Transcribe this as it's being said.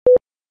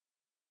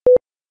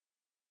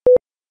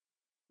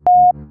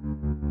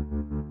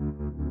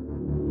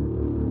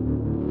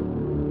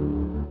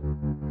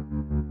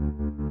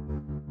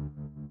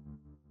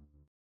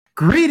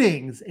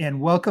Greetings and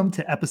welcome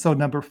to episode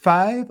number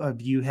 5 of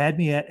You Had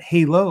Me at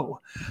Halo,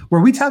 where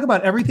we talk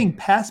about everything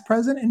past,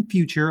 present, and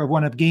future of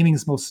one of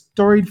gaming's most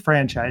storied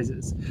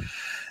franchises.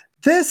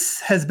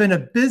 This has been a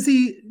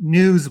busy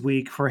news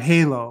week for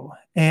Halo,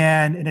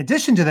 and in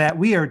addition to that,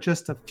 we are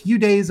just a few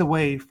days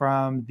away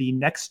from the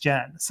next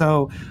gen.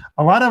 So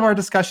a lot of our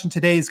discussion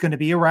today is going to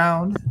be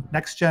around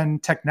next gen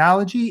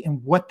technology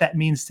and what that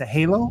means to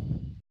Halo.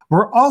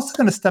 We're also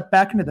going to step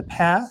back into the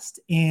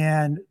past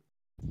and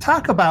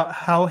talk about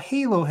how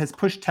Halo has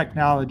pushed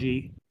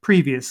technology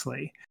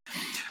previously.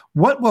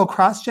 What will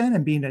cross-gen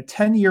and being a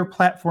 10-year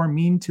platform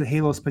mean to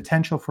Halo's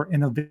potential for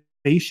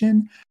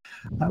innovation?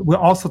 We'll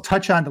also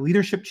touch on the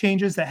leadership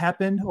changes that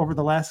happened over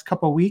the last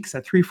couple of weeks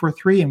at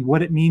 343 and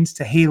what it means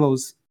to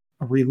Halo's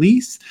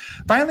release.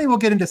 Finally, we'll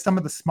get into some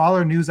of the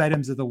smaller news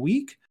items of the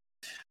week.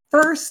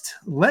 First,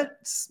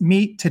 let's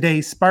meet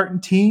today's Spartan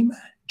team.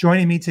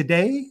 Joining me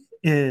today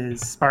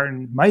is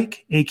Spartan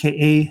Mike,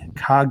 aka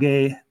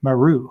Kage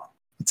Maru.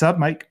 What's up,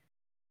 Mike?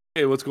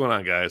 Hey, what's going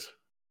on, guys?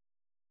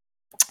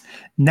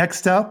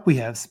 Next up, we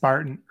have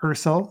Spartan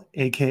Ursel,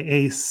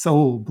 aka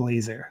Soul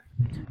Blazer.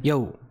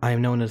 Yo, I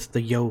am known as the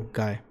Yo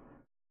guy.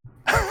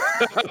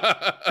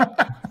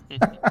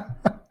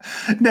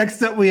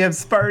 Next up, we have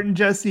Spartan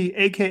Jesse,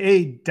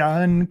 aka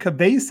Don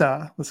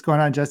Cabeza. What's going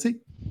on, Jesse?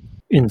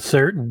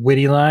 Insert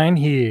witty line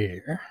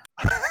here.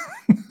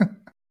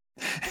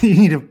 You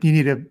need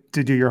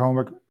to do your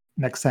homework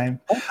next time.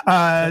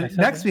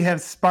 Next, we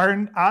have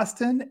Spartan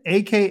Austin,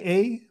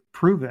 aka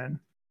Proven.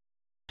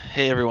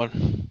 Hey,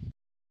 everyone.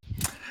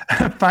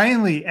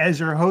 Finally, as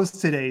your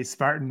host today,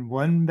 Spartan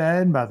One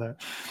Bad Mother.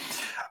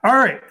 All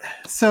right.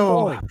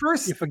 So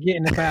first, you're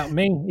forgetting about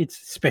me. It's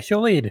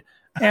Special Ed.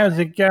 How's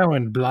it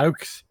going,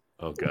 blokes?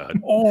 Oh God.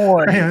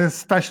 Yeah,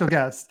 special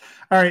guest.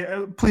 All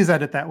right. Please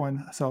edit that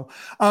one. So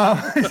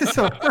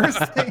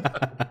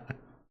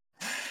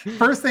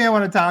first thing I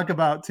want to talk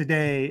about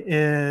today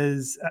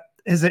is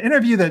an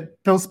interview that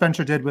Phil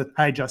Spencer did with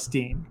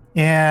iJustine.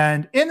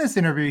 And in this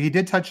interview, he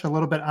did touch a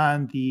little bit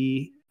on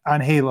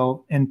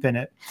Halo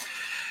Infinite.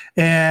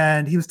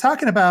 And he was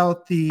talking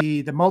about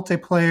the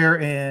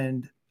multiplayer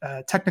and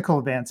technical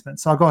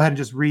advancements. So I'll go ahead and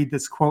just read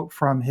this quote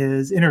from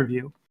his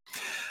interview.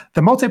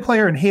 The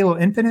multiplayer in Halo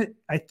Infinite,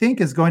 I think,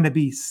 is going to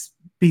be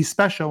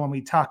special when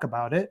we talk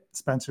about it,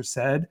 Spencer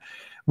said.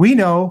 We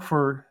know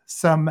for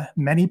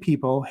many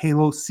people,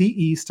 Halo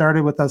CE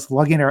started with us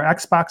lugging our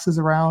Xboxes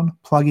around,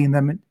 plugging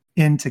them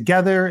in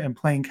together, and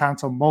playing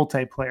console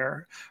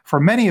multiplayer for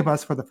many of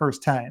us for the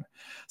first time.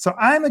 So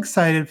I'm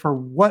excited for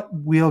what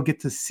we'll get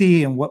to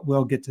see and what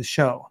we'll get to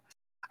show.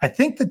 I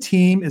think the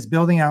team is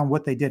building on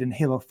what they did in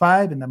Halo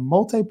 5, and the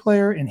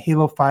multiplayer in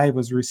Halo 5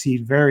 was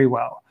received very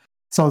well.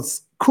 So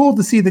it's cool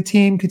to see the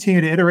team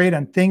continue to iterate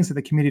on things that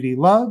the community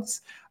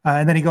loves.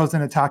 And then he goes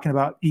into talking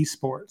about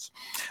esports.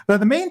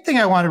 But the main thing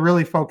I want to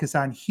really focus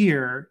on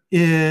here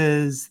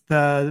is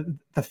the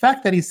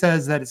fact that he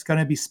says that it's going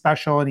to be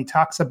special, and he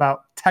talks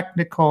about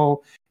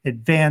technical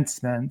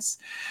advancements.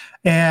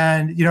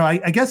 And,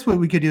 I guess what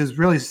we could do is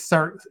really this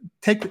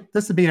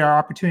would be our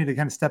opportunity to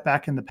kind of step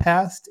back in the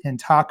past and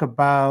talk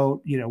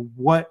about,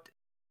 what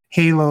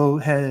Halo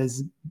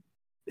has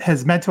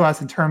meant to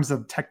us in terms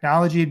of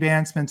technology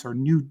advancements or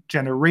new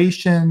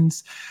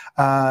generations,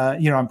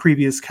 on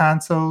previous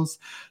consoles.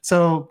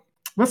 So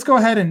let's go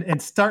ahead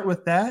and start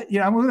with that.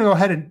 I'm going to go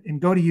ahead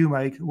and go to you,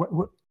 Mike.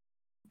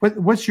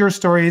 What's your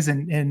stories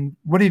and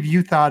what have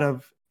you thought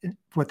of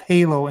with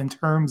Halo in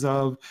terms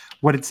of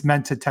what it's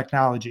meant to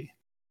technology?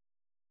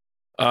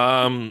 It's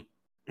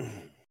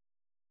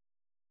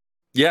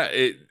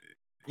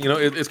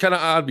kind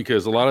of odd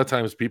because a lot of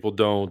times people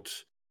don't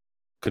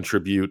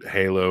contribute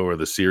Halo or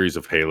the series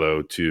of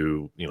Halo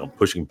to,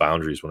 pushing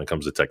boundaries when it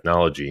comes to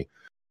technology.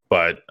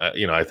 But,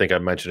 I think I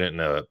mentioned it in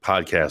a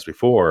podcast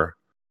before.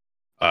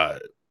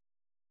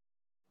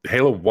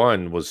 Halo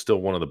 1 was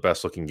still one of the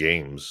best looking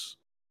games,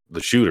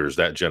 the shooters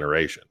that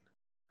generation.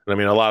 And I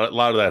mean, a lot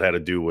of that had to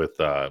do with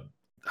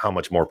how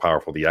much more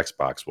powerful the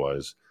Xbox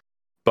was.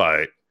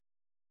 But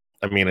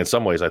I mean, in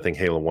some ways, I think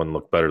Halo 1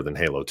 looked better than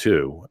Halo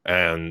 2.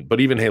 But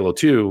even Halo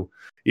 2,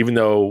 even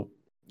though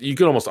you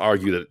could almost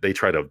argue that they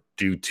try to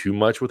do too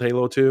much with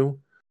Halo 2.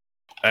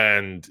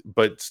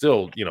 But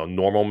still,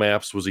 normal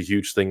maps was a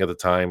huge thing at the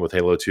time with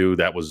Halo 2.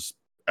 That was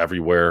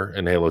everywhere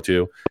in Halo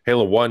 2.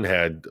 Halo 1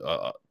 had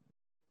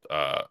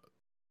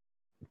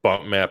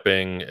bump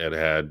mapping. It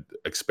had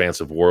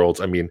expansive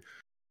worlds. I mean,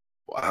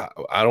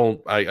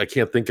 I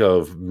can't think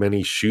of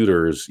many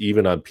shooters,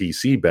 even on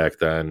PC back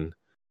then,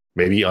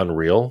 maybe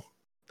Unreal,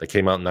 that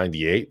came out in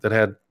 98, that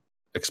had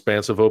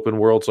expansive open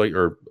worlds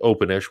or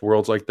open-ish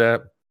worlds like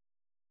that.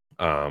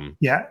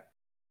 Yeah,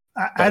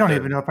 I don't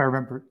even know if I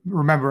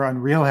remember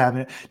Unreal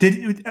having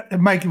it.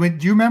 Mike, do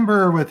you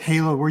remember with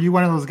Halo? Were you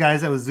one of those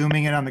guys that was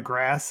zooming in on the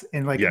grass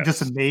and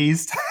just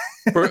amazed?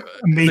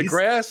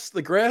 Amazed.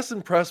 The grass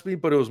impressed me,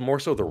 but it was more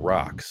so the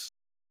rocks,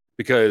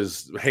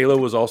 because Halo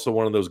was also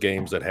one of those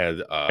games that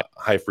had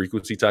high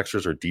frequency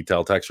textures or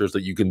detail textures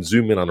that you can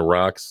zoom in on the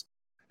rocks,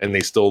 and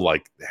they still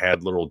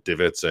had little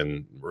divots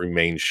and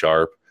remain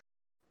sharp.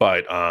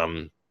 But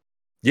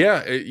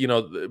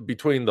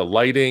between the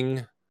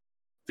lighting,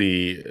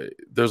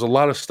 there's a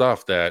lot of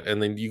stuff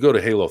and then you go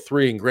to Halo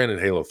 3, and granted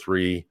Halo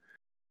 3,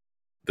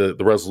 the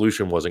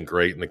resolution wasn't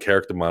great and the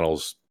character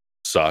models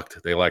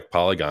sucked. They lacked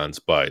polygons,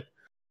 but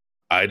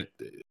I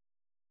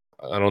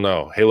don't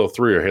know, Halo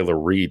 3 or Halo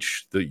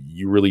Reach,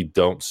 you really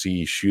don't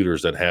see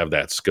shooters that have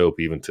that scope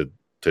even to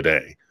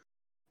today.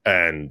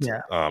 And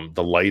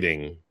the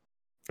lighting,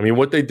 I mean,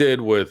 what they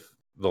did with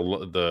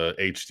the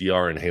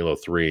HDR in Halo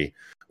 3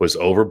 was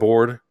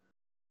overboard.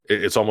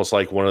 It's almost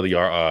like one of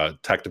the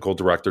technical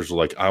directors was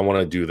like, I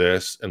want to do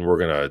this, and we're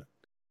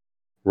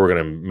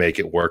gonna make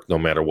it work no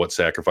matter what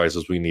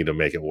sacrifices we need to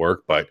make it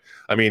work. But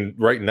I mean,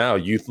 right now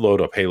you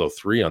load up Halo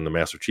 3 on the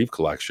Master Chief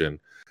Collection,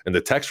 and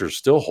the textures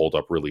still hold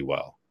up really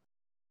well.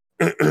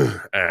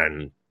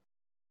 and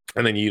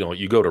then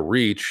you go to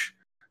Reach,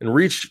 and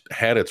Reach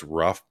had its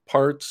rough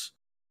parts,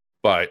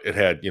 but it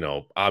had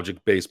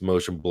object-based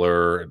motion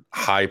blur,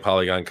 high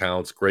polygon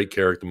counts, great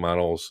character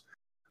models,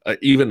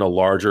 even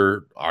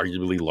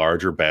arguably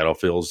larger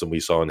battlefields than we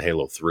saw in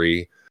Halo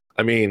 3.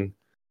 I mean,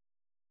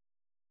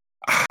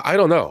 I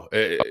don't know.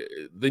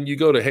 Then you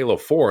go to Halo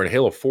 4, and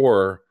Halo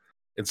 4,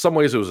 in some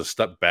ways, it was a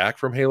step back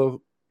from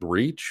Halo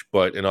Reach,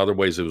 but in other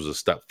ways, it was a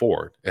step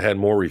forward. It had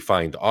more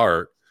refined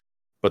art,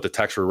 but the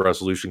texture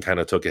resolution kind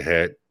of took a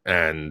hit,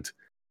 and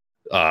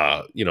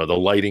the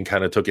lighting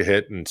kind of took a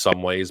hit in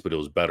some ways, but it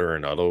was better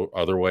in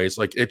other ways.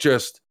 Like, it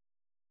just,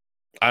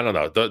 I don't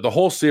know. The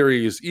whole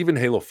series, even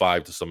Halo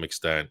 5 to some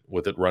extent,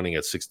 with it running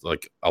at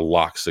a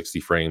lock 60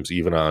 frames,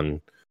 even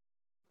on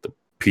the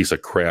piece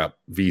of crap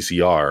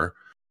VCR,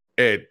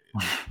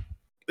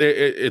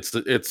 it's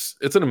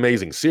an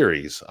amazing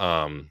series.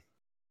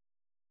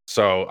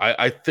 So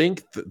I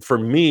think for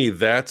me,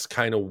 that's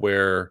kind of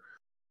where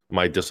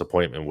my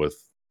disappointment with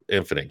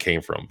Infinite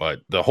came from.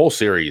 But the whole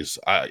series,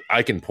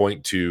 I can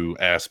point to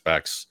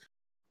aspects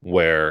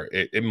where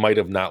it might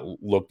have not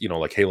looked,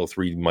 like Halo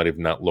 3 might have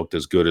not looked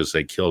as good as,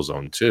 say,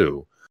 Killzone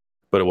 2,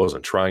 but it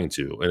wasn't trying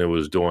to, and it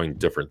was doing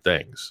different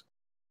things.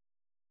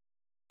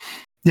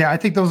 Yeah, I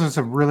think those are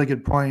some really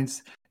good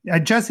points.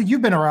 Jesse,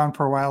 you've been around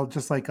for a while,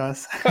 just like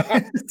us.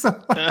 so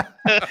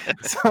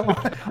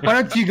why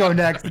don't you go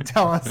next and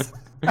tell us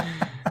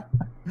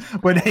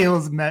what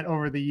Halo's meant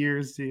over the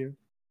years to you?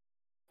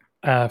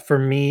 For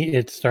me,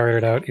 it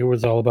started out, it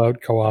was all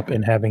about co-op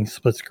and having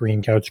split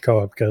screen couch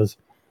co-op, because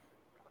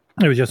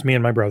it was just me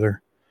and my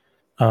brother.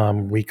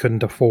 We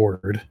couldn't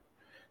afford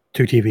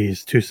 2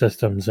 TVs, 2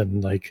 systems,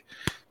 and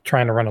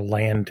trying to run a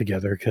LAN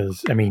together,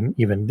 because I mean,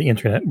 even the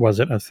internet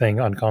wasn't a thing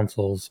on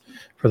consoles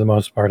for the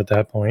most part at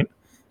that point.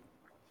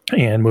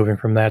 And moving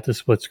from that to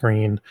split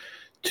screen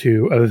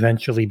to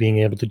eventually being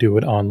able to do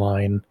it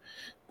online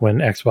when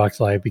Xbox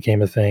Live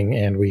became a thing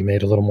and we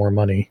made a little more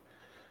money.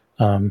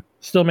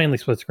 Still mainly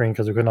split screen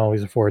because we couldn't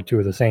always afford 2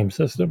 of the same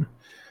system.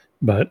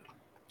 But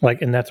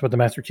and that's what the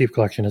Master Chief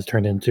Collection has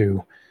turned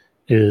into,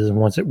 is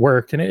once it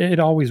worked, and it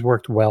always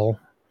worked well,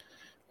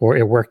 or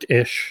it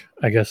worked-ish.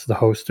 I guess the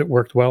host, it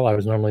worked well. I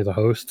was normally the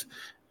host.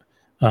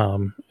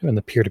 And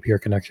the peer-to-peer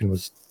connection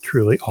was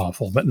truly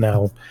awful, but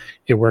now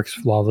it works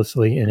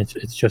flawlessly, and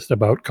it's just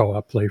about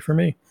co-op play for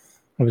me.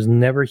 I was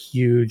never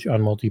huge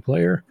on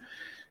multiplayer,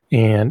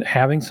 and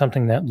having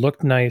something that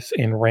looked nice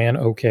and ran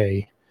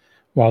okay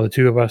while the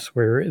 2 of us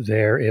were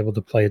there able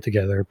to play it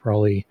together,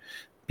 probably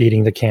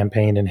beating the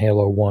campaign in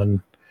Halo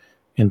 1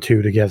 and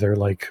 2 together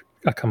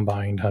a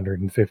combined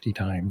 150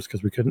 times,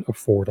 because we couldn't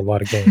afford a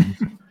lot of games.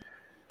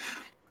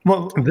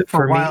 Well,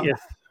 for a while,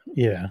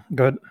 yeah,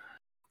 go ahead.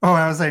 Oh,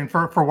 I was saying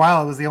for a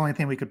while it was the only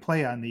thing we could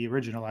play on the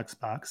original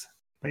Xbox.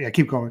 But yeah,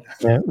 keep going.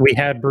 Yeah, we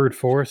had Brute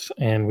Force,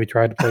 and we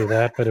tried to play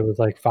that, but it was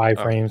 5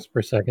 frames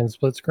per second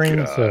split screen.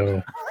 God.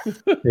 So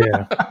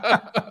yeah,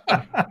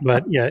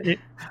 but yeah.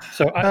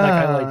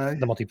 I like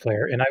the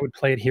multiplayer, and I would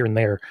play it here and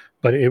there,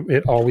 but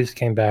it always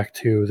came back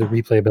to the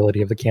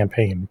replayability of the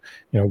campaign.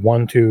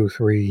 1, 2,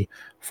 3,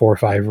 4,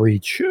 5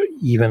 Reach,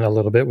 even a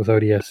little bit with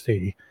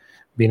ODST,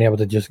 being able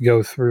to just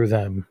go through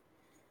them,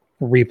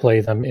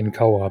 replay them in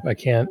co-op.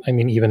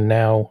 Even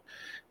now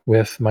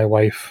with my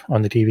wife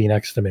on the TV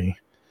next to me,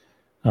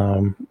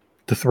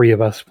 the 3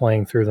 of us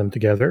playing through them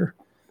together,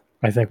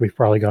 I think we've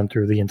probably gone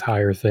through the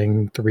entire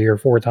thing 3 or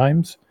 4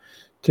 times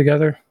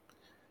together,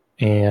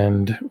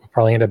 and we'll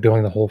probably end up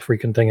doing the whole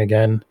freaking thing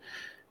again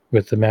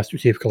with the Master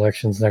Chief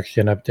Collection's next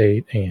gen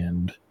update.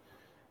 And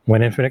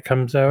when Infinite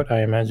comes out,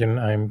 I imagine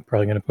I'm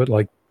probably going to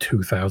put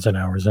 2,000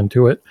 hours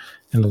into it,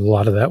 and a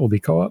lot of that will be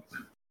co-op.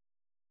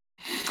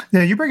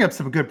 Yeah, you bring up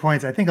some good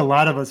points. I think a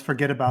lot of us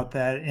forget about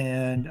that,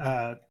 and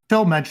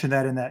Phil mentioned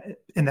that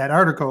in that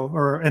article,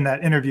 or in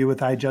that interview with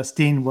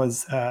iJustine,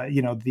 was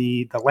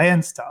the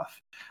LAN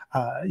stuff.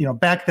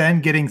 Back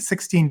then, getting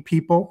 16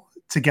 people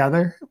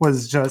together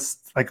was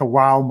just a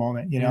wow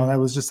moment. That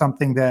was just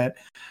something that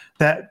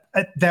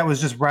was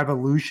just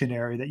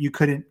revolutionary. That you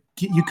couldn't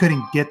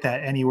get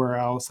that anywhere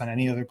else on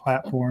any other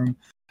platform.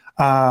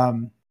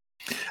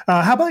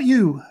 How about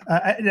you,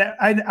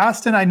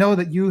 Austin? I know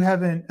that you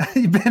haven't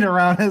been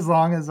around as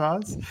long as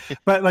us,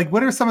 but like,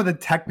 what are some of the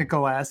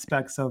technical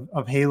aspects of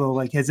Halo?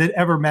 Like, has it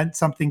ever meant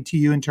something to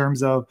you in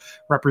terms of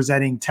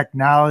representing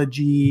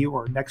technology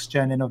or next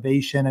gen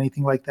innovation,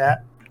 anything like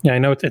that? Yeah, I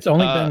know it's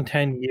only been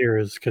 10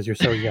 years because you're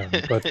so young,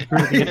 but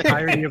through the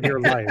entirety of your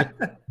life,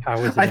 how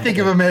is it? I think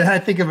of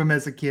him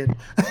as a kid.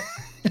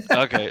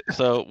 Okay,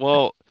 so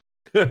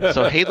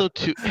Halo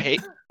 2,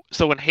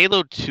 so when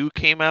Halo 2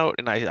 came out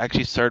and I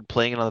actually started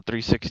playing it on the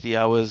 360,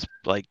 I was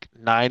like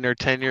 9 or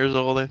 10 years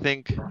old, I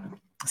think.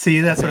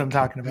 See, that's what I'm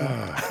talking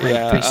about.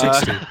 Yeah,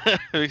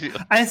 360.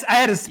 I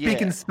had a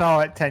speak and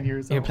spell at 10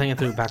 years old. You're playing it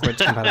through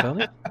backwards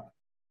compatibility?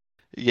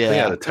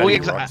 Yeah, the tiny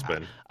run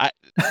spin.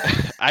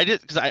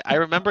 I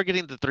remember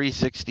getting the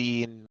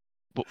 360 and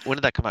when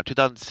did that come out?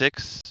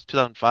 2006,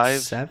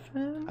 2005,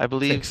 7, I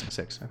believe.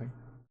 Six, I think.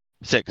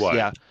 6, What?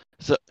 yeah.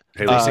 So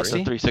Halo the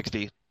 360?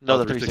 360. No,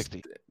 the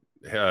 360.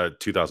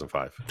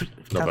 2005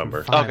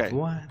 November. 2005, Okay.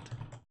 What?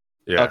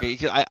 Yeah. Okay,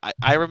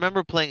 I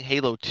remember playing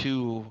Halo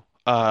 2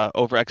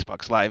 over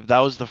Xbox Live. That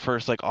was the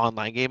first like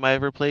online game I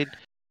ever played.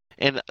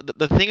 And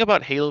the thing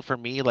about Halo for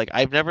me, like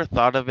I've never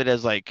thought of it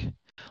as like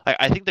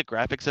I think the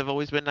graphics have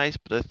always been nice,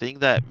 but the thing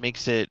that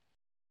makes it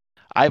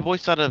I've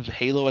always thought of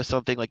Halo as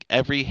something like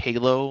every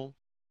Halo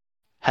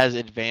has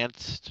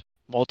advanced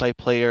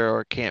multiplayer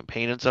or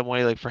campaign in some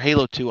way. Like for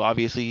Halo 2,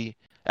 obviously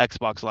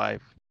Xbox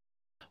Live.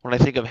 When I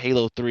think of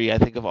Halo 3, I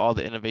think of all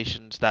the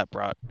innovations that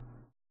brought.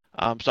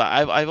 So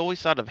I've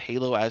always thought of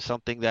Halo as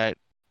something that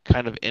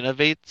kind of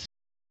innovates,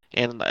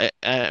 and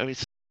I mean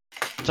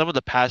some of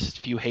the past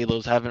few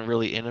Halos haven't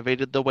really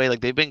innovated the way,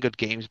 like they've been good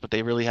games, but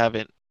they really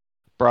haven't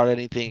brought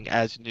anything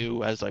as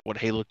new as like what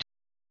Halo 2.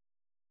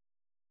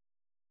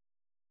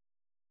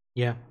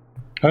 Yeah,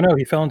 Oh no,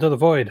 he fell into the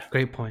void.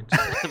 great point.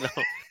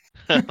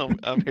 No,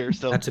 I'm here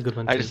still. That's a good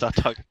one, I too. just stopped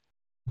talking.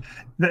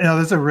 No,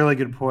 those are really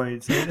good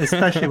points,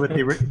 especially with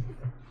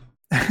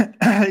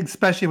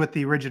especially with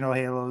the original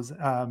Halos.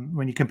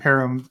 When you compare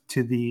them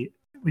to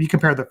when you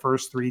compare the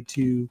first 3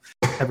 to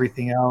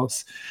everything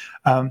else.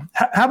 How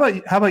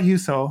about you,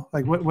 So?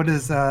 Like, what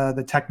is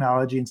the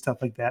technology and stuff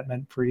like that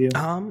meant for you?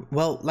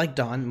 Well, like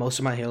Don, most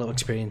of my Halo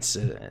experience,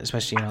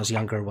 especially when I was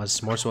younger,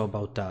 was more so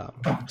about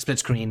split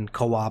screen,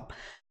 co-op,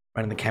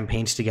 running the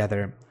campaigns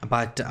together.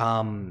 But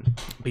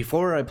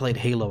before I played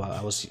Halo,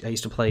 I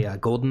used to play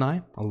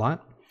GoldenEye a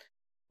lot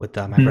with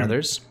my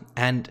brothers,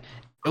 and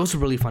it was a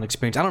really fun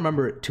experience. I don't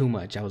remember it too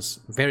much. I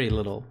was very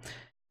little,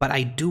 but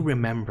I do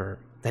remember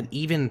that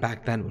even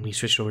back then when we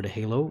switched over to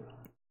Halo,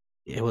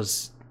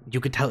 you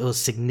could tell it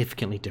was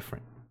significantly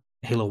different.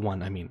 Halo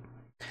 1, I mean.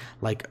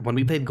 Like, when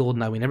we played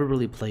GoldenEye, we never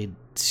really played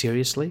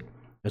seriously. It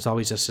was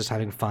always just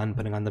having fun,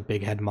 putting on the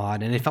big head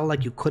mod, and it felt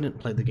like you couldn't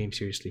play the game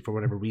seriously for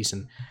whatever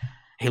reason.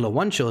 Halo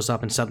 1 shows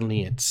up, and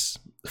suddenly it's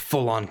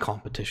full-on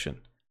competition,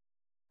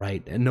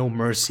 right? And no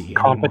mercy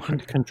Competent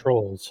anymore.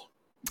 controls.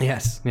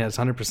 Yes,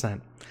 100%.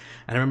 And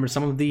I remember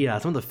some of the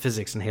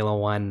physics in Halo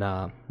 1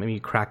 made me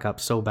crack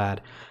up so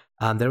bad.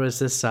 There was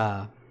this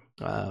file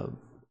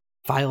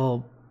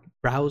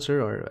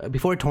browser, or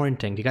before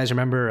torrenting. Do you guys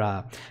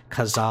remember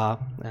Kazaa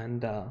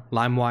and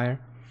LimeWire?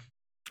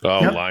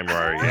 Oh, Yep.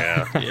 LimeWire,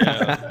 yeah.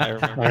 Yeah, I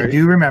remember. I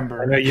do I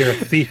remember. bet you're a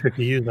thief if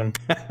you use them.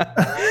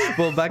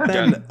 Well, back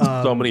then,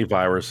 So many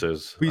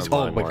viruses. we on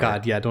oh my LimeWire.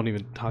 god, yeah, don't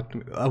even talk to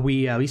me.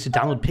 We used to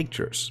download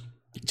pictures,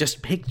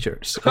 just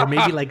pictures, or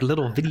maybe like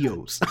little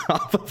videos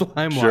off of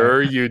LimeWire.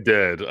 Sure, you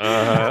did.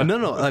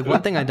 No, like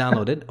one thing I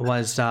downloaded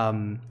was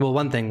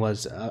one thing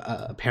was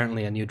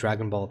apparently a new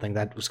Dragon Ball thing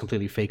that was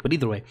completely fake, but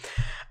either way,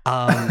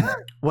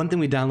 one thing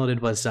we downloaded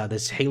was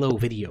this Halo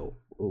video,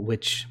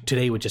 which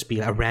today would just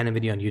be a random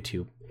video on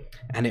YouTube,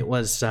 and it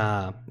was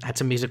had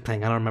some music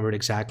playing. I don't remember it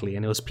exactly,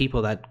 and it was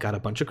people that got a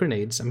bunch of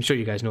grenades. I'm sure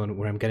you guys know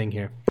where I'm getting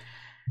here.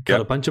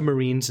 Got a bunch of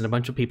Marines and a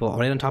bunch of people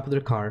right on top of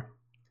their car,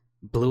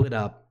 blew it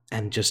up,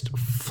 and just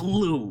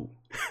flew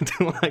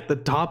to like the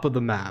top of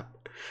the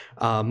map.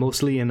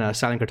 Mostly in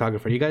Silent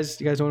Cartographer. You guys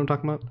know what I'm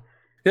talking about?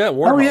 Yeah, Oh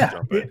Warhawk yeah,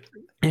 jumping.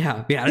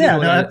 Yeah. yeah,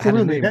 no,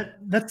 absolutely.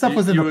 That stuff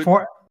was in the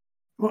form.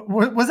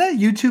 Was that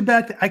YouTube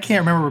back then? I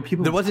can't remember where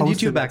people. There wasn't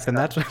posted YouTube back that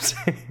then. stuff. That's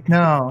what I'm saying.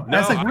 No, No, I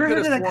was like, I where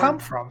could've did that sworn- come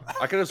from?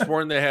 I could have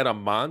sworn they had a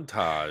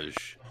montage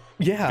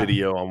Yeah.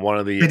 video on one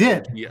of the They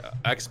did.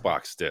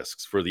 Xbox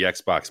discs for the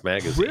Xbox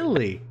magazine.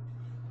 Really?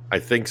 I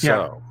think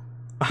so.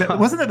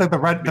 Wasn't it like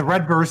the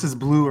red versus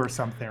blue or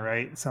something,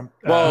 right?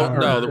 Well,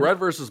 no, the red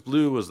versus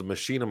blue was the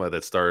machinima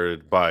that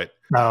started, but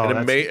No,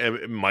 and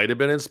it might have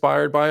been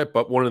inspired by it,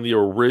 but one of the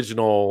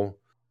original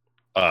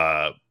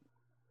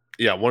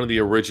one of the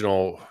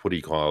original, what do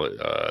you call it,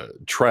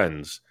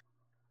 trends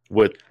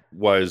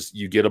was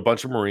you get a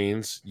bunch of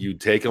Marines, you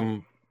take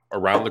them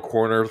around the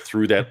corner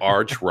through that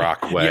arch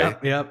rockway.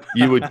 Yep.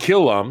 You would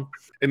kill them,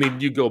 and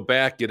then you go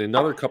back, get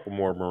another couple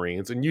more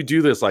Marines, and you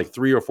do this like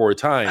 3 or 4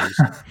 times.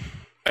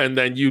 And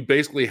then you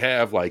basically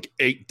have like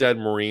 8 dead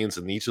Marines,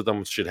 and each of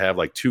them should have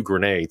like 2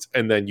 grenades.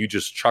 And then you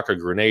just chuck a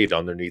grenade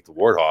underneath the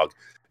Warthog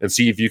and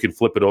see if you can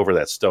flip it over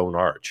that stone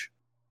arch.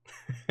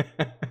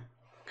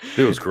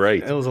 It was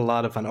great. It was a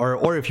lot of fun.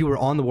 Or if you were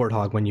on the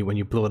Warthog when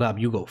you blew it up,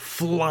 you go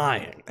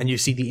flying and you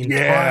see the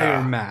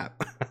entire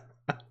map.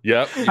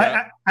 Yep.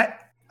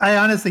 I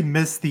honestly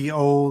miss the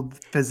old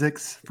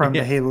physics from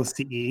the Halo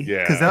CE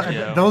because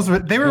those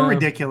were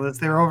ridiculous.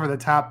 They were over the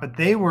top, but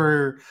they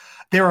were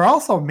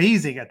also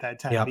amazing at that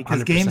time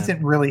because 100%. Games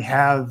didn't really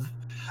have.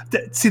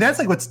 See, that's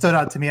like what stood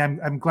out to me.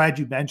 I'm glad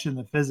you mentioned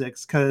the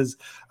physics because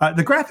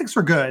the graphics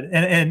were good,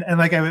 and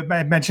like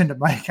I mentioned to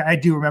Mike, I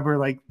do remember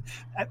like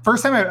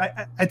first time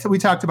we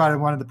talked about it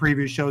in one of the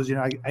previous shows. You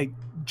know, I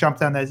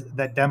jumped on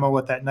that demo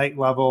with that night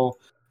level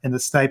and the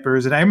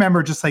snipers, and I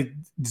remember just like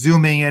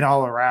zooming in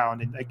all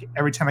around, and like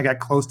every time I got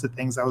close to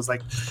things, I was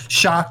like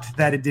shocked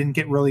that it didn't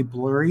get really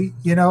blurry.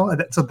 You know,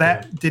 so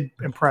that did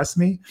impress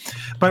me.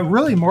 But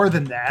really, more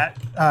than that,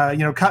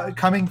 you know,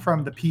 coming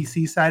from the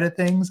PC side of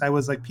things, I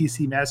was like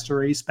PC Master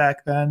Race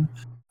back then.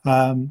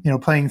 You know,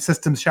 playing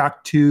System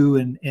Shock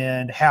 2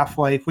 and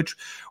Half-Life, which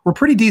were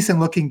pretty decent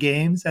looking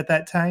games at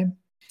that time.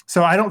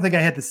 So I don't think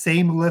I had the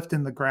same lift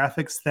in the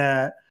graphics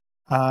that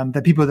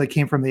the people that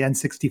came from the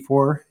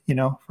N64, you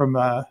know, from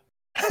those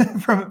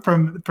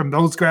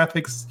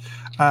graphics,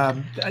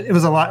 it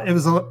was a lot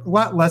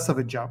less of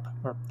a jump.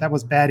 Or that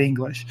was bad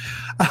English.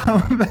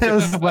 It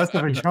was less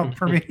of a jump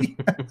for me.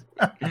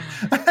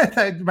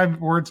 My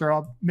words are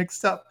all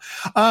mixed up.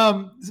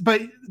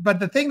 But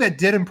the thing that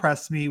did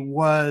impress me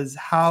was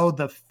how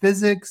the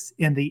physics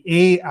and the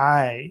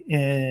AI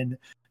in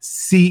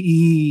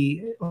CE,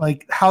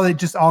 like how they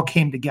just all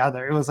came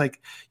together. It was like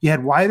you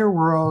had wider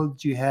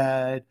worlds, you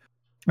had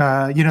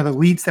you know, the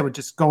elites that would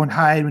just go and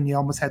hide when you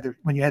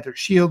had their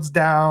shields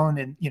down,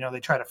 and you know they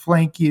try to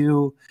flank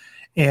you,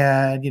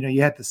 and you know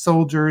you had the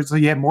soldiers, so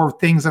you had more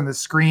things on the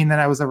screen than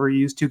I was ever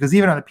used to. Because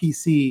even on the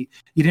PC,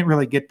 you didn't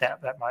really get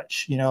that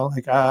much. You know,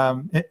 like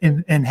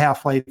in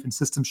Half-Life and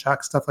System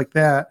Shock stuff like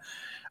that,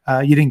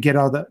 you didn't get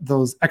all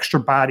those extra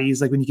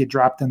bodies like when you get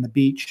dropped on the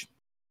beach.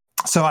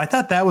 So I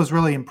thought that was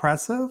really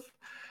impressive.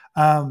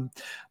 But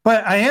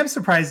I am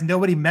surprised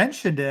nobody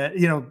mentioned it.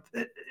 You know.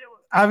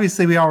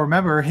 Obviously, we all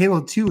remember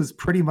Halo 2 has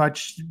pretty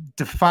much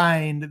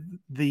defined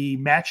the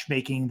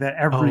matchmaking that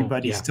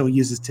everybody still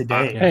uses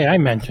today. Hey, I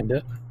mentioned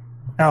it.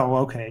 Oh,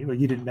 okay. Well,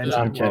 you didn't mention it.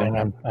 I'm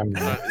kidding.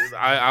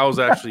 I was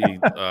actually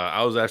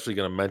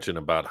going to mention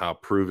about how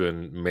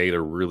Proven made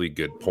a really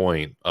good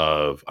point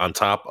of, on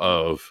top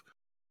of,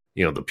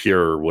 you know, the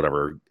pure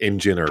whatever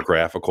engine or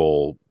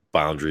graphical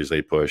boundaries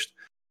they pushed,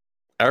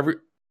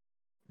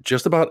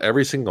 just about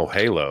every single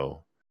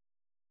Halo,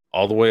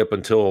 all the way up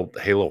until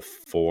Halo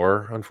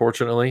 4,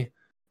 unfortunately,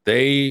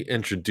 they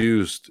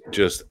introduced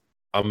just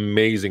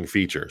amazing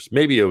features.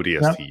 Maybe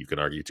ODST, you can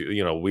argue too.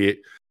 You know,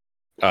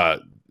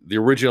 the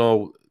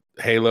original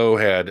Halo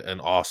had an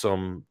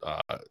awesome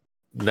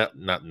not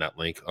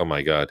netlink. Oh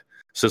my god,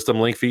 system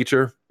link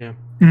feature. Yeah.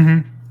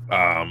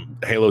 Mm-hmm.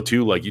 Halo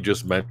 2, like you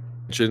just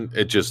mentioned,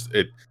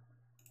 it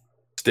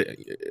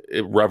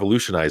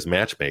revolutionized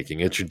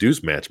matchmaking,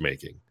 introduced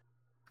matchmaking.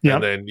 Yep.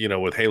 And then, you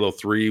know, with Halo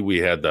 3, we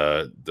had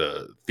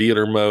the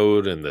theater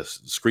mode and the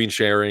screen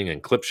sharing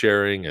and clip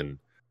sharing. And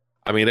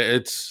I mean,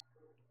 it's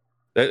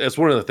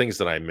one of the things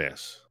that I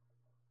miss.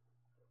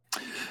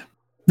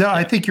 No,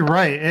 I think you're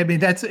right. I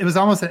mean, it was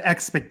almost an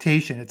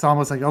expectation. It's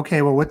almost like,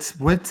 okay, well,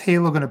 what's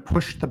Halo going to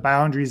push the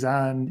boundaries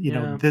on, you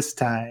know, this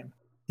time?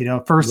 You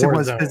know, first it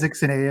was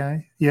physics and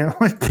AI. Yeah.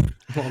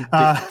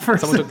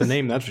 Someone took the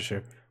name, that's for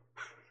sure.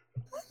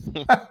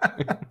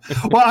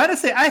 Well,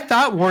 honestly, I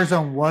thought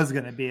Warzone was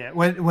going to be it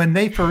when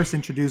they first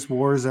introduced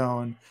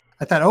Warzone.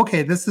 I thought,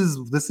 okay, this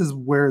is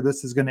where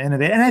this is going to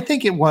innovate, and I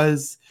think it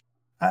was.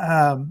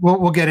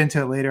 We'll get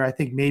into it later. I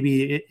think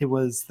maybe it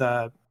was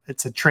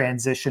it's a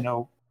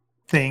transitional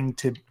thing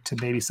to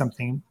maybe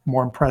something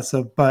more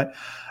impressive, but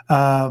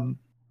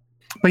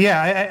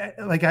yeah,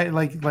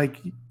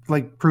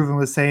 like Proven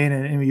was saying,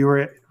 and you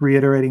were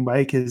reiterating,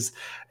 Mike, is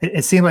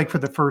it seemed like for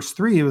the first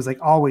 3, it was like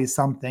always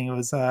something. It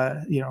was,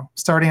 you know,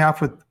 starting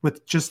off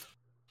with just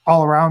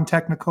all around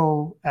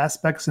technical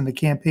aspects in the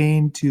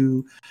campaign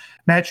to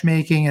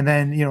matchmaking. And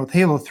then, you know, with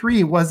Halo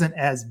 3 wasn't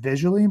as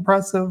visually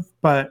impressive,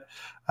 but,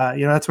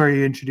 you know, that's where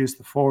you introduce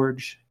the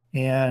Forge.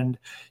 And,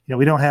 you know,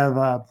 we don't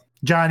have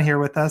John here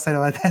with us. I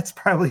know that's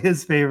probably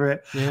his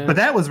favorite, but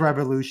that was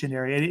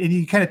revolutionary. And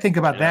you kind of think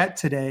about that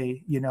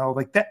today, you know,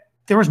 like that.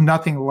 There was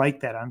nothing like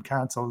that on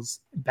consoles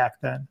back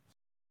then.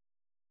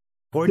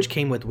 Forge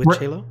came with which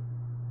Halo?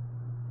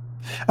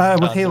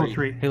 With Halo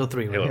 3. Halo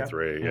 3, right? Halo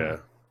 3, yeah.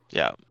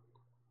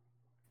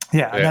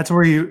 Yeah, and that's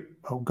where you...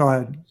 Oh, go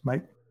ahead,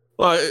 Mike.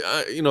 Well,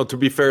 you know, to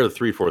be fair to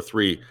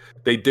 343,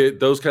 they did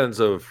those kinds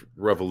of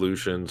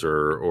revolutions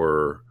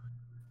or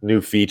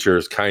new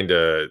features kind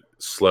of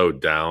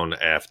slowed down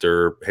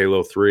after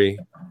Halo 3,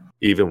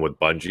 even with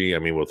Bungie. I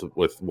mean,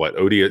 with what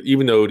ODST,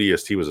 even though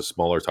ODST was a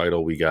smaller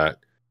title, we got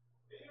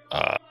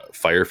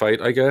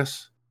Firefight, I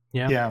guess.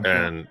 Yeah.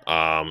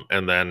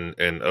 And then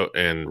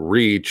in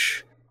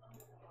Reach,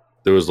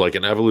 there was like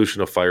an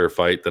evolution of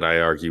Firefight that I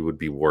argue would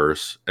be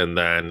worse. And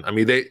then, I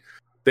mean,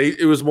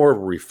 It was more of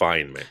a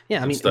refinement. Yeah,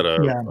 I mean, instead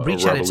of yeah. a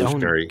Reach had its own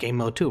revolutionary game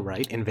mode too,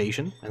 right?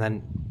 Invasion, and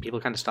then people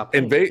kind of stopped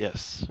playing.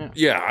 Yes.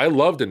 Yeah, I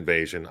loved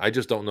Invasion. I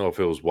just don't know if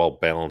it was well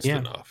balanced Yeah.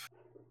 enough.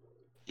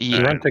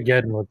 Yeah.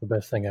 Gruntageddon was the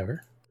best thing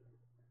ever.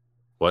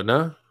 What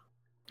now?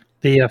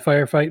 The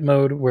firefight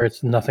mode where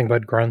it's nothing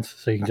but grunts,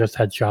 so you can just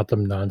headshot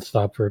them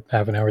nonstop for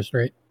half an hour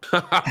straight.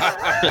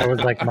 That was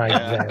like my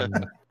Yeah. zen.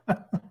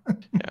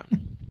 Yeah.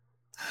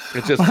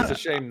 It's a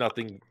shame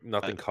nothing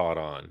caught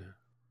on.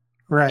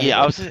 Right.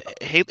 Yeah,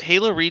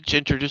 Halo Reach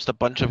introduced a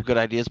bunch of good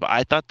ideas, but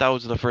I thought that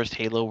was the first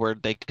Halo where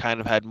they kind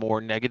of had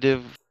more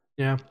negative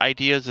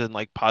ideas and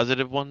like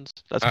positive ones.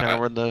 That's kind of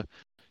where the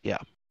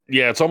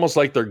Yeah, it's almost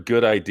like their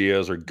good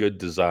ideas or good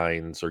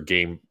designs or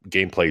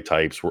gameplay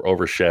types were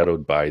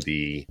overshadowed by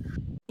the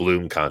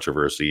Bloom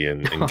controversy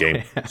and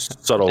game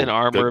subtle and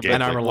armor good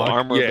and gameplay.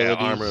 armor abilities.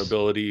 Armor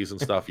abilities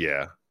and stuff.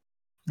 Yeah.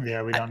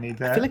 Yeah, we don't need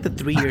that. I feel like the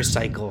 3-year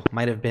cycle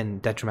might have been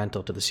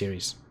detrimental to the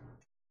series.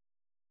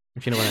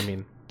 If you know what I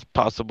mean. It's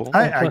possible.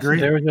 I Plus, agree.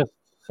 there was just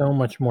so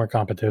much more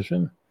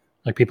competition.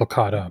 Like people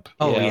caught up.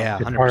 Oh Yeah. yeah,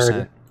 It's 100%.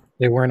 hard.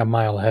 They weren't a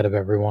mile ahead of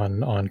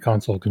everyone on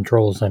console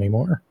controls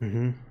anymore.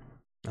 Mm-hmm.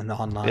 And the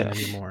online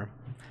anymore.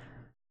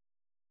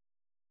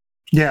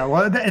 Yeah,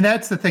 well, and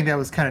that's the thing that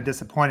was kind of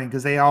disappointing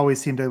because they always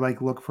seem to like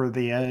look for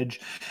the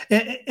edge,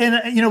 and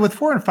you know, with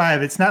 4 and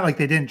 5, it's not like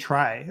they didn't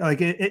try.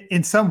 Like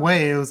in some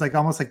way, it was like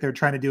almost like they're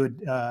trying to do it.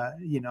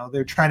 You know,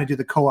 they're trying to do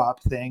the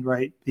co-op thing,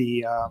 right?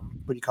 The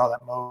what do you call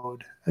that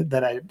mode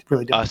that I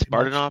really didn't?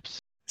 Spartan Ops.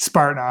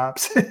 Spartan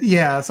Ops.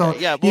 Yeah. So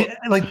yeah, well,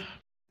 like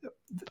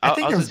I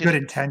think I there was gonna good say-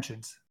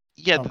 intentions.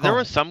 Yeah, Oh, there go were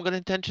ahead. some good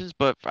intentions,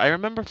 but I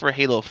remember for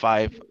Halo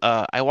 5,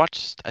 I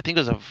watched, I think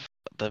it was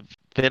the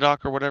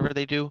Vidoc or whatever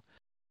they do.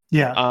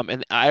 Yeah.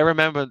 And I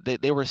remember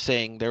they were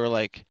saying, they were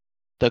like,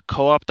 the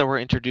co-op that we're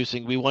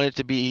introducing, we want it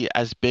to be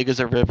as big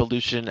as a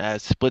revolution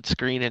as split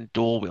screen and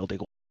dual wielding.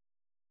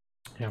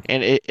 Yeah.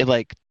 And it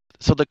like,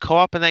 so the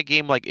co-op in that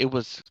game, like, it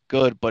was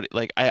good, but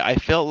like, I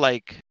felt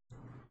like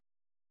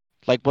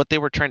what they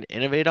were trying to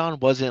innovate on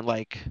wasn't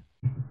like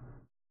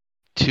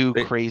too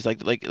crazy.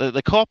 Like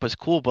the co-op was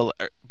cool, but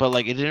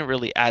like it didn't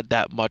really add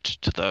that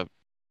much to the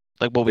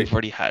like what we've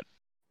already had.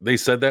 They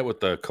said that with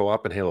the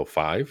co-op in Halo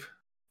 5.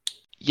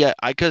 Yeah,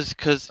 I would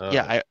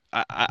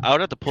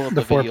have to pull up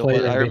the video,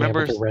 but I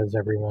remember able to res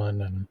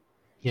everyone and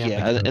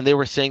and they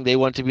were saying they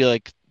want to be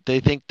like they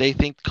think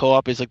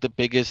co-op is like the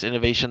biggest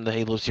innovation in the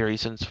Halo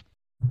series since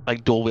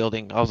like dual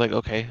wielding. I was like,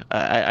 okay,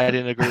 I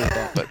didn't agree with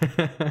that,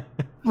 but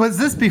Was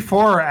this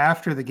before or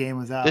after the game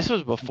was out? this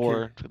was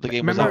before the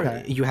game was Remember,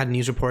 out. you had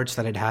news reports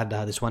that it had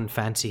this one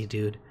fancy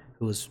dude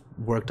who was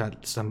worked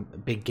at some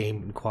big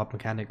game in co-op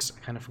mechanics.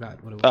 I kind of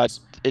forgot what it was.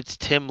 It's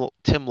Tim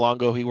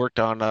Longo. He worked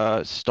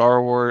on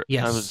Star Wars.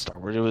 Yes. It was Star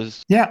Wars. It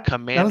was that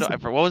Commando.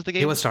 was- What was the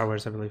game? It was Star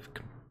Wars, I believe.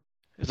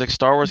 It's like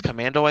Star Wars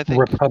Commando, I think.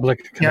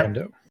 Republic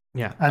Commando.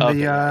 Yeah. on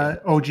the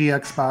OG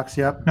Xbox.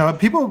 Yep. No,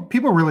 people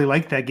really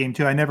liked that game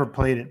too. I never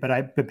played it,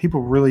 but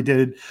people really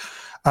did.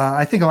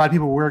 I think a lot of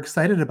people were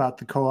excited about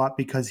the co-op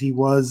because he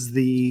was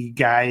the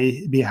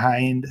guy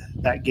behind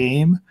that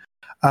game.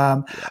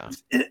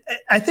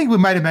 I think we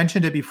might have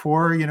mentioned it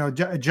before. You know,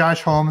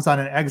 Josh Holmes on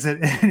an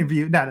exit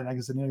interview, not an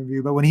exit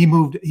interview, but when he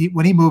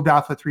moved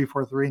off of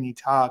 343 and he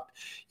talked,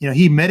 you know,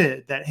 he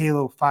admitted that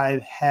Halo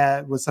 5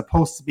 was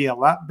supposed to be a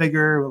lot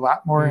bigger, a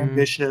lot more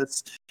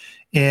ambitious,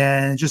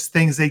 and just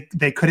things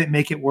they couldn't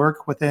make it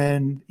work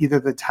within either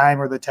the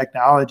time or the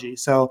technology.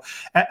 So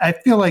I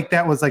feel like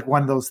that was like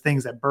one of those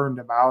things that burned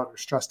him out or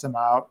stressed him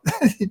out.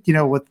 You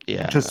know,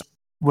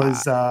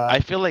 I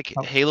feel like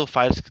Halo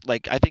 5's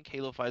I think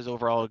Halo 5 is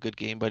overall a good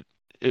game, but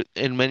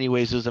in many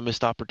ways it was a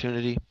missed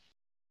opportunity.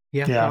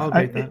 Yeah. I'll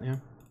agree with that. Yeah.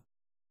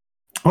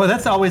 Well,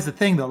 that's always the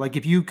thing, though. Like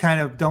if you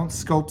kind of don't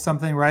scope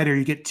something right, or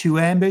you get too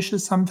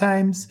ambitious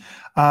sometimes,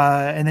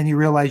 and then you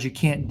realize you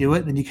can't do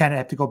it, then you kind of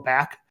have to go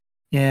back.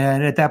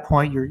 And at that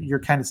point, you're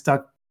kind of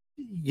stuck,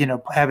 you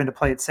know, having to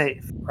play it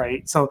safe,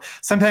 right? So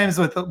sometimes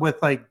with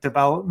like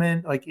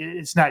development, like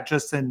it's not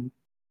just in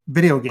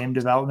video game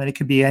development, it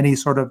could be any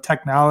sort of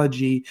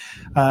technology.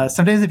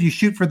 Sometimes if you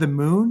shoot for the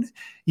moon,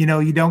 you know,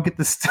 you don't get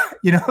the star,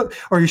 you know,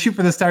 or you shoot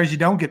for the stars, you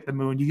don't get the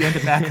moon. You end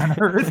up back on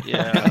Earth.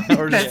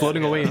 Or just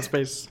floating away in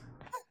space.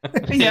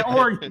 Yeah,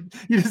 or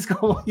you just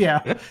go, you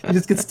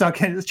just get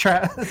stuck in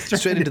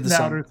straight into the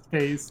outer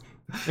space.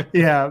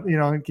 Yeah, you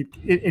know,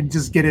 and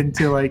just get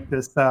into like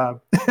this I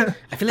feel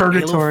like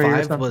purgatory Halo or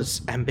 5 something.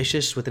 was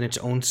ambitious within its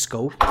own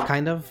scope,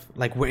 kind of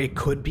like where it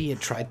could be, it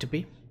tried to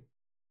be.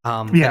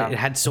 But it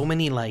had so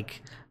many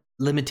like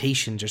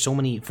limitations, or so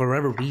many, for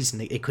whatever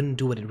reason, it couldn't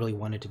do what it really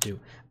wanted to do.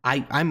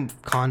 I'm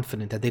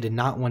confident that they did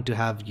not want to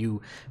have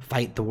you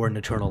fight the Warden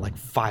Eternal like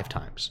 5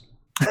 times.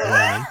 You know what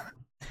I mean?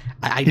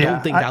 I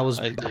don't think that was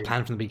a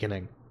plan from the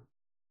beginning.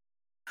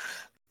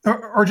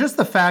 Or just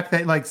the fact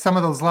that like some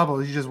of those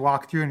levels you just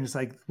walk through and just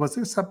like, was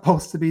there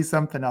supposed to be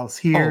something else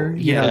here?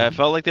 You know? Yeah, it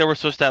felt like they were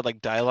supposed to have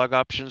like dialogue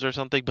options or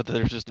something, but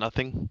there's just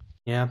nothing.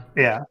 Yeah.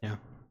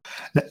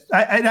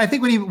 I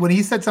think when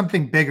he said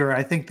something bigger,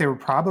 I think it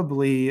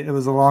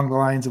was along the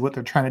lines of what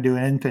they're trying to do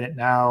in Infinite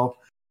now.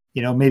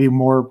 You know, maybe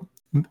more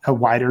a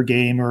wider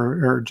game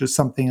or just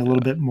something a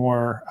little bit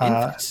more.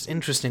 It's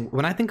interesting.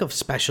 When I think of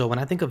special, when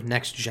I think of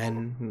next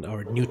gen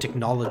or new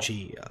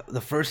technology,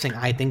 the first thing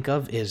I think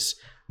of is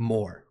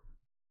more.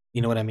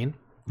 You know what I mean?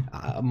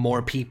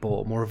 More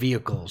people, more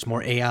vehicles,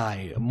 more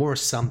AI, more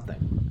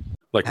something.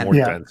 Like more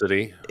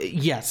density?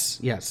 Yes,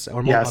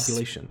 or more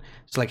population.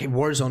 So like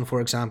Warzone, for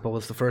example,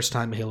 was the first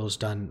time Halo's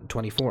done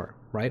 24,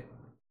 right?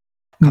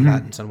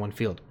 Combatants on one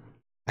field.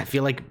 I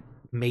feel like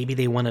maybe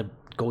they want to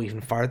go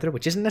even farther,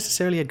 which isn't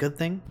necessarily a good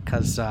thing,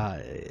 because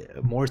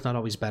more is not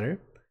always better.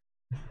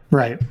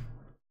 Right.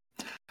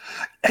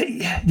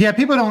 Yeah,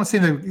 people don't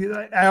seem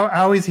to. I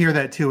always hear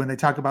that too when they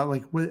talk about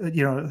like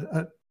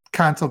a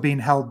console being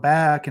held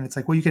back, and it's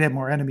like, well, you can have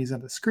more enemies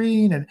on the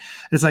screen, and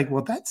it's like,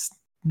 well, that's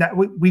that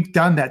we've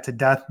done that to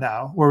death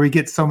now, where we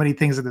get so many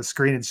things on the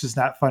screen, it's just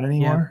not fun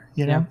anymore.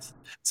 You know,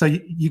 so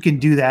you can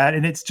do that,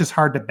 and it's just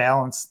hard to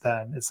balance.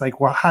 Then it's like,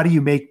 well, how do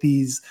you make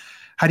these?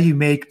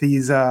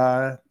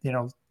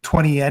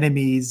 20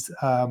 enemies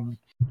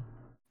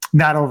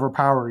not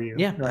overpower you?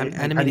 Yeah, right?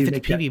 and I mean, if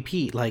it's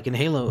PvP, like in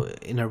Halo,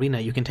 in Arena,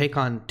 you can take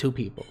on 2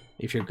 people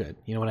if you're good.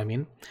 You know what I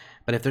mean?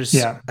 But if there's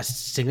a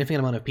significant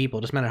amount of people,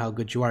 doesn't matter how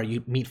good you are,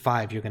 you meet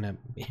 5, you're gonna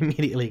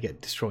immediately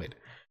get destroyed,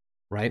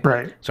 right?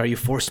 Right. So are you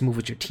forced to move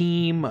with your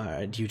team?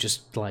 Or do you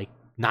just like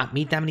not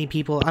meet that many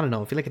people? I don't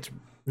know. I feel like it's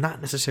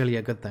not necessarily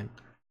a good thing.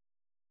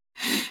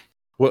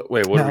 What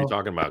are we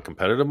talking about?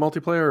 Competitive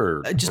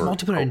multiplayer? Just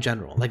multiplayer in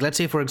general. Like, let's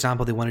say, for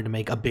example, they wanted to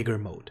make a bigger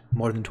mode,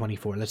 more than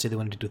 24. Let's say they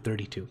wanted to do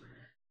 32,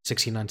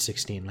 16 on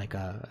 16, like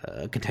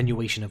a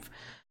continuation of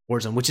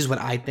Warzone, which is what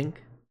I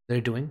think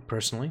they're doing,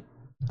 personally.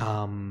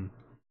 And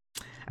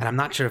I'm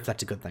not sure if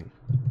that's a good thing.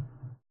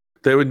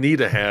 They would need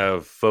to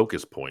have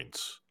focus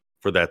points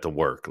for that to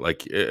work.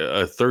 Like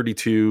a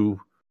 32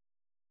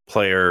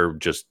 player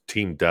just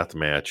team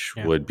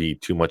deathmatch would be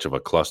too much of a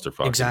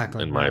clusterfuck,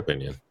 exactly, in my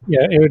opinion.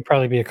 Yeah, it would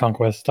probably be a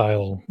conquest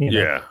style,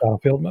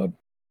 battlefield mode.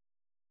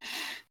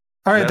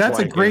 All right, that's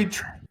a great.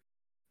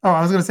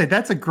 I was going to say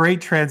that's a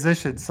great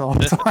transition. So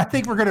I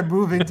think we're going to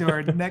move into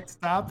our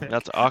next topic.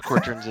 That's an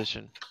awkward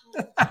transition.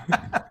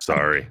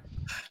 Sorry,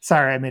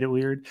 I made it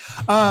weird.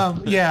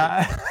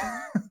 Yeah.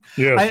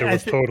 Yes, it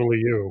was totally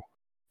you.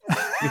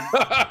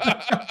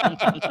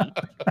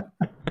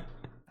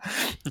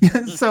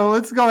 So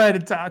let's go ahead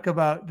and talk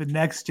about the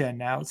next gen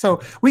now.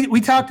 So we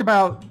talked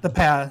about the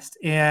past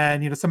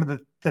and some of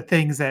the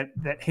things that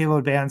Halo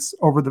advanced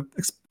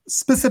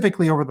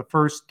specifically over the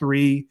first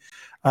 3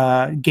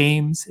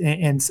 games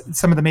and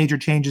some of the major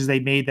changes they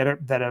made that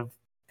have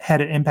had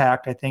an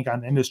impact, I think,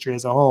 on the industry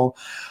as a whole.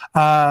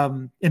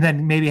 And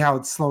then maybe how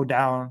it's slowed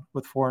down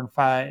with 4 and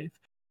 5.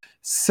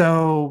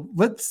 So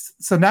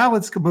now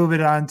let's move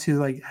it on to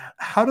like,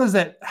 how does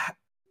that?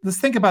 Let's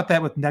think about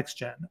that with next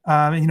gen.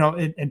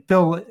 And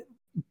Phil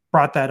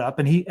brought that up,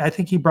 and I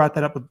think he brought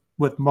that up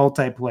with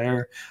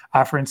multiplayer,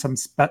 offering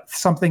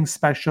something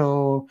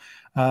special,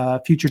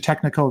 future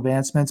technical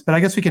advancements. But I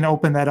guess we can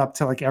open that up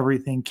to like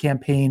everything,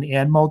 campaign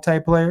and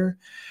multiplayer.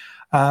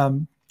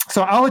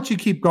 So I'll let you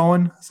keep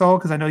going, Sol,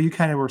 because I know you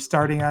kind of were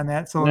starting on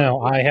that. So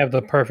no, I have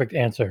the perfect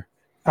answer.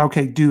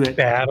 Okay, do it.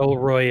 Battle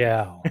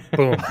Royale.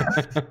 Boom.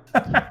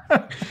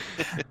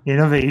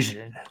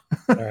 Innovation.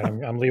 All right,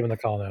 I'm leaving the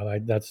call now.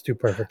 That's too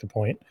perfect a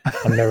point.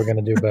 I'm never going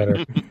to do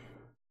better.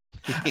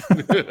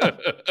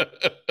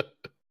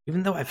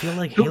 Even though I feel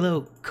like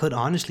Halo could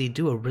honestly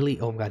do a really...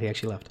 Oh, God, he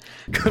actually left.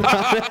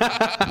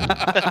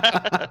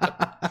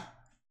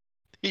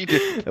 He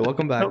did.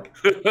 Welcome back.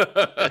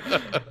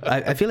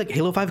 I feel like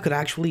Halo 5 could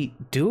actually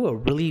do a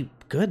really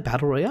good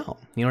Battle Royale.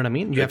 You know what I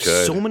mean? You have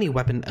so many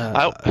weapon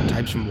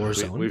types from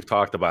Warzone. We've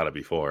talked about it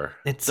before.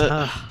 It's...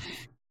 and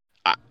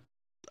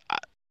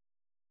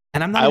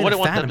I'm not even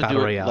a fan of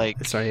Battle Royale.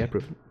 Sorry, I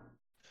approve.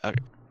 Okay.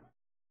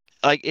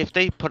 Like, if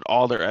they put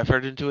all their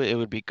effort into it, it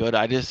would be good.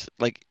 I just,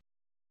 like,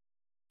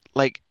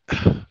 for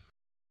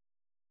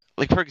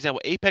example,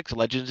 Apex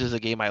Legends is a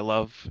game I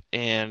love,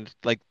 and,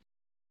 like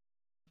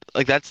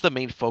that's the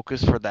main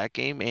focus for that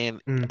game, and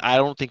I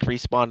don't think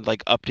Respawn,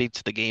 like,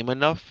 updates the game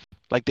enough.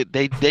 Like,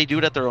 they do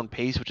it at their own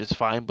pace, which is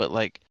fine, but,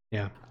 like,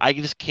 I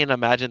just can't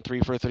imagine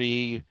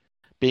 343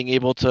 being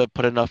able to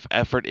put enough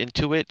effort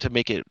into it to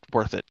make it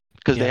worth it.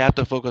 Because they have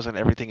to focus on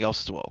everything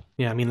else as well.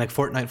 Yeah, I mean, like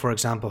Fortnite, for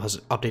example, has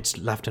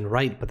updates left and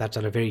right, but that's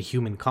at a very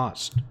human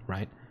cost,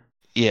 right?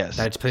 Yes.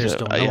 That its players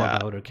don't know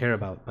about or care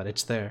about, but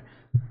it's there.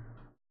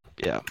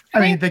 Yeah.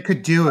 I mean, they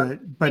could do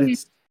it, but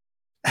it's...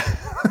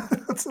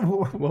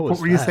 what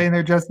were you saying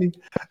there, Jesse?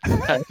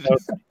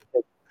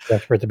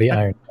 That's for it to be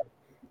iron.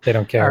 They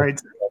don't care. All right.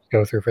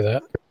 Go through for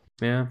that.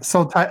 Yeah.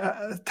 So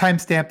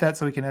timestamp that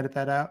so we can edit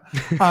that out.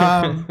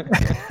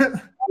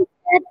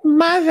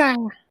 Mother.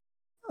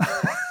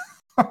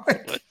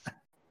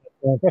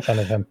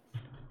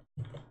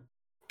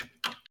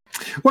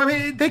 Well, I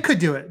mean, they could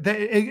do it.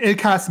 It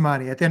costs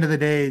money. At the end of the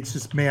day, it's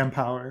just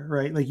manpower,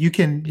 right? Like you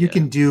can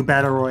do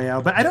Battle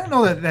Royale, but I don't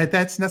know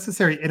that's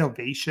necessary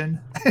innovation.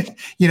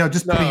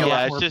 Just putting a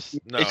lot more. It's just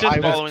I was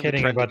following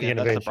kidding the about the trend.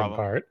 innovation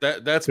part.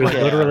 That's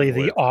literally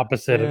the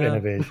opposite of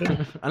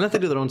innovation. Unless they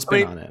do their own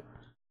spin on it.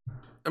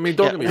 I mean,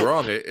 don't get me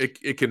wrong.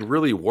 It can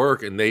really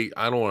work, and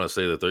I don't want to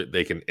say that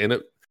they can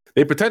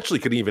they potentially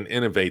could even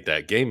innovate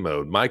that game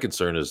mode. My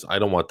concern is I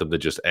don't want them to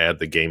just add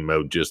the game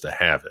mode just to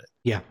have it.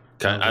 Yeah.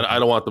 I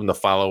don't want them to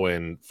follow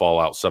in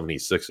Fallout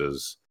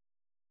 76's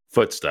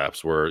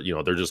footsteps where, you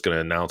know, they're just going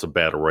to announce a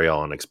battle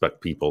royale and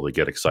expect people to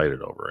get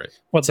excited over it.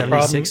 What's the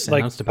problem?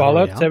 Like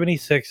Fallout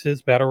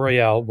 76's battle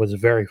royale was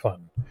very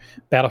fun.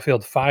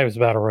 Battlefield 5's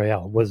battle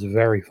royale was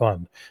very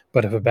fun.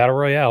 But if a battle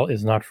royale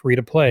is not free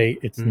to play,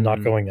 it's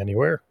not going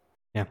anywhere.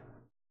 Yeah.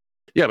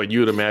 Yeah, but you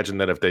would imagine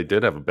that if they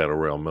did have a battle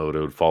royale mode,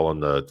 it would fall on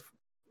the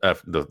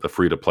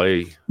free to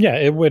play. Yeah,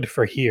 it would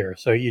for here.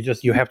 So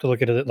you have to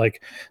look at it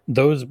like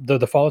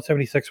the Fallout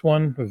 76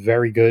 one,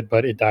 very good,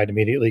 but it died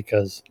immediately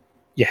because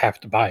you have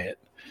to buy it.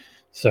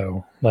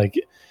 So like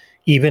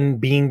even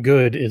being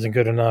good isn't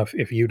good enough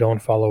if you don't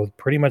follow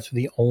pretty much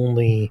the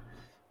only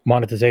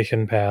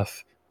monetization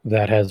path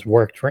that has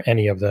worked for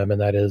any of them, and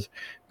that is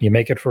you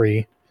make it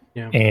free.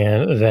 Yeah.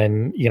 And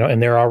then, you know,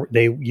 and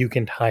you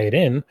can tie it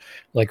in.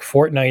 Like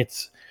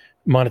Fortnite's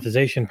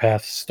monetization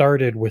path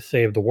started with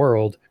Save the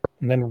World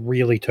and then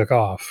really took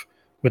off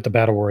with the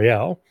Battle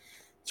Royale.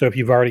 So if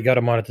you've already got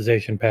a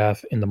monetization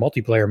path in the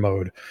multiplayer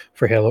mode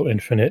for Halo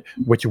Infinite,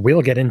 which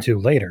we'll get into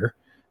later,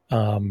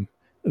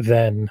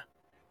 then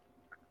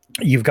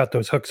you've got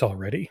those hooks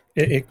already.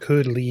 It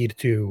could lead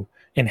to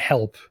and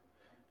help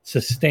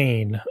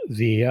sustain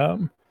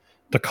the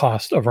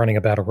cost of running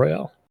a Battle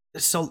Royale.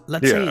 So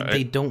let's say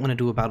they don't want to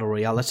do a battle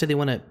royale. Let's say they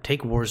want to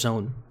take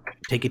Warzone,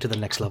 take it to the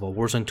next level,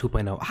 Warzone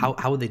 2.0.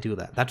 How would they do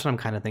that? That's what I'm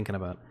kind of thinking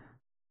about.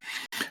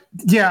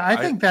 Yeah, I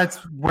think that's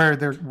where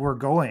we're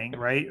going,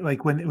 right?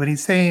 Like when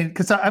he's saying,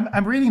 because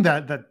I'm reading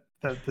the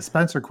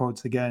Spencer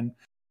quotes again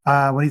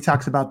when he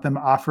talks about them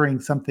offering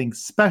something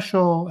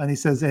special, and he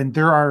says, and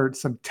there are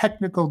some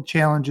technical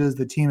challenges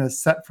the team has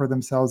set for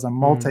themselves on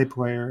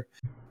multiplayer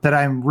that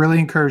I'm really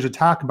encouraged to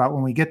talk about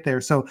when we get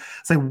there. So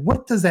it's like,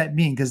 what does that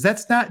mean? Because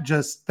that's not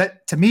just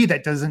that, to me,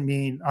 that doesn't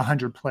mean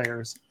 100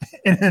 players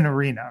in an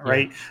arena,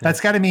 right? Yeah.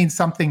 That's got to mean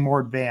something more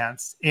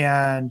advanced.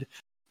 And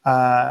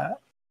Warzone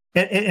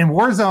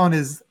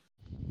is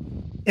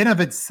in of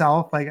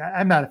itself, like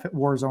I'm not a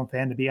Warzone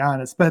fan, to be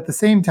honest, but at the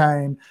same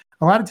time,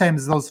 a lot of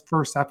times those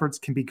first efforts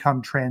can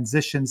become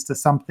transitions to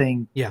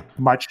something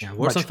much Warzone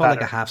much felt better.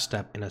 Like a half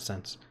step in a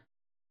sense.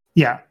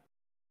 Yeah.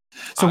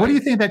 So what do you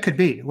think that could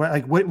be?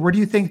 Where do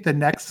you think the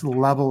next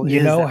level is?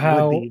 You know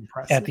how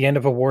at the end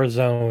of a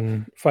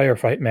Warzone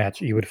firefight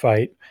match, you would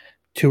fight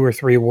 2 or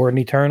 3 Warden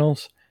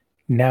Eternals?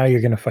 Now you're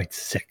going to fight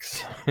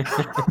 6.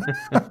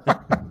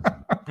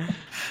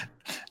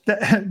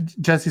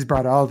 Jesse's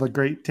brought all the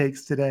great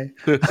takes today.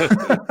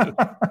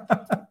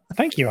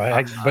 Thank you.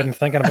 I've been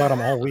thinking about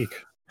them all week.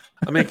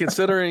 I mean,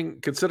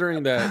 considering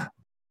that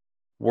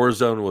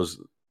Warzone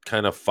was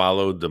kind of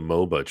followed the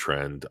MOBA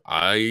trend,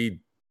 I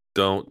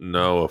don't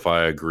know if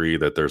I agree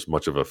that there's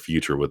much of a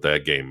future with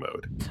that game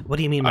mode. What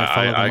do you mean by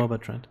follow the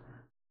MOBA trend?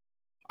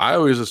 I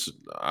always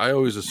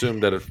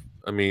assumed that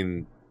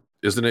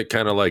isn't it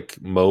kind of like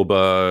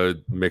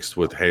MOBA mixed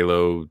with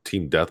Halo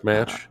Team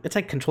Deathmatch? It's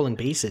like controlling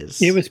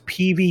bases. It was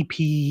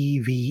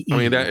PvPvE. I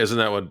mean, isn't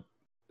that what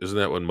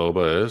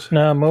MOBA is?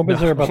 No,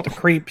 MOBAs are about the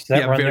creeps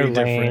that run their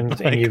lanes,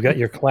 and you've got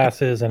your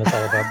classes, and it's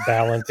all about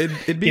balance. It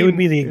would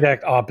be the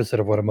exact opposite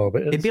of what a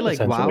MOBA is. It'd be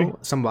like WoW,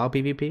 some WoW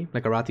PvP,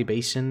 like Arathi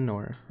Basin,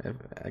 or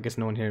I guess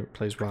no one here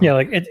plays WoW. Yeah,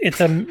 like it's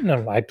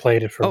no, I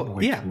played it for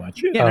way too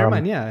much. Yeah, never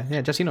mind.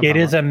 Yeah, just it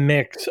is a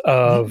mix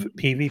of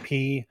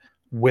PvP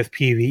with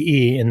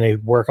PvE, and they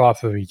work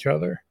off of each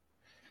other.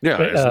 Yeah,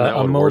 but, isn't that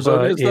what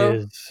Warzone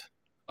is?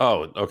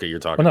 Oh, okay, you're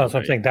talking. Well, no, so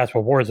I'm saying that's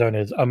what Warzone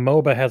is. A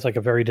MOBA has like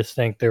a very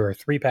distinct. There are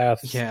 3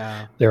 paths.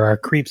 Yeah. There are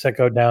creeps that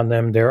go down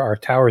them. There are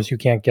towers you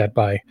can't get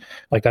by.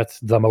 Like that's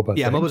the MOBA.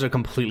 Yeah, thing. MOBAs are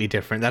completely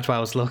different. That's why I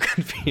was a little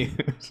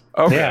confused.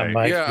 Okay.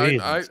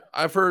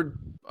 I've heard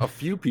a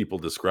few people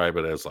describe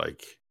it as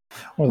like.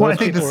 Well, I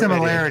think the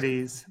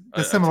similarities.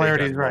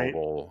 Right?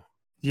 Mobile.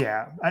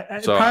 Yeah.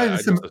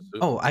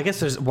 I guess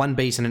there's one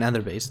base and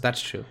another base.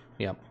 That's true.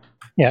 Yeah.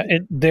 Yeah,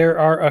 there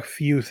are a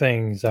few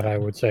things that I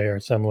would say are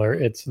similar.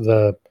 It's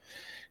there's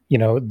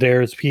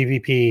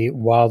PvP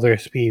while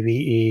there's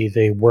PvE.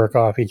 They work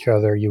off each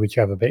other. You each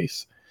have a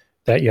base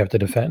that you have to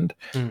defend.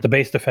 The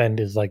base defend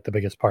is like the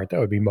biggest part. That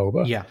would be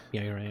MOBA. Yeah,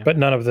 you're right. Yeah. But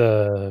none of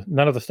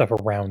the stuff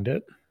around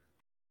it.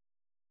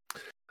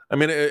 I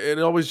mean, it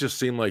always just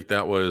seemed like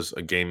that was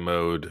a game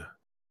mode.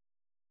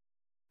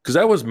 Because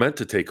that was meant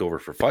to take over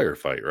for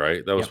Firefight,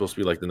 right? That was supposed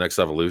to be like the next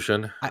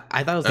evolution.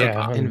 I thought it was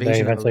Invasion. They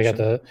eventually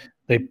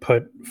they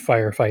put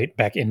Firefight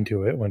back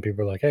into it when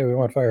people were like, "Hey, we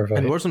want Firefight."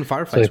 And Warzone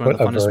Firefight is one of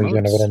the funnest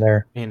modes of it in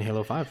there. In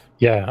Halo 5.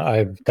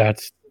 Yeah,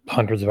 that's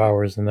hundreds of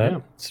hours in that. Yeah.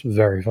 It's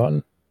very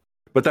fun.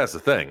 But that's the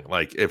thing.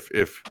 Like, if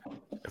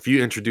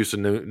you introduce a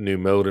new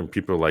mode and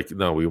people are like,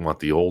 "No, we want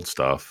the old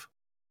stuff,"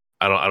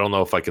 I don't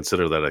know if I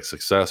consider that a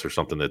success or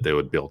something that they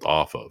would build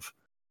off of.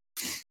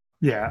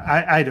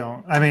 Yeah, I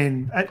don't. I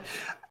mean,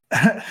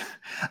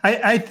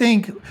 I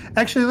think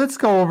actually let's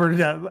go over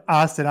to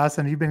Austin.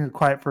 Austin, you've been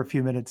quiet for a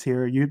few minutes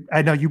here.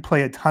 I know you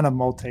play a ton of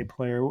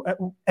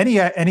multiplayer.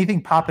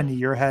 Anything pop into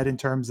your head in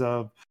terms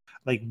of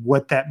like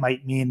what that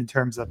might mean in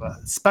terms of a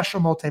special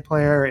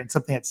multiplayer and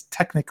something that's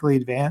technically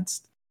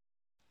advanced?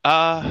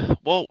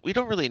 Well, we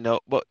don't really know,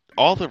 but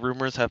all the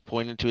rumors have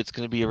pointed to it's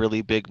going to be a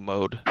really big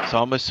mode.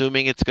 So I'm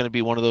assuming it's going to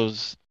be one of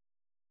those.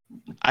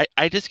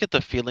 I just get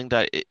the feeling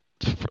that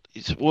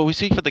well, we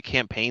see for the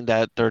campaign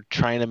that they're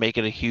trying to make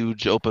it a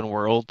huge open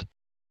world.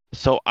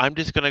 So I'm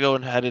just going to go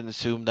ahead and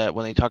assume that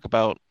when they talk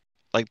about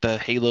like the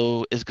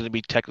Halo is going to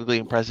be technically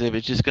impressive,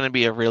 it's just going to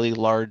be a really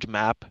large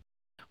map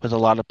with a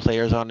lot of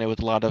players on it,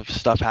 with a lot of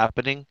stuff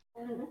happening.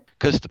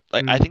 Because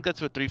I think that's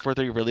what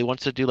 343 really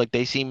wants to do. Like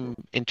they seem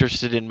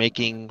interested in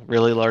making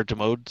really large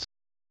modes.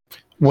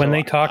 When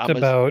they talked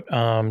about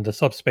the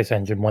subspace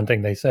engine, one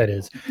thing they said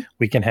is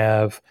we can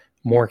have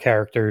more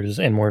characters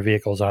and more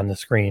vehicles on the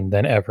screen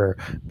than ever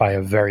by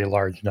a very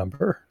large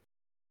number.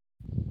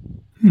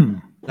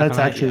 That's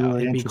actually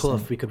really it'd be interesting. cool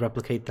if we could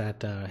replicate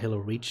that Halo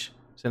Reach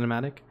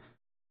cinematic.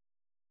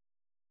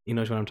 You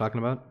know what I'm talking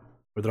about?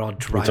 Where they're all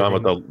driving. You're talking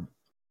about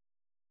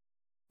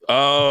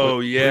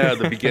Oh yeah,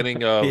 the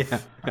beginning of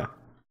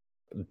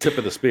Tip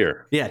of the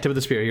Spear. Yeah, Tip of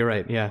the Spear. You're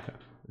right. Yeah,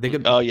 they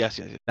could. Oh yes.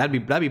 That'd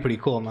be pretty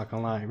cool. I'm not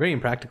gonna lie. Very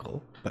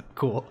impractical, but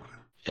cool.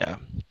 Yeah.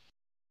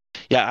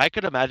 Yeah, I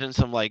could imagine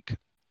some like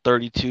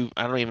 32.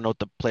 I don't even know what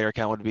the player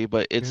count would be,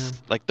 but it's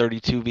like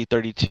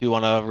 32v32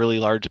 on a really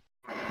large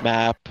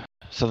map,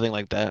 something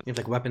like that. You have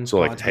like weapons. So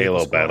like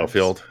Halo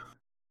Battlefield.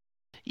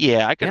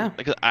 Yeah, I could. Yeah.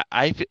 Because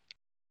I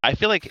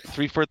feel like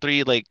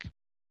 343 like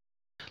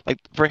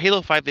for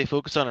Halo 5 they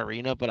focus on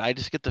arena, but I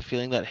just get the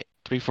feeling that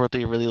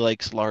 343 really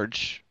likes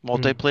large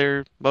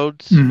multiplayer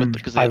modes.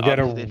 Because I've got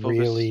a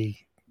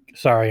really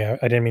sorry, I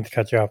didn't mean to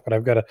cut you off, but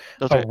I've got a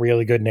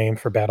really good name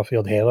for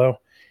Battlefield Halo.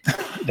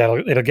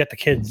 It'll get the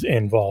kids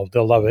involved.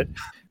 They'll love it.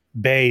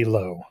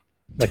 Baylo,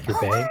 like your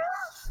bay.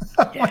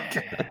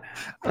 Yeah.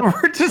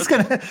 We're just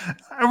gonna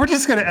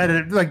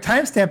edit it. Like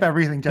timestamp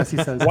everything Jesse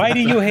says. Why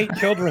do you hate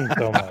children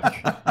so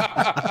much?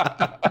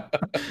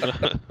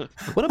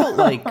 What about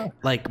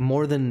like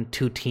more than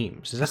 2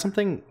 teams? Is that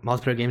something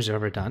multiplayer games have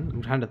ever done?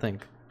 I'm trying to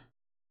think.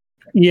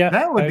 Yeah,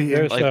 that would be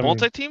like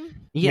multi-team.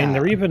 Yeah, I mean,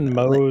 there are even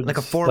modes like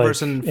a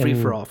 4-person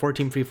free-for-all,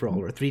 4-team free-for-all,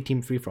 or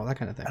 3-team free-for-all, that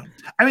kind of thing.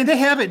 I mean, they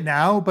have it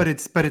now, but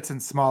it's in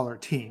smaller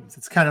teams.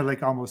 It's kind of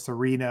like almost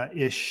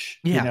arena-ish,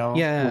 with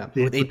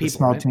 8 people,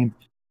 small right? team.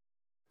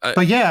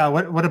 But yeah,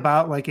 what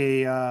about like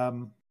a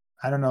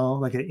I don't know,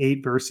 like an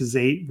 8 versus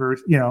 8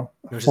 versus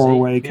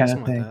 4-way kind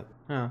of thing? Like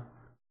that.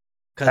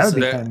 That would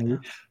be kind of neat.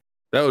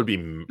 That would be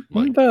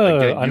like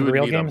the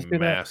Unreal games do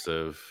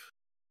massive.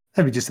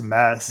 That'd be just a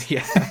mess.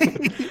 Yeah.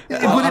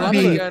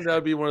 That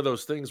would be one of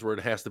those things where it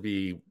has to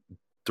be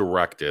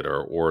directed,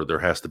 or there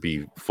has to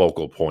be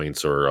focal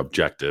points or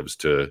objectives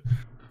to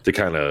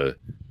kind of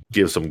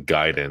give some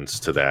guidance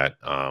to that.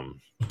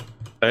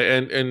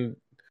 And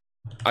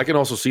I can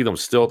also see them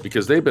still,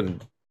 because they've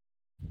been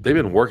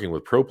working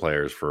with pro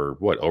players for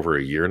over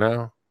a year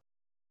now.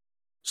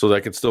 So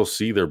I can still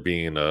see there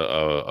being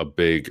a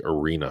big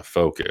arena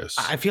focus.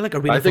 I feel like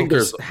arena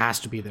focus has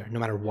to be there no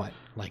matter what.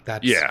 Like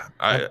that's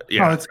Oh,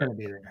 it's going to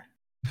be there.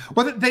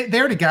 Well, they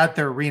already got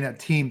their arena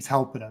teams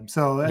helping them,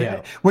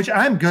 so which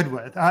I'm good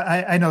with.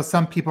 I know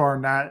some people are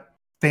not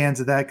fans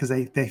of that because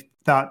they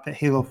thought that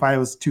Halo 5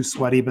 was too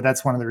sweaty, but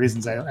that's one of the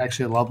reasons I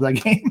actually love that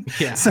game.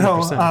 Yeah,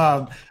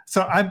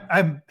 so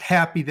I'm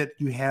happy that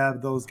you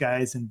have those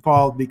guys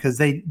involved, because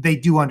they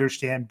do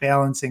understand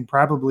balancing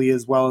probably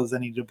as well as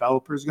any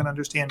developer is going to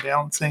understand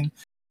balancing.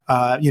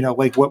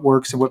 Like what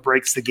works and what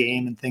breaks the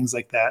game and things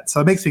like that. So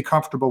it makes me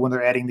comfortable when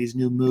they're adding these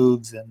new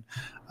moves and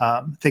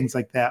things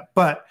like that.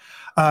 But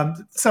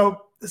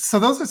so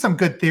those are some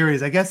good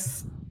theories, I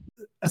guess.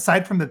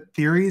 Aside from the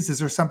theories, is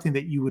there something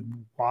that you would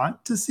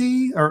want to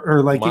see,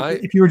 or like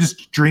if you were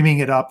just dreaming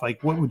it up,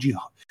 like what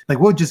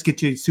would just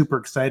get you super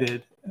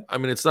excited? I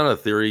mean, it's not a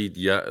theory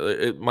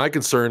yet. My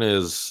concern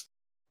is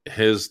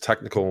his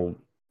technical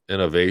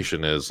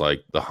innovation is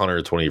like the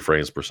 120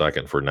 frames per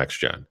second for next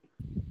gen.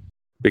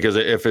 Because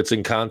if it's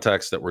in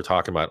context that we're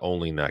talking about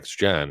only next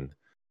gen,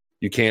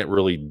 you can't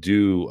really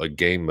do a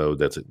game mode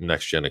that's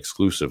next gen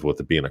exclusive with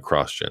it being a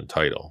cross gen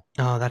title.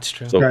 Oh, that's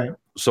true.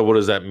 So what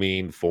does that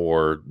mean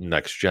for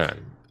next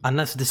gen?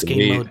 Unless this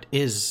game mode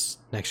is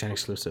next gen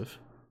exclusive.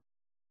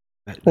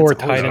 Or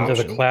tied into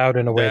the cloud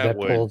in a way that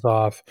pulls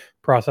off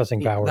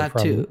processing power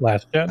from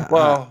last gen.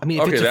 Well, I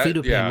mean, if it's a free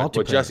to play multiplayer.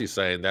 What Jesse's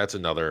saying, that's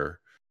another.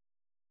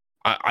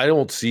 I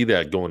don't see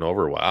that going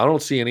over well. I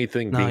don't see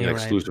anything being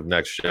exclusive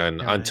next gen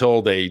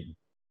until they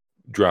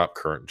drop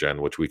current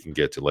gen, which we can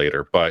get to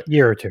later. But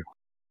year or two.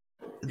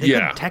 They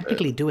could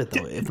technically do it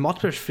though. If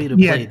multiplayer is free to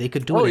play, they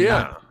could do it and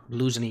not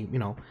lose any.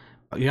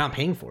 You're not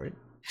paying for it,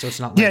 so it's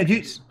not. Like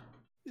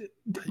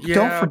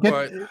don't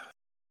forget.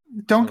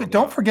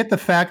 don't forget the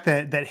fact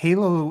that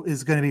Halo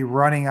is going to be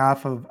running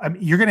off of. I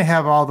mean, you're going to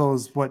have all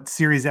those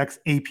Series X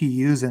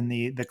APUs in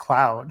the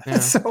cloud, Yeah.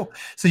 so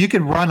you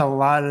can run a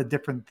lot of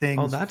different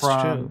things that's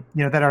from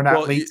true. that are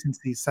not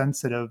latency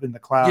sensitive in the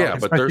cloud. Yeah,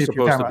 but they're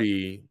supposed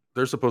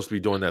to be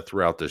doing that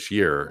throughout this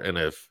year, and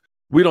if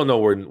we don't know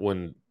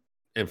when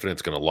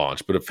Infinite's going to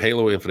launch, but if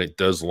Halo Infinite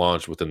does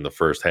launch within the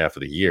first half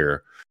of the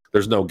year,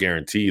 there's no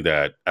guarantee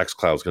that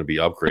xCloud is going to be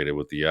upgraded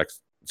with the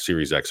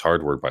Series X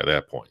hardware by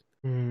that point.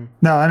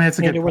 No, I mean it's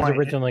a good point. It was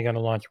originally going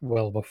to launch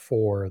well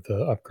before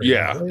the upgrade.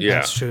 Yeah, right? yeah,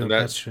 that's true.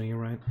 That's true. You're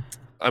right.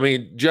 I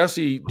mean,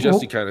 Jesse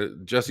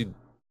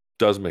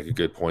does make a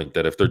good point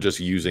that if they're just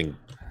using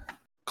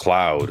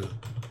cloud,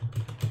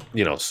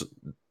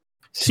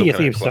 Sea of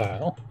Thieves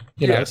style,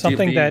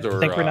 something that or,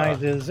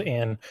 synchronizes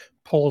and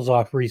pulls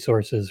off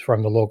resources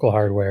from the local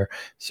hardware,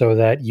 so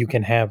that you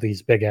can have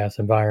these big ass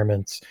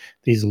environments,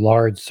 these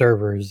large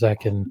servers that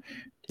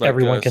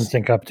everyone can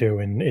sync up to,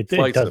 and it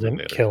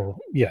doesn't kill.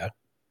 Yeah.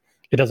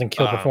 It doesn't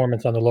kill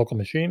performance on the local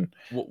machine.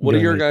 What are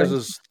your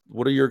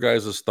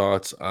guys'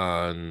 thoughts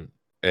on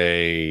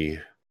a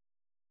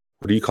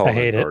what do you call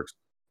it? Dark?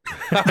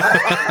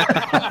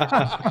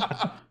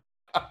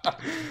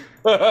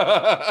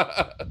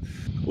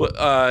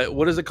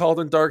 What is it called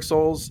in Dark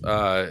Souls?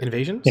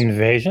 Invasions?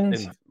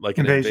 Like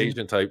an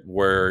invasion type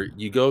where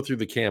you go through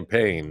the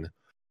campaign,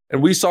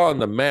 and we saw on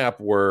the map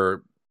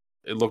where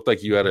it looked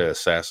like you had to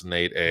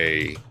assassinate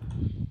the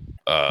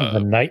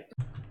knight.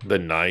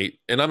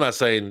 And I'm not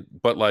saying,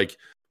 but like,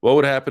 what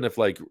would happen if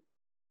like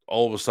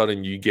all of a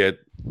sudden you get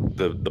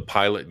the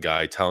pilot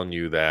guy telling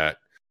you that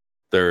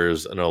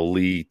there's an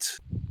elite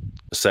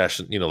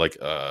assassin, like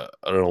an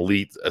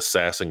elite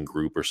assassin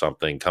group or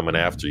something coming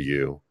after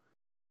you,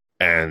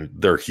 and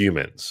they're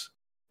humans.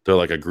 They're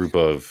like a group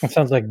of. It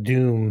sounds like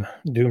Doom.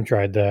 Doom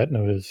tried that, and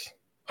it was.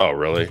 Oh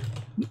really?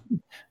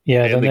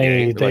 Yeah. Then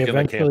they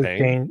eventually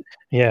changed.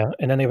 Yeah,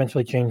 and then they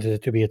eventually changed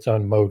it to be its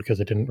own mode because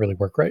it didn't really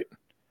work right.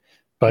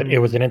 But it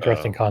was an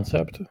interesting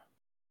concept.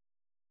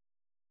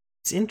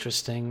 It's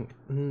interesting.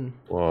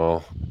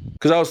 Well,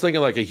 because I was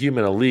thinking like a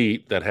human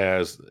elite that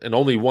has, and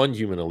only one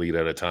human elite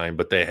at a time,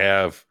 but they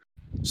have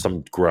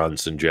some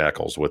grunts and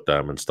jackals with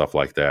them and stuff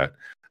like that.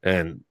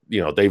 And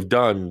they've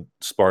done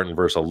Spartan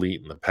versus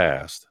Elite in the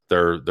past.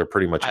 They're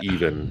pretty much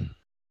even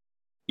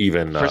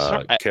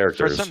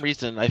characters. For some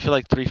reason, I feel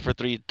like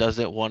 343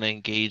 doesn't want to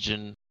engage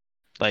in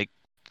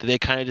they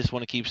kind of just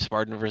want to keep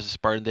Spartan versus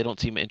Spartan. They don't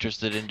seem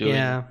interested in doing.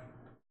 Yeah.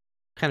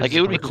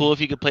 It would be cool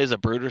if you could play as a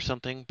brute or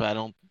something, but I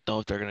don't know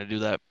if they're going to do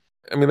that.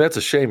 I mean, that's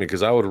a shame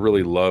because I would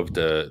really love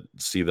to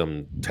see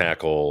them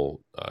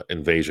tackle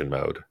invasion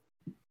mode.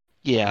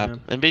 Yeah,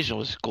 invasion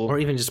was cool. Or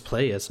even just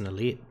play as an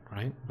elite,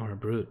 right? Or a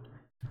brute.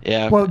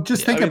 Yeah. Well,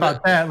 just think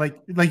about that.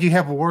 Like you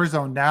have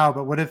Warzone now,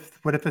 but what if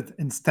it's,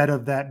 instead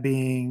of that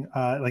being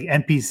like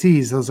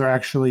NPCs, those are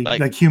actually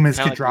like humans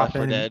could drop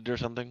in Dead or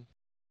something.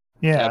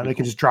 Yeah, they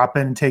could just drop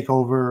in and take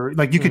over.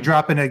 Like you could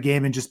drop in a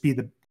game and just be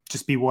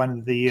one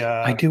of the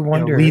I do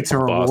wonder elites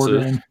or a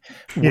warden.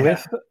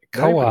 With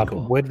co-op,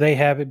 cool. Would they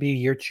have it be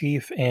your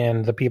chief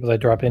and the people that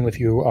drop in with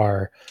you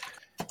are?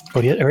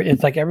 But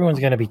it's like everyone's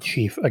going to be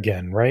chief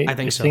again, right? I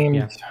think so.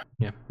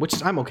 Yeah,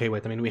 which I'm okay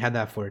with. I mean, we had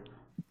that for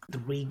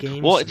 3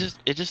 games. Well, it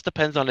just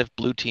depends on if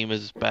Blue Team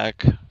is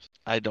back.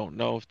 I don't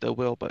know if they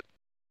will, but.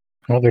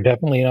 Well, they're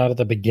definitely not at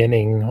the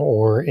beginning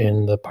or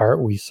in the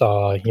part we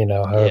saw,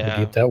 however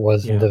deep that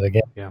was into the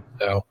game. Yeah.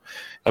 So,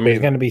 there's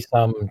going to be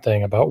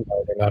something about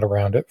why they're not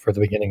around it for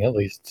the beginning at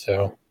least.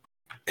 So,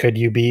 could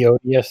you be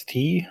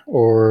ODST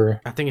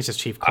or? I think it's just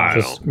Chief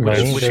Clones,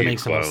 which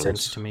makes the most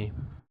sense to me.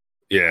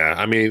 Yeah,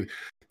 I mean,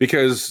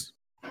 because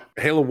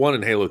Halo 1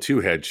 and Halo 2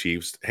 had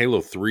Chiefs.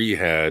 Halo 3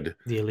 had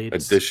the elites.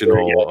 Additional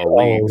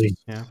elites.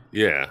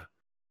 Yeah.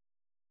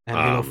 And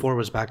Halo 4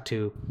 was back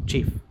to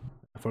Chief.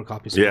 4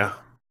 copies. Yeah.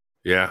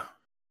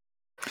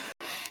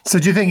 So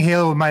do you think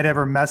Halo might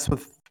ever mess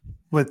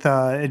with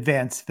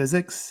advanced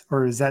physics,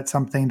 or is that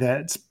something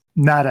that's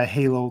not a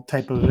Halo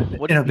type of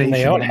innovation?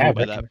 They own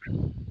Havoc.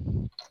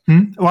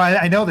 Well,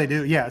 I know they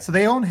do. Yeah. So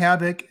they own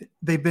Havoc.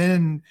 They've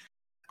been,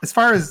 as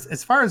far as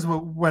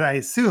what I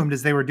assumed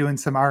is they were doing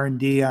some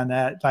R&D on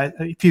that.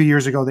 A few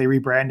years ago, they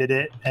rebranded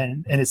it,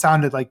 and it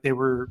sounded like they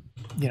were,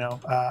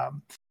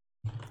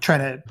 trying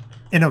to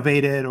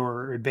innovate it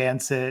or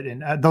advance it,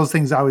 and those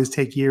things always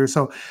take years.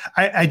 So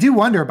I do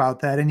wonder about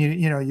that. And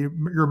you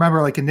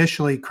remember, like,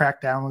 initially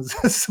Crackdown was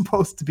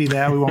supposed to be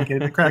that. We won't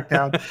get into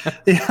Crackdown.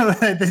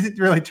 It didn't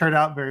really turn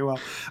out very well.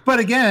 But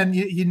again,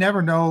 you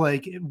never know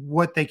like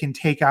what they can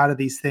take out of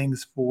these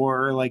things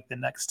for like the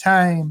next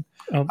time.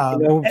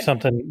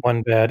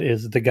 One bad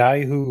is the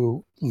guy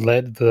who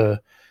led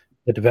the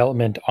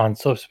development on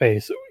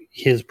Subspace.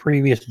 His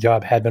previous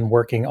job had been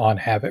working on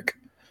Havoc.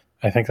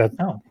 I think that's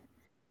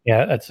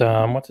yeah, that's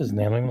what's his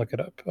name? Let me look it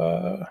up.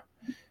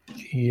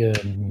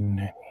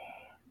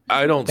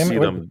 I don't see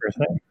them.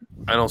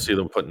 I don't see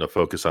them putting a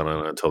focus on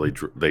it until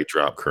they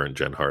drop current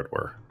gen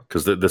hardware,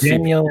 because the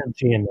Daniel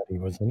Giannetti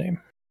was the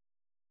name,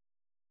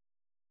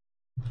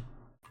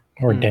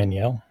 or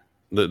Danielle.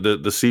 The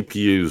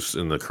CPUs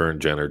in the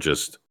current gen are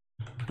just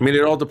I mean,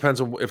 it all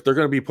depends on if they're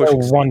going to be pushing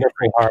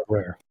wonderful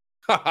hardware.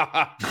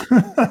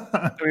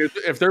 I mean,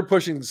 if they're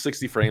pushing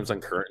 60 frames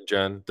on current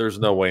gen, there's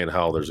no way in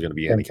hell there's going to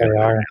be any kind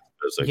of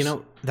physics. You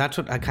know, that's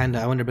what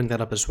I want to bring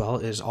that up as well,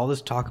 is all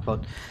this talk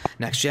about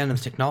next gen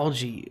and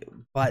technology,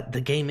 but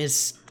the game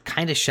is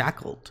kind of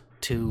shackled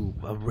to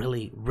a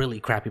really,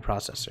 really crappy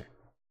processor,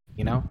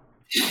 you know?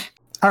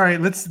 All right,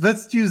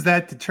 let's use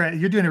that to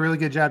you're doing a really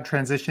good job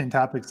transitioning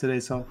topics today.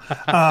 So,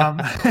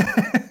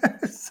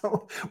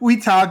 so we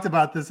talked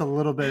about this a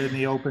little bit in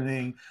the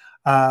opening.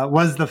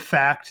 Was the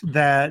fact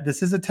that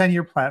this is a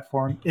 10-year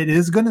platform. It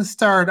is going to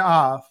start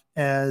off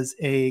as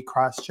a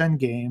cross-gen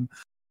game.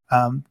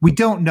 We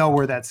don't know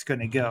where that's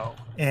going to go.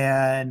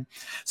 And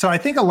so I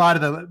think a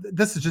lot of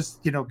this is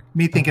just,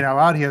 me thinking out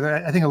loud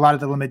here. I think a lot of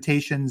the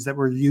limitations that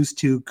we're used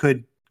to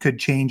could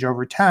change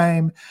over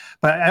time.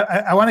 But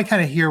I want to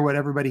kind of hear what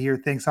everybody here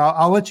thinks.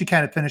 I'll let you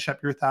kind of finish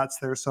up your thoughts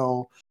there.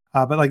 So,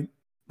 but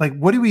like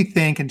what do we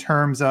think in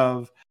terms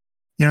of,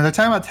 they're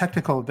talking about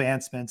technical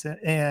advancements,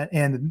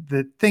 and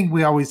the thing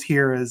we always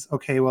hear is,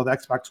 okay, well, the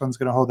Xbox One's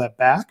going to hold that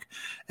back.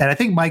 And I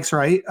think Mike's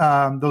right.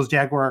 Those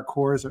Jaguar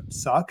cores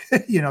suck.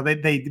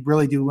 They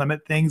really do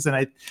limit things.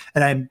 And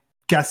I'm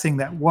guessing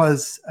that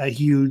was a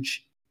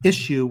huge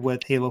issue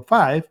with Halo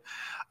 5.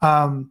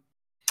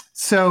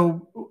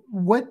 So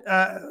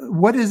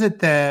what is it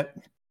that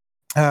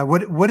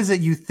what is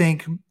it you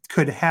think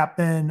could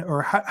happen,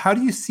 or how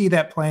do you see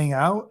that playing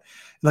out?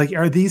 Like,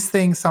 are these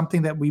things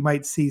something that we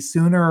might see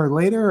sooner or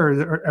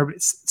later, or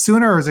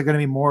sooner, or is it going to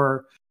be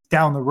more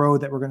down the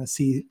road that we're going to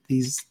see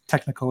these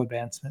technical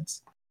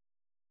advancements?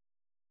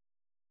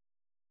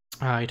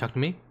 You talking to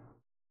me?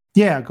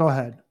 Yeah, go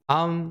ahead.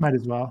 Might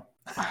as well.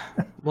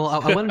 Well,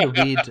 I wanted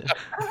to read.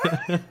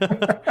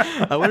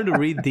 I wanted to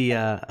read the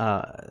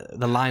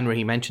line where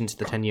he mentions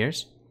the 10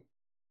 years.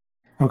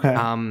 Okay.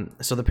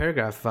 So the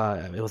paragraph,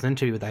 it was an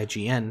interview with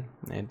IGN.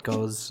 It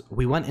goes,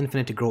 "We want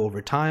Infinite to grow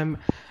over time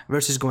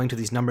versus going to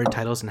these numbered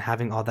titles and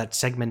having all that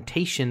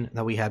segmentation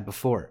that we had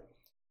before."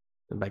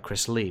 By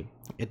Chris Lee.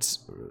 It's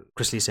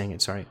Chris Lee saying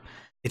it, sorry.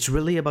 "It's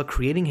really about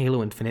creating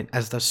Halo Infinite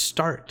as the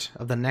start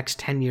of the next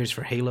 10 years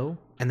for Halo,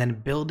 and then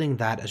building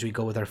that as we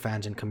go with our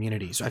fans and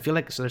community." So I feel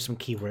like there's some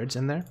key words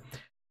in there.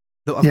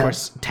 Though, of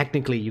course,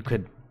 technically you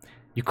could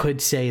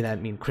say that,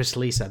 Chris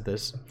Lee said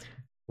this,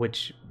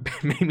 which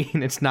may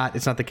mean it's not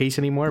the case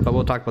anymore, but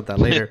we'll talk about that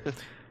later.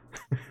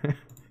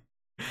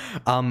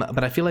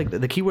 But I feel like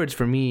the keywords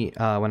for me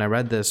when I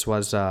read this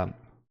was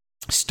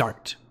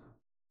start.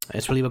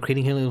 It's really about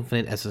creating Halo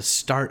Infinite as the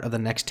start of the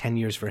next 10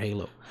 years for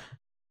Halo.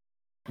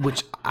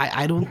 Which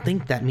I don't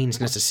think that means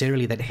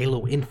necessarily that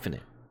Halo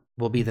Infinite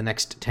will be the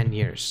next 10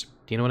 years.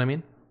 Do you know what I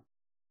mean?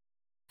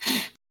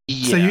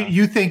 Yeah. So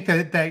you think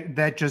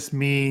that just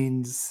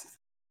means...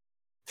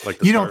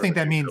 Like you don't think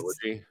that means...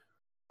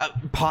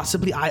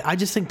 Possibly. I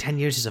just think 10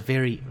 years is a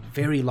very,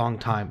 very long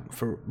time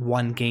for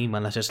one game,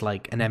 unless it's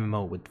like an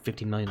MMO with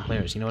 15 million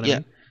players. You know what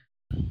I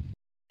mean?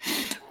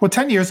 Well,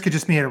 10 years could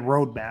just mean a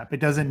roadmap.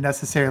 It doesn't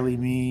necessarily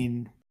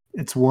mean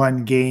it's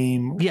one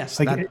game. Yes.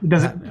 Like it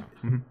doesn't...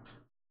 Mm-hmm.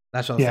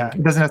 That's what I was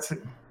thinking. It doesn't have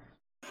to...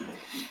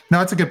 No,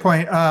 that's a good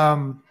point.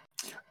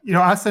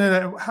 Austin,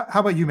 how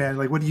about you, man?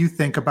 Like, what do you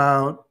think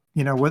about,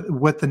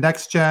 with the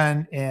next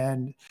gen,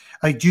 and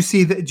like, do you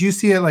see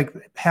it like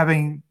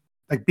having,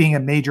 like, being a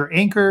major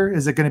anchor?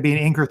 Is it going to be an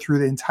anchor through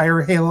the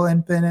entire Halo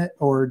Infinite,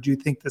 or do you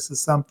think this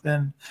is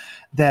something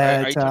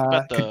that... Are you talking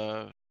about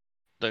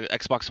the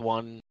Xbox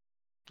One,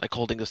 like,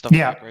 holding the stuff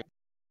back, right?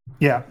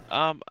 Yeah.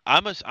 I'm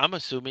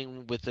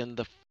assuming within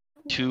the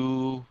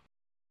 2,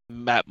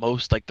 at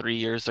most, like 3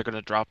 years, they're going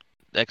to drop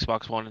the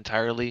Xbox One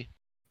entirely.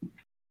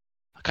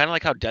 Kind of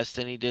like how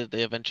Destiny did.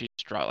 They eventually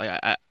just dropped. Like,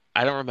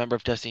 I don't remember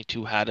if Destiny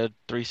 2 had a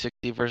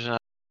 360 version,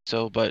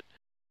 but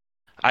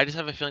I just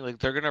have a feeling like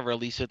they're going to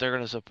release it, they're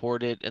going to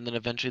support it, and then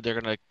eventually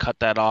they're going to cut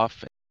that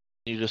off and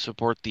continue to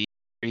support the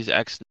Series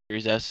X and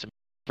Series S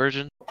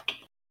version.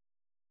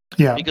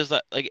 Yeah. Because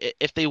like,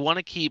 if they want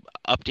to keep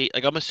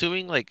like, I'm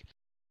assuming like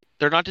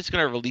they're not just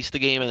going to release the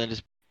game and then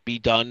just be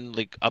done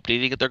like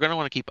updating it. They're going to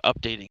want to keep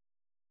updating.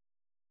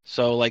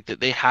 So like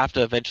they have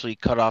to eventually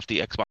cut off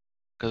the Xbox,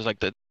 because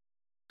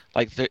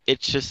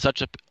it's just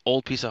such an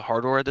old piece of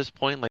hardware at this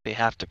point. Like, they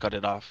have to cut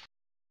it off.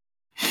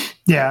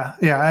 Yeah,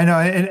 I know,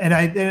 and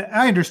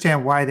I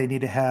understand why they need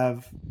to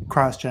have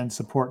cross-gen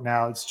support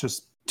now. It's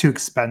just too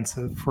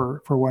expensive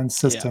for one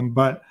system,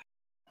 but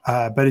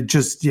it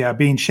just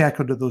being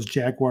shackled to those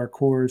Jaguar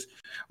cores.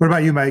 What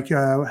about you, Mike?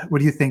 What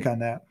do you think on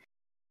that?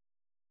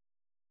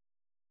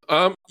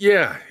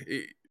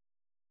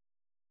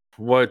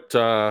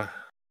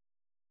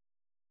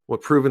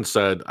 What Proven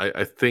said,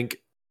 I think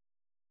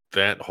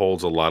that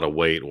holds a lot of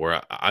weight,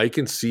 where I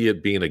can see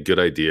it being a good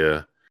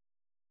idea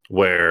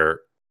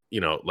where,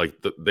 like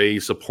they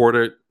support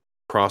it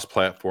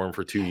cross-platform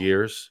for 2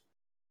 years,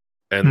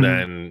 and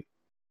then,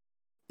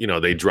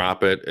 they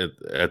drop it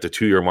at the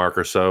 2-year mark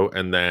or so.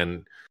 And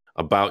then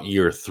about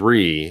year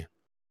 3,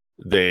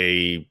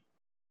 they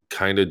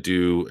kind of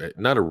do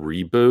not a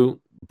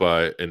reboot,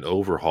 but an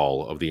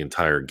overhaul of the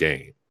entire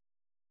game.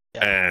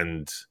 Yeah.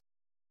 And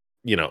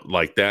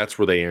like that's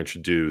where they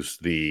introduce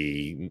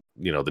the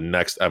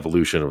next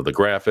evolution of the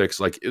graphics.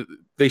 Like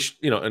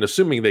and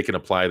assuming they can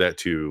apply that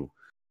to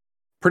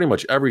pretty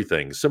much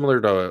everything, similar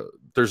to,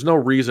 there's no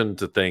reason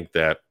to think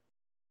that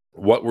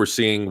what we're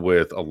seeing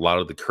with a lot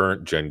of the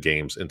current gen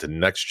games into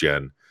next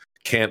gen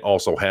can't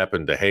also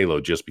happen to Halo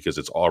just because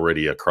it's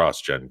already a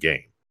cross gen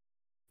game.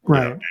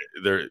 Right.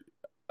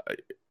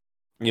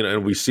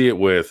 And we see it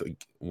with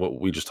what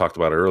we just talked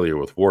about earlier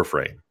with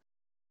Warframe.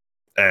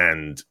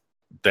 And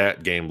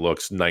that game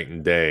looks night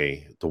and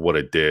day to what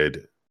it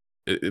did.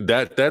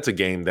 That's a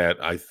game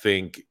that I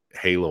think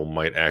Halo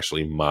might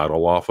actually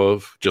model off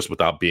of, just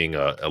without being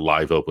a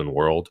live open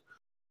world,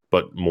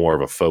 but more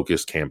of a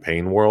focused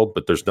campaign world.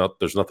 But there's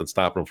nothing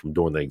stopping them from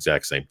doing the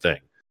exact same thing.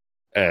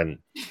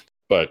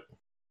 But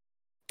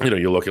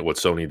you look at what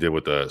Sony did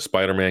with the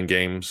Spider-Man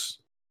games,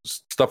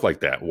 stuff like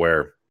that,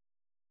 where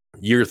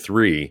year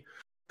 3,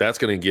 that's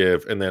going to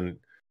give, and then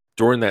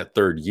during that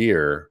third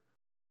year,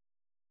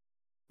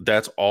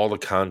 that's all the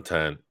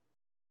content,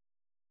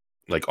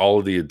 like all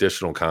of the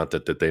additional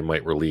content that they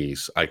might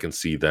release. I can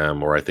see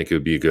them, or I think it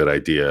would be a good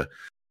idea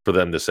for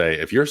them to say,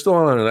 if you're still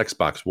on an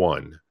Xbox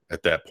One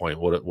at that point,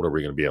 what are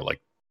we going to be at,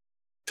 like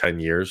 10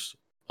 years,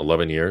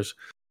 11 years?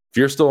 If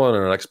you're still on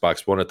an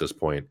Xbox One at this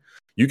point,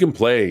 you can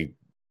play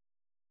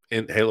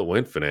in Halo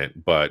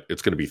Infinite, but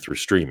it's going to be through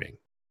streaming.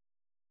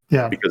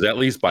 Yeah. Because at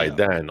least by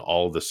then,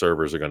 all of the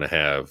servers are going to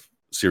have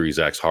Series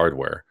X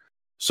hardware.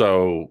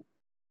 So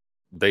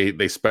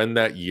they spend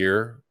that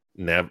year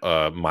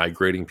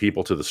migrating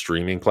people to the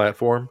streaming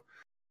platform,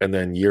 and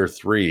then year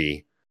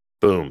 3,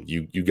 boom,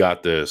 you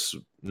got this,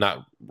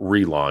 not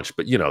relaunch,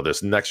 but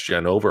this next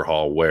gen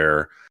overhaul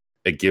where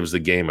it gives the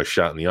game a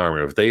shot in the arm.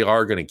 And if they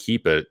are going to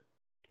keep it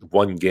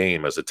one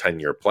game as a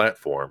 10-year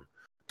platform,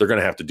 they're going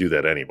to have to do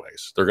that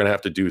anyways. They're going to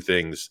have to do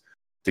things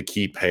to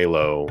keep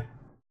Halo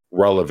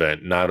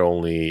relevant, not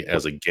only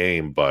as a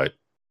game but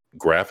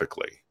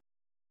graphically.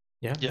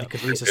 Yeah. You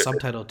could use a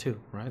subtitle too,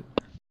 right?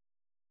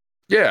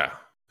 Yeah.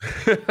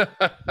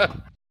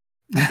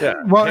 Yeah.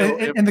 Well,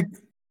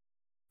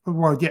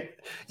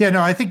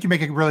 no, I think you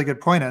make a really good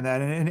point on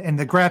that. And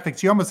the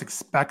graphics, you almost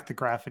expect the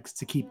graphics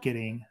to keep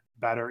getting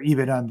better,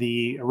 even on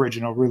the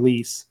original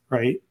release,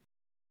 right?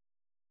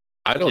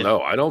 I don't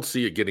know. I don't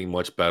see it getting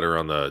much better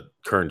on the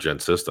current gen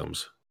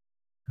systems.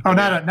 Oh,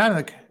 not on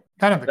the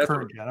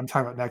current gen. I'm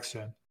talking about next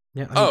gen.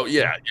 Yeah.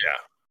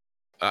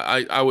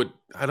 I would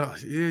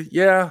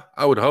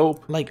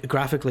hope. Like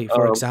graphically,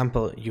 for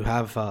example, you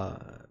have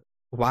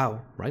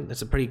WoW, right?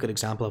 That's a pretty good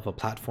example of a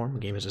platform,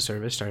 game as a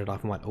service. Started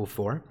off in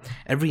 2004.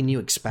 Every new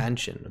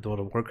expansion of World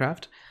of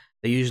Warcraft,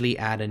 they usually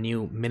add a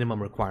new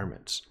minimum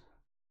requirements,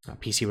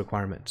 PC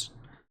requirements.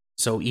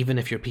 So even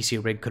if your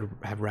PC rig could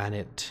have ran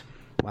it,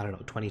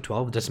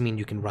 2012, it doesn't mean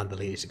you can run the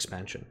latest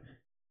expansion.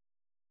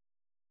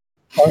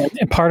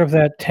 And part of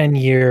that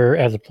 10-year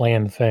as a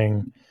plan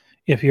thing,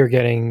 if you're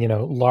getting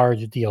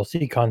large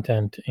DLC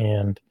content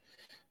and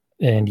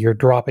you're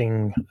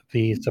dropping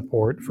the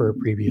support for a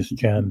previous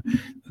gen,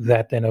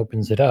 that then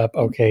opens it up.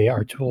 Okay,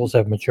 our tools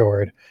have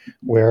matured.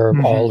 We're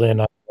all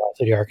in on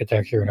Velocity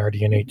Architecture and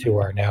RDNA 2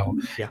 are now.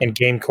 Yeah. And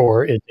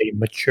GameCore is a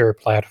mature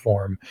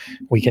platform.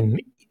 We can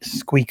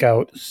squeak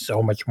out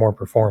so much more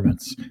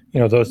performance.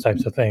 Those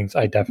types of things,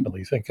 I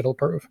definitely think it'll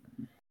prove.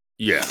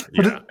 Yeah.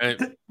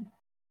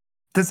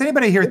 Does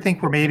anybody here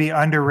think we're maybe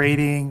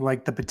underrating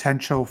like the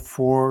potential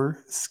for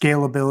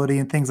scalability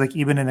and things, like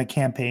even in a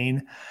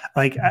campaign?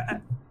 Like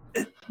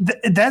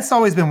that's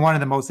always been one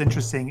of the most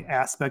interesting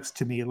aspects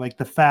to me. Like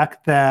the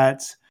fact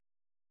that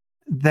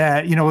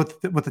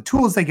with the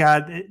tools they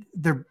got,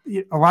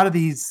 a lot of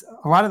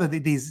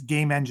these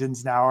game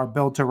engines now are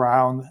built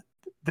around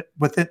the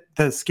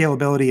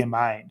scalability in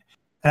mind.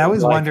 And I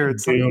always wonder,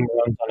 it's Doom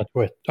runs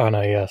on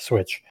a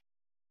Switch.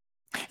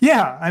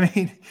 Yeah, I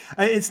mean,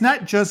 it's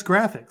not just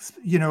graphics.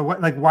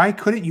 Why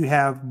couldn't you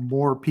have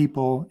more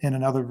people in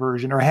another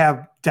version, or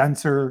have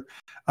denser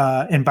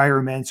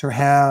environments, or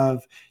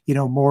have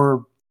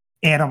more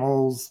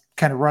animals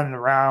kind of running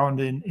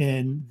around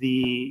in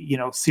the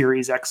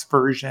Series X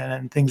version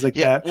and things like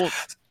that? Well,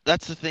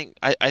 that's the thing.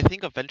 I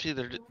think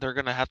eventually they're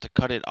gonna have to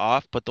cut it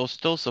off, but they'll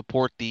still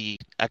support the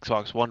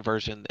Xbox One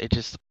version. It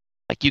just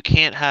like you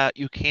can't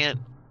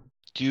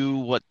do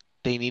what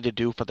they need to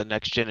do for the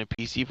next gen and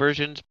PC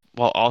versions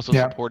while also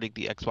supporting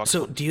the Xbox.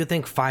 So do you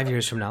think 5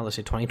 years from now, let's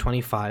say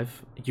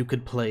 2025, you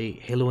could play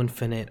Halo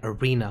Infinite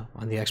Arena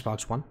on the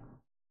Xbox One?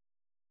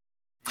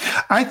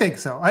 I think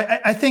so.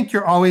 I think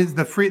you're always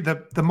the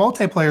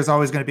multiplayer is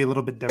always going to be a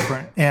little bit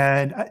different,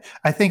 and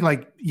I think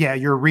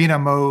your arena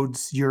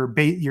modes, your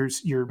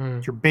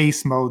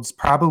base modes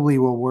probably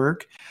will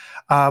work.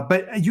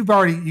 But you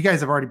guys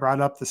have already brought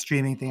up the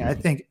streaming thing. I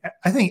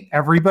think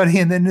everybody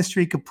in the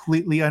industry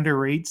completely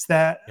underrates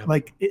that.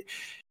 Yep.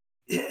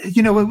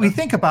 When we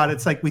think about it,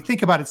 it's like we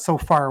think about it so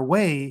far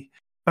away,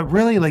 but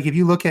really, like if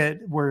you look at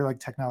where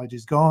technology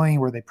is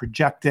going, where they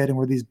project it, and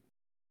where these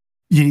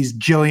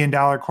 $1 billion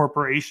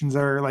corporations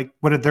are,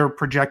 what are they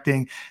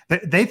projecting?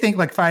 They think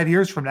 5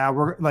 years from now,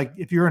 we're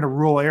if you're in a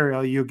rural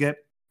area, you'll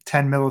get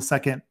 10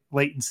 millisecond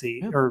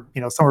latency, or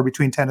somewhere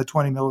between 10 to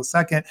 20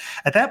 millisecond.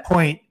 At that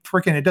point,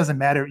 freaking, it doesn't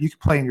matter. You can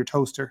play in your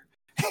toaster.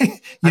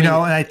 And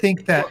I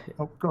think that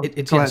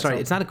it's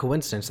not a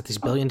coincidence that these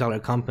billion-dollar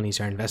companies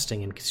are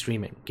investing in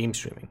game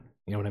streaming.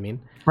 You know what I mean?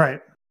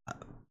 Right.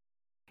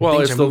 Well,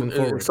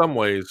 in some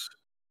ways,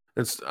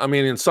 it's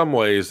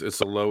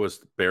the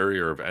lowest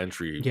barrier of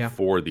entry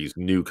for these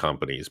new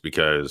companies,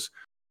 because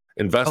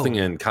investing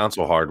in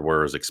console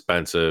hardware is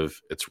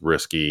expensive, it's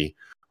risky.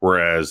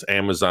 Whereas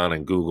Amazon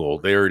and Google,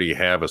 they already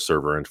have a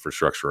server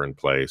infrastructure in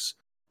place.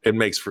 It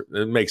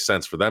makes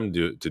sense for them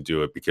to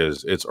do it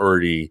because it's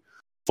already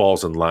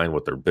falls in line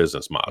with their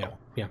business model.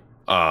 Yeah.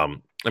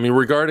 I mean,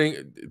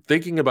 regarding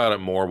thinking about it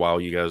more while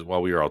we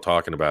were all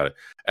talking about it,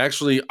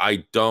 actually,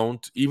 I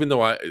don't, even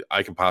though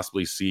I can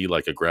possibly see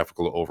like a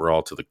graphical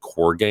overall to the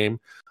core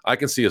game, I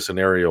can see a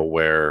scenario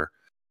where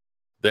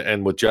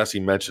and with Jesse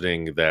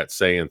mentioning that,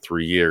 say in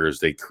 3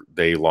 years,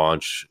 they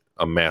launch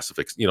a massive,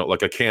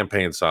 like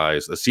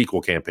a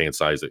sequel campaign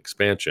size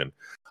expansion.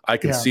 I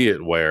can see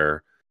it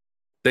where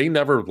they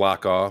never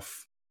lock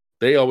off.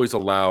 They always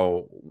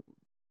allow,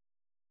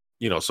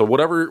 so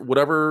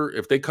whatever,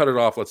 if they cut it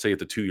off, let's say at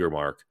the 2 year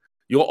mark,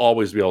 you'll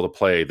always be able to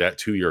play that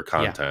 2 year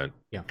content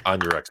on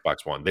your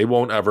Xbox One. They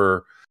won't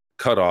ever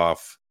cut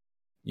off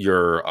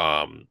your,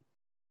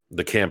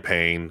 the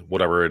campaign,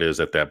 whatever it is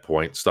at that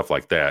point, stuff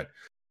like that.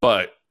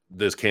 But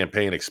this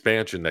campaign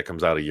expansion that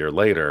comes out a year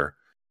later,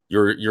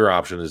 your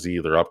option is to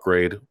either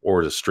upgrade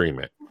or to stream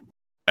it.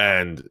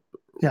 And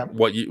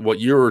what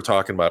you were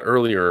talking about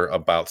earlier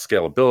about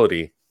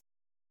scalability,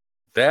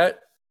 that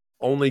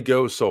only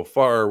goes so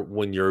far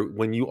when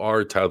you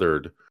are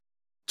tethered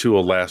to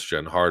a last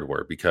gen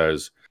hardware,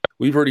 because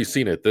we've already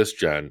seen it this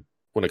gen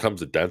when it comes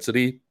to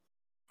density,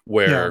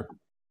 where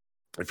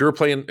if you're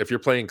playing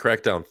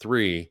Crackdown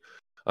 3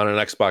 on an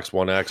Xbox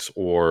One X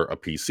or a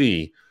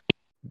PC,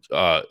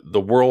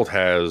 the world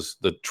has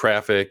the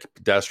traffic,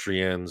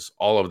 pedestrians,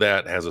 all of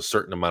that has a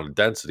certain amount of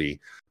density.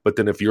 But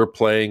then if you're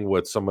playing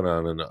with someone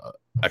on an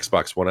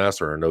Xbox One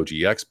S or an OG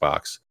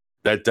Xbox,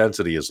 that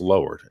density is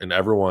lowered, and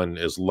everyone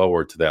is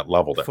lowered to that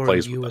level that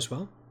plays with them as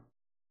well.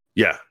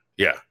 Yeah,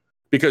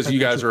 because you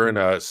guys are in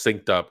a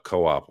synced up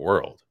co-op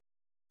world.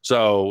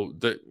 So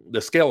the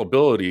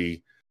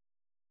scalability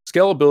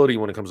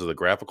when it comes to the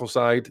graphical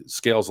side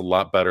scales a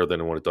lot better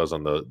than what it does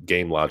on the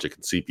game logic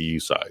and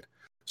CPU side.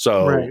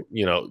 So,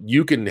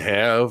 you can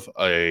have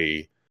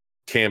a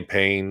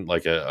campaign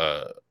like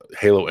a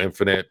Halo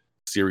Infinite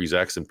Series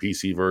X and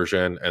PC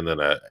version, and then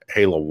a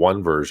Halo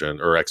 1 version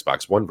or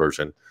Xbox One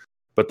version.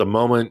 But the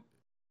moment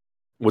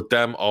with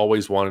them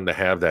always wanting to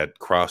have that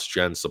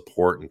cross-gen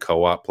support and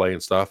co-op play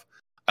and stuff,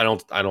 I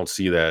don't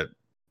see that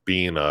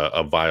being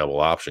a viable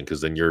option,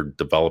 because then you're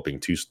developing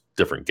two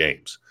different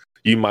games.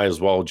 You might as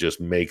well just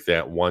make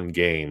that one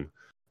game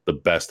the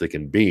best it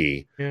can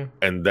be,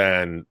 and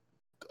then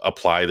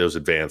apply those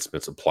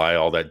advancements, apply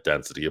all that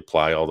density,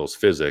 apply all those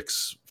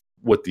physics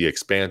with the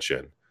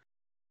expansion.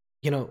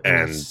 In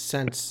a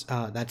sense,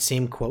 that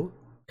same quote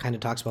kind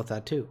of talks about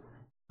that too.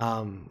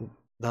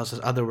 That was this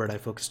other word I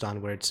focused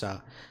on, where it's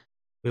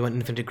we want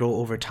Infinite to grow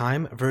over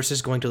time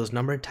versus going to those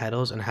numbered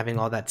titles and having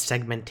all that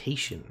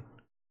segmentation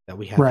that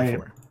we had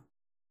before.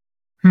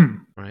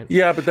 Right?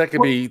 Yeah, but that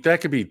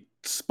could be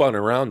spun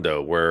around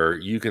though, where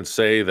you can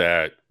say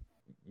that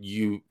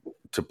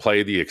to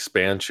play the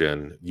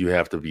expansion, you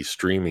have to be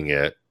streaming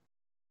it,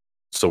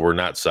 so we're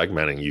not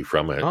segmenting you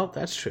from it. Oh,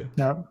 that's true.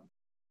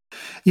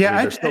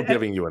 Yeah, they're still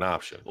giving you an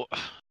option.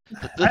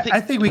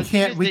 I think we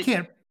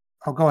can't.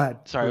 Oh, go ahead.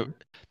 Sorry,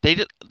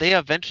 they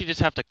eventually just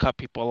have to cut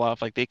people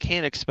off. Like, they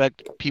can't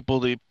expect people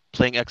to be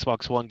playing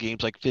Xbox One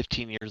games like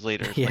 15 years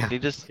later. Yeah, like, they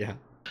just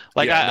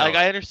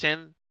I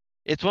understand.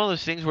 It's one of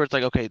those things where it's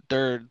like, okay,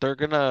 they're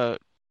gonna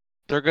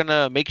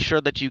make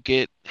sure that you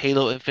get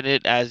Halo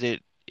Infinite as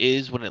it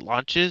is when it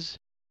launches,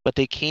 but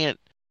they can't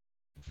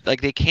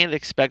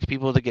expect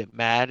people to get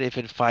mad if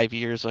in 5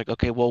 years, like,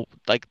 okay, well,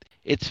 like,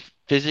 it's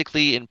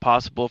physically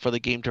impossible for the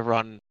game to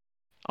run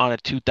on a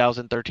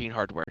 2013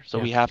 hardware, so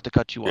we have to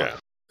cut you off.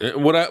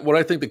 What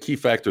I think the key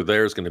factor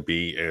there is going to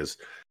be is,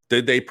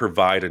 did they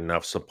provide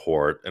enough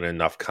support and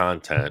enough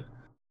content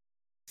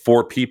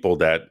for people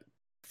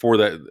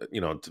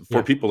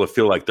people to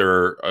feel like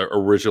their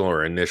original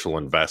or initial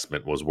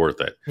investment was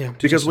worth it?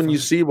 Because when you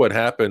see what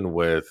happened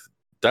with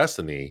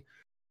Destiny,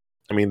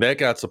 I mean, that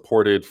got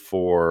supported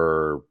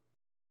for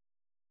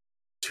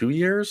 2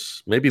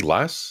 years, maybe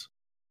less.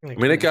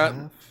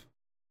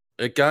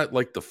 It got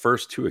like the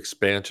first 2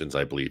 expansions,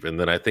 I believe, and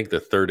then I think the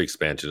third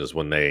expansion is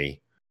when they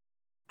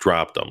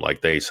dropped them.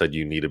 Like, they said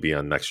you need to be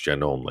on next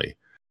gen only.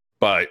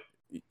 But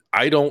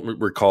I don't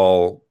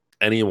recall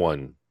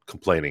anyone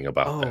complaining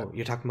about that. Oh,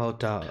 you're talking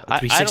about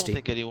 360. I don't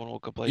think anyone will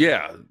complain.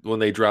 Yeah, when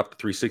they dropped the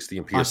 360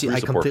 and PS3 Honestly, I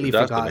support completely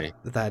for Destiny.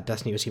 forgot that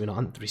Destiny was even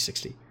on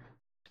 360.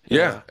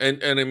 Yeah,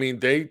 and I mean,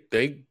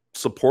 they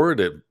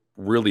supported it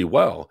really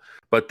well.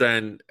 But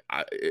then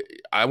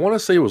I want to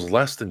say it was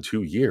less than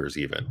 2 years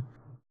even.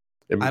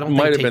 It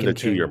might have been the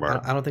 2 year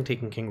mark. I don't think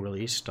Taken King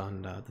released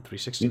on the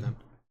 360 then.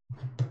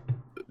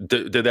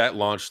 Did that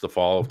launch the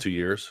fall of 2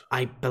 years?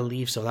 I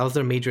believe so. That was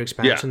their major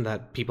expansion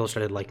that people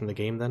started liking the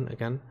game then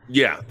again.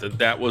 Yeah,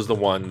 that was the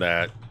one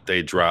that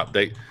they dropped.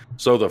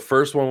 So the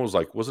first one was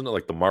like, wasn't it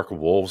like the Mark of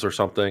Wolves or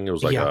something? It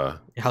was like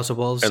House of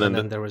Wolves, and and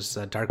then then there was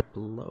Dark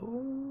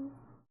Below.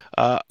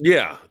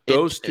 yeah,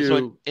 those two.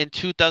 So in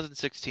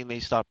 2016 they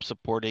stopped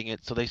supporting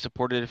it, so they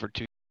supported it for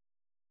 2 years.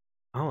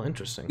 Oh,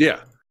 interesting. Yeah,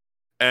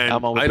 and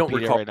I'm on I don't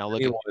Wikipedia recall right now.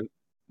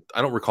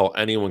 I don't recall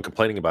anyone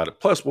complaining about it.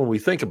 Plus, when we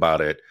think about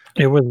it,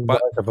 It was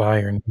Black of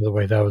Iron, by the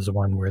way. That was the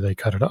one where they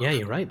cut it off. Yeah,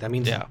 you're right. That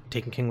means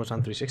Taken King was on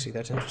 360.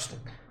 That's interesting.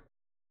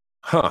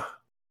 Huh.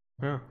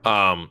 Yeah.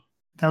 That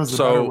was the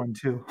better one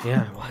too.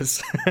 Yeah, it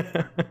was.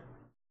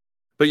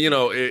 But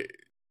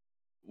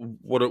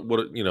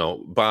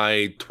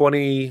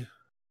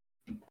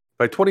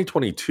by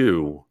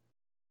 2022,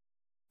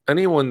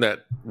 anyone that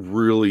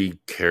really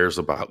cares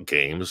about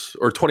games,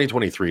 or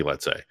 2023,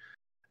 let's say,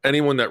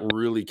 anyone that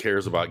really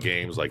cares about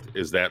games, like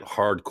is that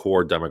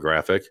hardcore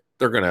demographic,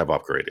 they're going to have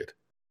upgraded.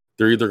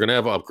 They're either going to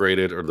have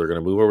upgraded, or they're going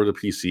to move over to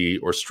PC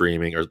or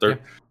streaming, or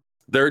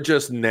they're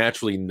just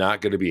naturally not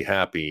going to be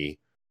happy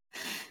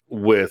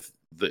with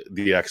the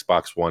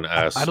Xbox One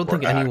S. I don't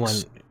think X. anyone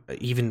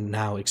even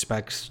now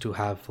expects to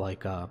have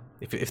like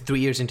if 3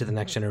 years into the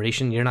next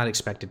generation, you're not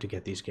expected to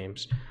get these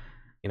games.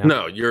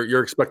 No,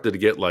 you're expected to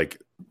get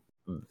like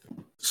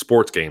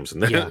sports games,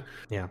 and yeah,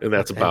 and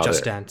that's about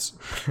Just it. Dance.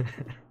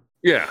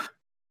 Yeah.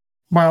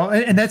 Well,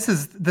 and this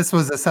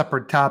was a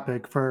separate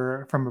topic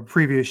from a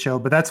previous show,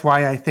 but that's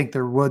why I think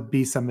there would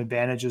be some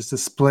advantages to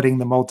splitting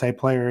the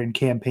multiplayer and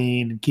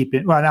campaign and keep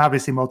it. Well, and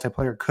obviously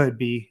multiplayer could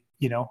be,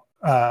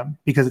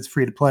 because it's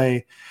free to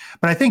play,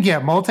 but I think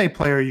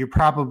multiplayer, you're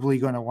probably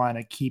going to want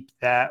to keep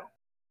that.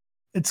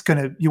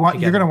 You're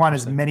going to want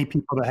as many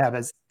people to have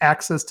as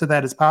access to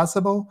that as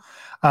possible,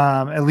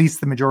 at least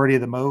the majority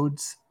of the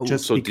modes.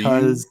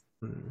 Because.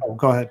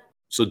 Go ahead.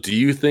 So, do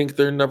you think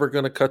they're never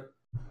going to cut?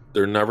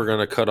 They're never going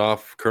to cut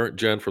off current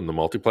gen from the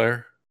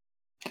multiplayer.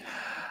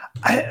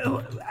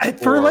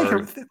 For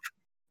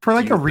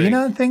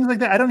arena and things like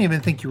that, I don't even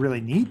think you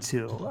really need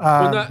to.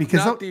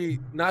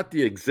 Not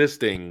the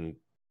existing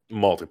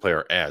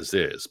multiplayer as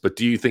is, but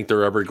do you think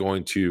they're ever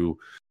going to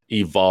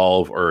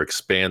evolve or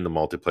expand the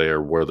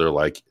multiplayer where they're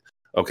like,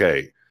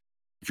 okay,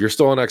 if you're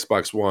still on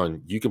Xbox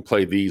One, you can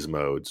play these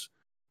modes,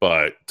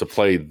 but to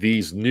play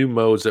these new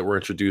modes that we're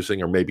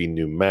introducing, or maybe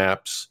new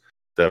maps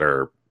that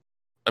are,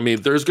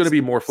 there's going to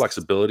be more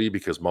flexibility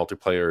because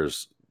multiplayer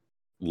is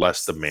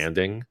less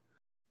demanding.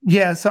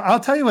 Yeah, so I'll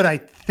tell you what I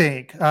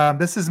think.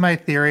 This is my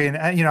theory, and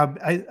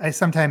I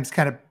sometimes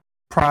kind of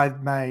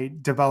prod my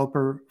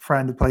developer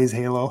friend who plays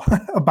Halo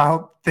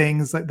about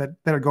things that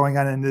are going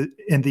on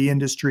in the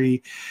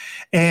industry,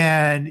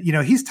 and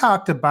he's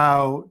talked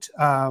about.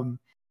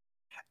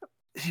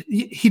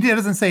 He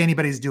doesn't say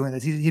anybody's doing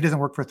this. He doesn't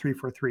work for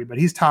 343, but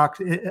he's talked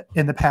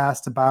in the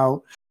past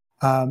about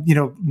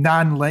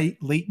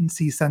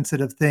non-latency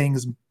sensitive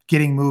things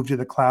getting moved to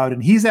the cloud.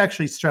 And he's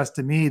actually stressed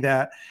to me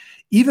that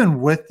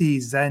even with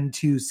the Zen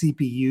 2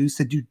 CPUs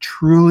to do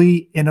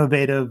truly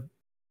innovative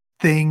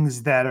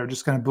things that are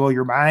just going to blow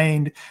your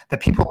mind, that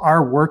people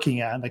are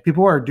working on, like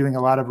people are doing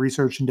a lot of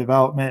research and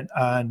development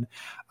on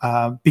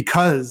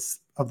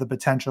because of the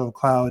potential of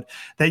cloud,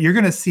 that you're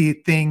going to see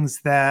things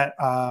that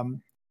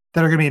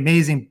are going to be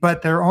amazing,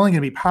 but they're only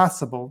going to be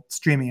possible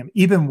streaming them,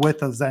 even with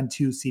those Zen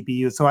 2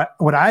 CPUs. So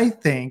what I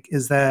think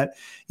is that,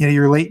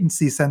 your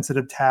latency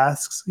sensitive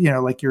tasks,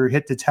 like your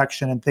hit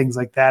detection and things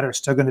like that are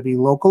still going to be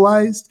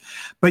localized,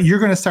 but you're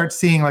going to start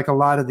seeing like a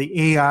lot of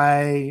the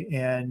AI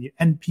and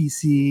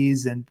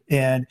NPCs and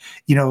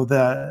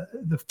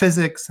the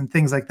physics and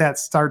things like that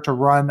start to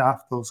run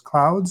off those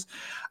clouds.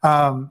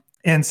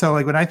 And so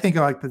like when I think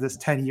of like this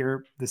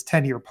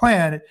 10-year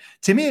plan,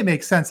 to me, it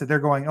makes sense that they're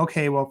going,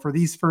 okay, well, for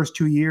these first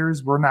 2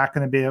 years, we're not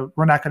going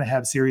to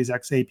have Series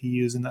X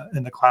APUs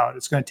in the cloud.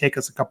 It's going to take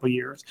us a couple of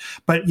years,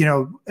 but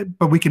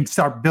we can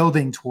start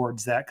building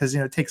towards that because,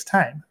 it takes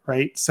time.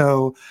 Right.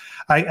 So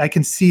I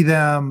can see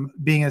them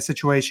being in a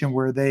situation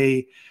where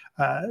they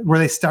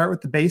start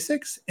with the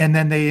basics and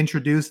then they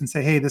introduce and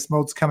say, hey, this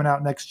mode's coming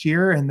out next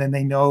year. And then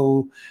they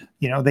know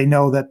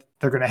that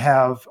they're going to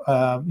have,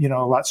 a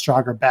lot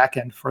stronger back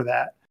end for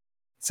that.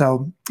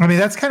 So,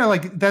 that's kind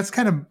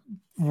of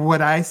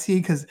what I see.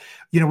 Cause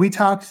we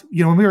talked,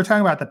 when we were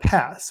talking about the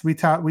past, we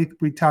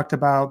talked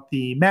about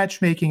the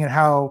matchmaking and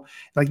how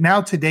like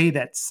now today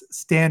that's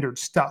standard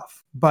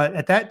stuff. But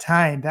at that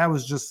time that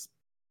was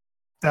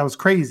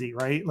crazy,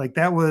 right? Like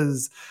that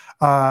was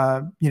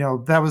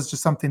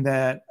just something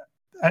that,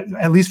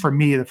 at least for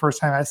me, the first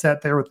time I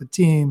sat there with the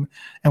team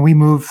and we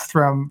moved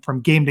from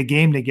game to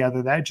game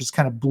together, that just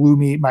kind of blew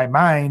my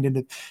mind. And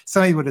if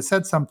somebody would have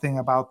said something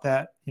about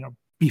that,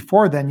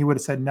 before then, you would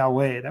have said, no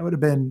way. That would have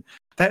been,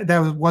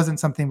 that wasn't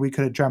something we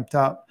could have dreamt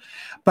up.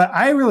 But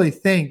I really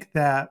think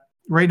that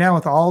right now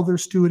with all their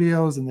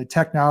studios and the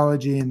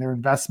technology and their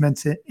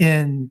investments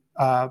in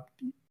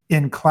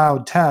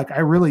cloud tech, I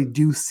really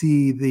do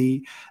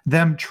see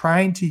them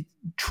trying to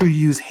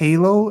use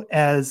Halo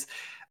as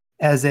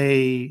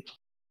a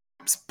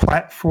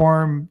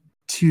platform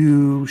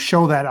to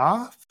show that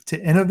off,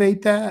 to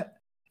innovate that,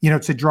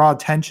 to draw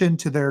attention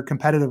to their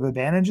competitive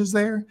advantages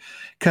there.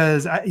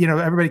 Because,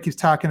 everybody keeps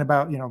talking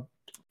about,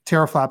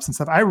 teraflops and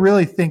stuff. I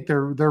really think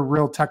they're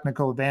real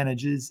technical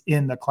advantages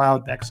in the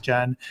cloud next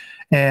gen,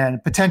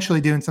 and potentially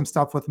doing some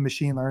stuff with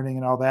machine learning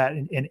and all that,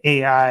 and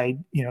AI,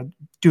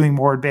 doing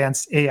more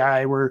advanced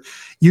AI where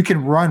you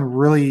can run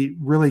really,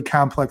 really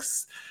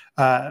complex,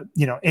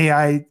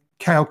 AI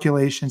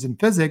calculations in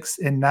physics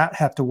and not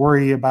have to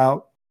worry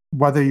about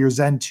whether your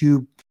Zen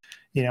 2,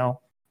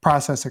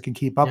 processor can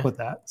keep up with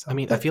that. So I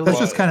feel that's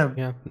like just kind of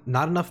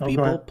not enough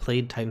people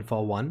played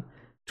Titanfall 1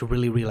 to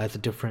really realize the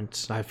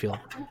difference, I feel,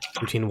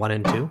 between 1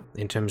 and 2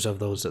 in terms of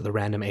the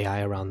random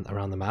AI around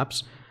the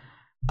maps.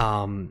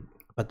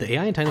 But the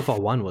AI in Titanfall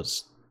 1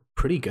 was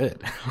pretty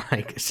good,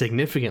 like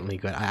significantly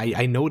good.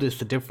 I noticed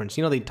the difference.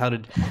 They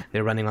touted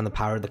they're running on the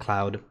power of the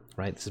cloud,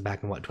 right? This is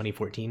back in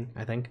 2014,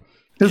 I think.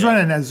 It was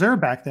running Azure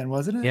back then,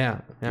 wasn't it?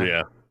 Yeah.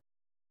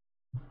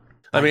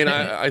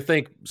 I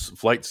think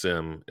Flight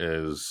Sim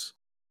is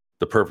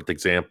the perfect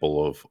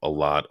example of a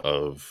lot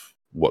of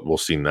what we'll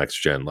see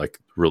next gen, like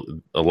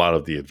a lot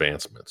of the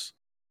advancements,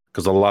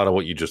 because a lot of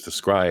what you just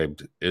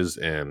described is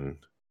in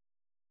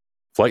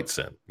Flight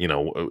Sim.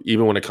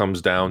 Even when it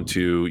comes down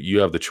to, you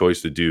have the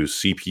choice to do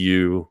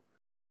CPU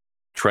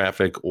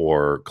traffic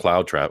or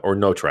cloud traffic or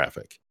no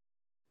traffic.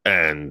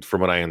 And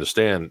from what I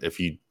understand, if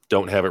you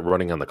don't have it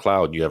running on the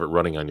cloud, you have it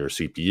running on your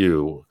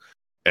CPU.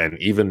 And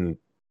even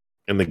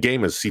and the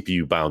game is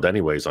CPU bound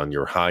anyways on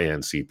your high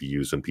end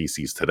CPUs and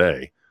PCs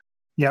today.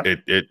 Yeah,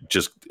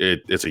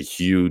 it's a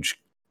huge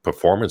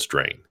performance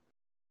drain.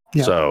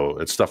 Yeah. So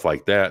it's stuff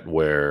like that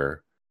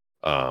where,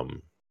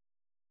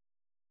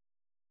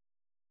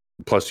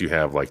 plus you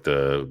have like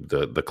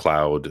the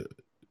cloud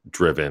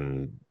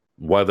driven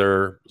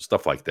weather,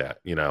 stuff like that.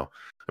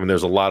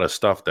 There's a lot of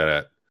stuff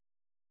that.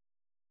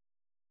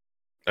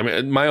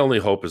 My only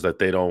hope is that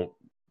they don't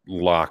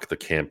lock the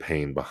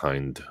campaign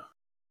behind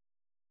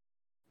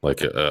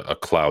like a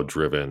cloud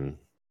driven,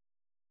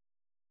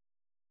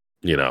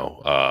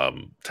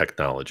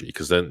 technology,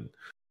 because then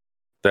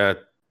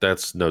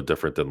that's no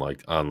different than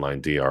like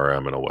online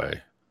DRM in a way.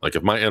 Like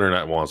if my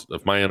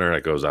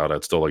internet goes out,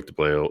 I'd still like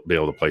to be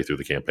able to play through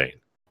the campaign.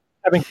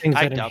 Having things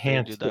that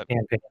enhance the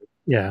campaign.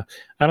 Yeah,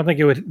 I don't think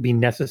it would be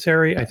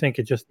necessary. I think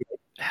it just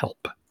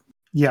help.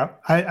 Yeah,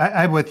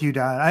 I'm with you,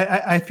 Don.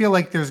 I feel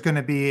like there's going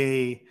to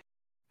be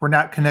we're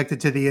not connected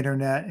to the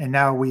internet and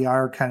now we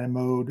are kind of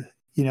mode,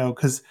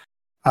 because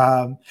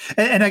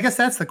and I guess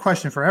that's the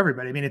question for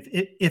everybody.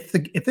 If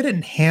it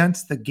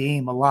enhanced the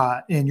game a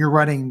lot and you're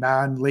running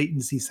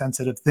non-latency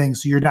sensitive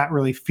things, so you're not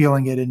really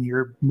feeling it in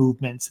your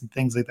movements and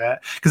things like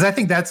that. Because I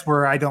think that's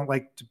where I don't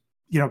like to,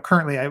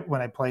 currently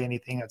when I play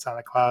anything that's on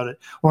the cloud,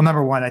 well,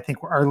 number one, I think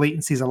our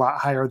latency is a lot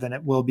higher than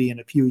it will be in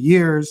a few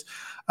years.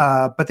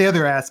 But the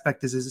other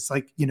aspect is it's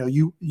like,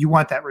 you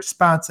want that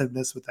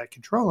responsiveness with that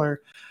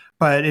controller.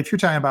 But if you're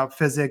talking about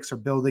physics or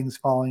buildings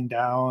falling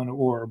down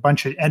or a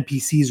bunch of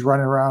NPCs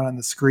running around on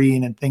the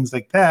screen and things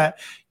like that,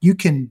 you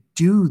can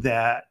do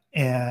that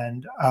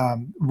and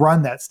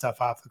run that stuff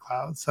off the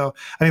cloud. So,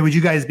 would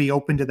you guys be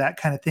open to that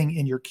kind of thing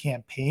in your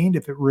campaign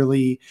if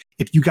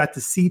you got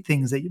to see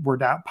things that were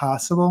not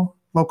possible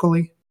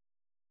locally?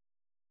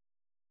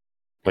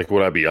 Like,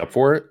 would I be up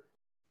for it?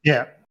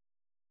 Yeah.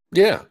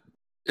 Yeah.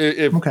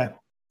 Okay.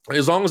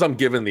 As long as I'm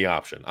given the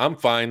option, I'm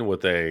fine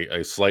with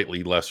a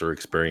slightly lesser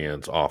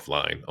experience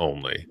offline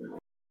only.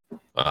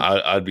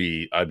 I'd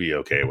be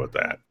okay with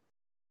that.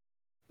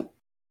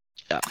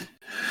 Yeah.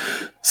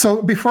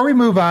 So before we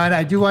move on,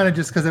 I do want to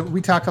just, because we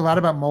talked a lot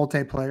about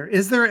multiplayer,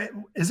 is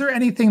there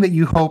anything that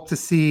you hope to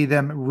see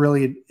them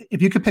really,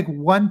 if you could pick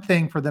one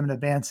thing for them to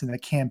advance in the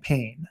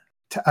campaign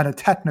on a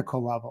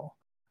technical level,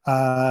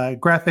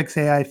 graphics,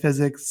 AI,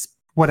 physics,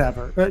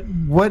 whatever,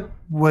 what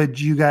would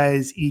you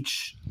guys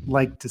each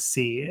like to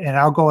see? And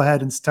I'll go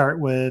ahead and we'll start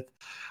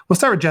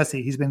with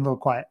Jesse. He's been a little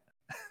quiet.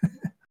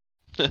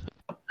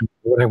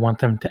 What I want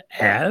them to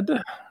add?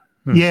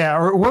 Yeah,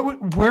 or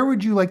where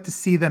would you like to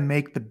see them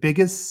make the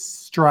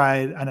biggest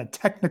stride on a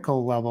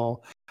technical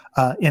level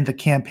in the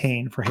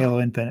campaign for Halo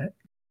Infinite?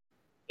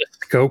 The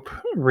scope,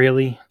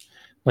 really.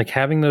 Like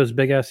having those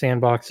big ass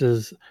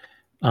sandboxes,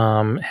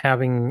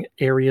 having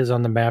areas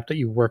on the map that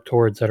you work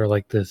towards that are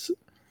like this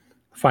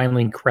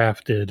finely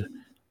crafted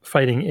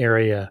fighting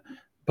area,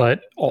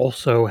 but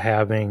also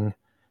having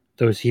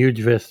those huge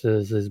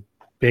vistas, as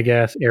big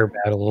ass air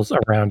battles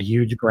around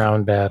huge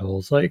ground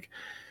battles, like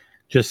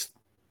just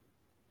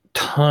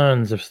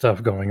tons of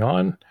stuff going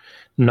on.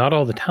 Not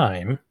all the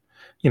time,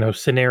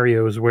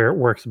 scenarios where it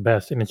works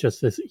best, and it's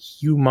just this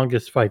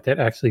humongous fight that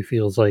actually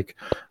feels like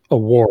a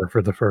war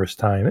for the first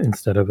time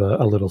instead of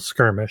a little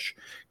skirmish,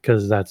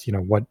 because that's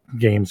what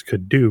games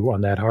could do on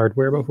that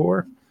hardware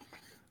before.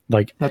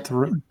 Like, that's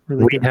really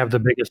we good. have the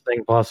biggest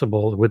thing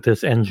possible with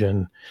this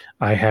engine.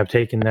 I have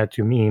taken that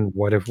to mean,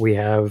 what if we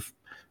have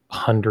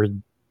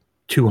 100,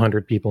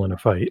 200 people in a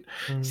fight?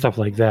 Stuff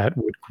like that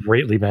would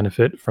greatly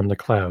benefit from the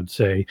cloud.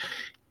 Say,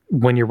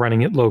 when you're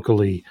running it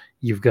locally,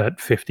 you've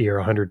got 50 or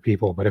 100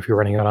 people, but if you're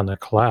running it on the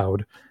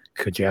cloud,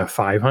 Could you have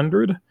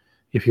 500?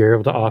 If you're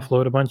able to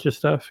offload a bunch of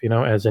stuff,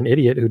 as an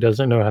idiot who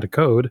doesn't know how to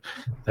code,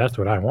 that's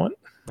what I want.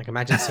 Like,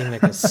 imagine seeing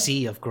like a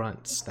sea of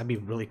grunts. That'd be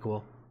really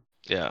cool.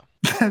 Yeah.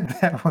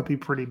 That would be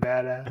pretty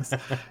badass.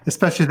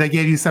 Especially if they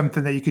gave you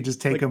something that you could just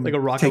take them like a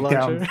rocket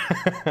launcher.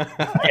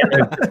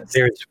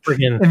 There's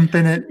friggin'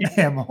 infinite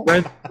ammo.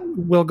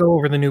 We'll go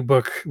over the new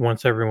book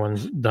once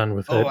everyone's done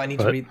with it. Oh, I need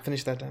to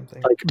finish that damn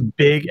thing. Like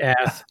big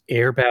ass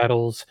air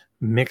battles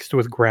mixed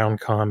with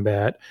ground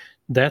combat.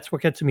 That's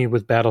what gets me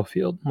with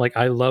Battlefield. Like,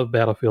 I love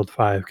Battlefield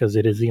 5 because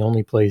it is the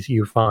only place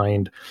you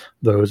find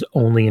those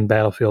only in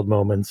Battlefield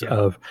moments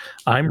of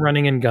I'm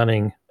running and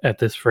gunning at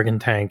this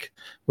friggin' tank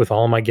with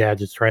all my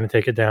gadgets trying to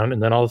take it down,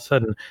 and then all of a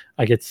sudden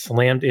I get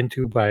slammed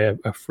into by a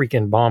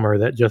freaking bomber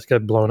that just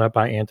got blown up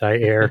by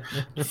anti-air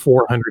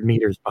 400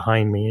 meters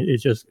behind me.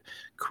 It's just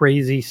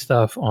crazy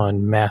stuff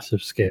on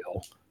massive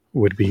scale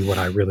would be what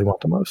I really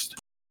want the most.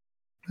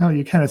 Oh,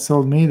 you kind of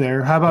sold me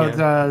there. How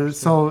about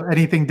so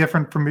anything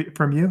different from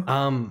you?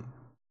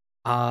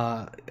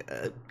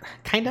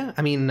 Kinda.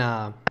 I mean,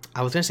 I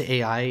was gonna say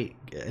AI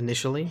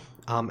initially,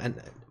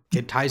 and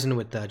it ties in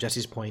with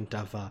Jesse's point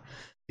of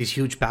these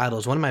huge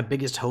battles. One of my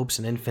biggest hopes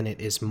in Infinite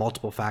is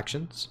multiple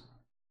factions,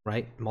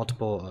 right?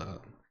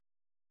 Multiple,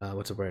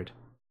 what's the word?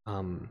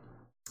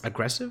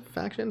 Aggressive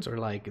factions, or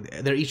like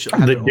they're each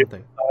have their own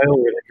thing.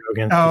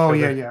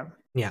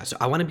 Yeah, so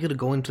I want to be able to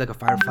go into like a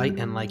firefight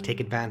and like take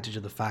advantage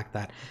of the fact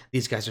that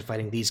these guys are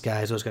fighting these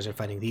guys, those guys are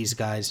fighting these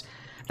guys,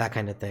 that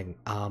kind of thing.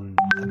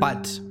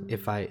 But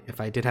if I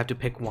did have to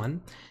pick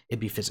one, it'd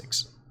be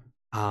physics.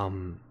 I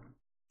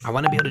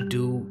want to be able to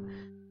do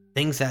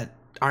things that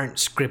aren't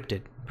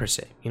scripted per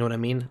se. You know what I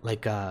mean?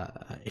 Like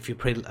if you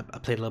played a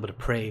little bit of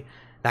Prey,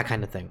 that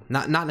kind of thing.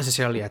 Not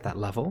necessarily at that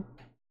level.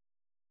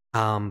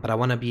 But I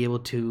want to be able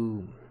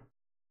to,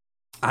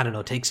 I don't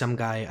know, take some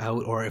guy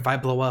out, or if I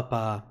blow up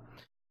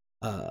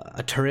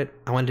a turret,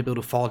 I want to be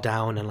able to fall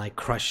down and like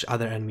crush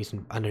other enemies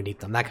underneath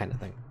them, that kind of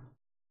thing.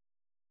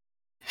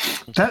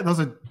 Those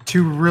are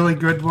two really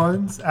good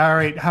ones. All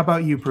right, how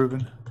about you,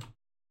 Proven?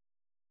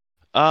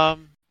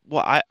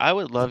 Well, I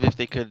would love if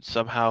they could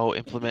somehow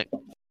implement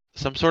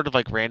some sort of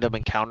like random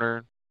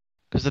encounter,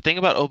 because the thing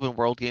about open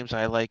world games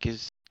I like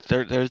is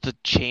there's a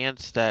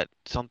chance that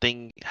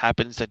something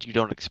happens that you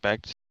don't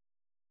expect.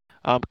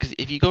 Because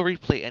if you go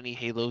replay any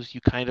Halos, you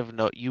kind of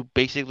know, you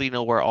basically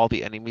know where all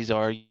the enemies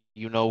are.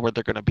 You know where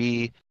they're going to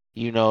be.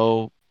 You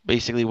know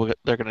basically what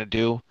they're going to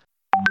do.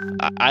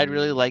 I'd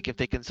really like if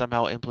they can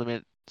somehow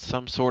implement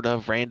some sort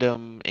of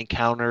random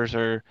encounters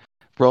or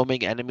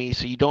roaming enemies,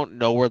 so you don't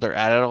know where they're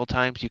at all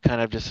times. You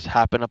kind of just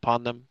happen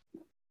upon them.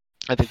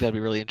 I think that'd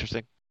be really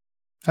interesting.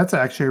 That's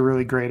actually a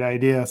really great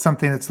idea.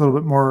 Something that's a little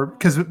bit more,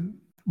 because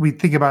we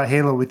think about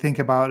Halo, we think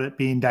about it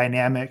being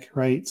dynamic,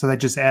 right? So that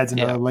just adds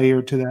another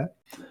layer to that.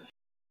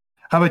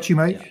 How about you,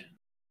 Mike? Yeah.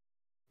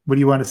 What do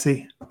you want to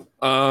see?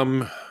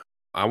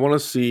 I want to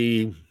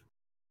see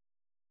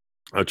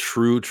a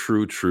true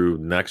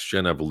next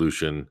gen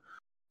evolution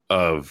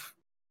of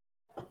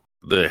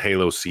the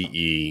Halo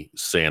CE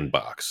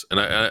sandbox, and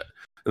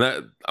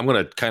I'm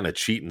going to kind of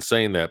cheat in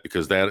saying that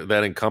because that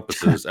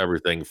encompasses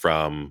everything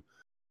from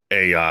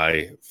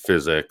AI,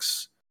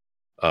 physics,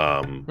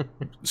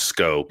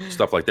 scope,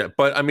 stuff like that.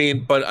 But I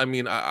mean,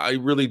 I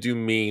really do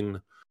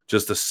mean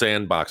just the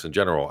sandbox in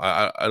general.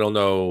 I don't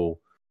know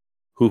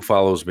who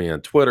follows me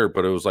on Twitter,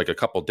 but it was like a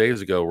couple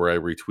days ago where I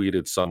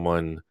retweeted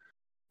someone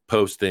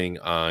posting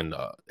on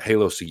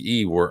Halo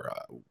CE where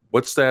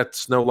what's that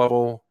snow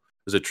level?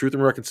 Is it Truth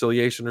and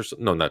Reconciliation or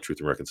something? No, not Truth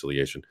and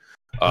Reconciliation.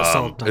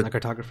 Assault on the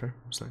Cartographer.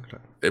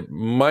 It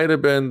might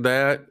have been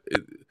that.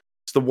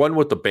 It's the one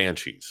with the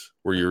Banshees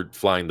where you're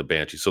flying the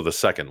Banshees. So the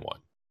second one.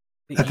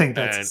 I think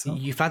that's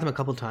you found them a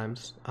couple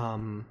times.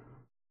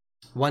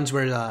 Ones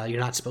where you're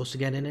not supposed to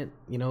get in it.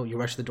 You know, you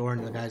rush the door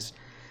and the guys.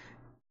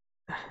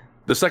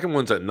 The second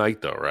one's at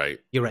night, though, right?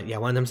 You're right. Yeah,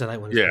 one of them's at night.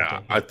 One is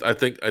yeah, I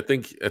think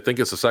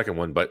it's the second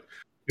one, but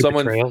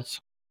someone. Trails.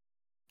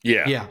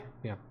 Yeah.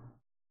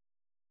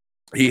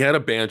 He had a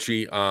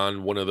Banshee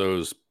on one of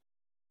those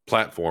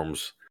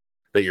platforms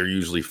that you're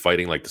usually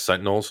fighting, like the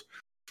Sentinels,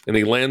 and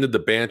he landed the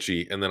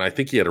Banshee, and then I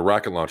think he had a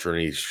rocket launcher, and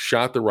he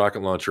shot the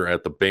rocket launcher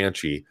at the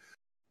Banshee,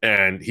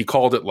 and he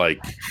called it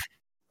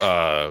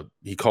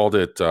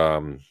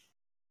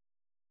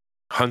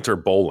Hunter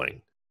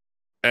Bowling.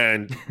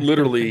 And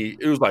literally,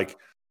 it was like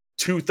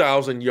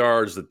 2,000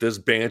 yards that this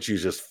Banshee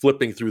is just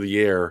flipping through the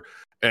air,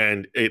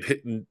 and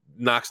it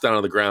knocks down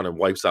on the ground and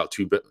wipes out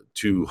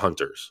two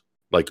hunters,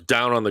 like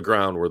down on the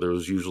ground where there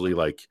was usually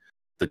like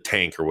the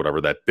tank or whatever,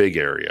 that big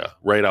area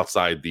right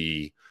outside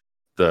the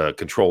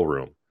control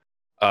room.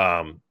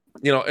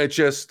 It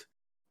just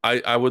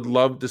I would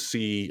love to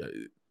see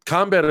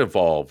Combat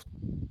Evolved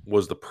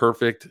was the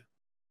perfect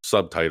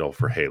subtitle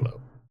for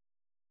Halo.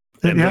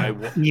 And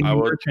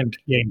emergent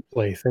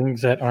gameplay,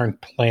 things that aren't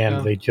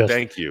planned, they just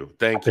thank you.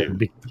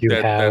 You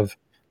have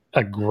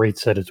a great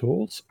set of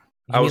tools.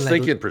 I was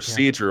thinking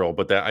procedural,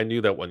 but that I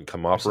knew that wouldn't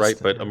come off right.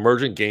 But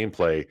emergent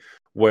gameplay,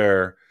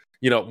 where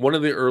one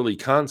of the early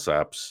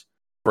concepts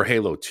for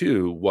Halo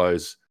 2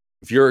 was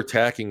if you're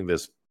attacking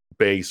this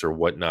base or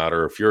whatnot,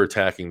 or if you're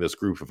attacking this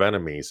group of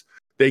enemies,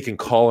 they can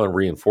call in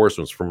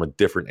reinforcements from a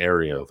different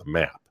area of the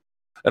map.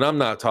 And I'm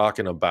not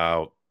talking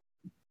about,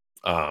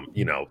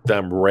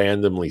 them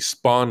randomly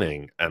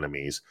spawning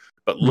enemies,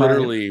 but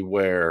literally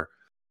where,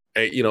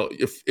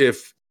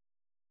 if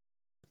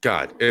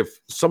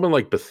someone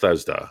like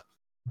Bethesda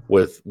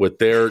with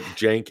their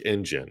jank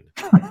engine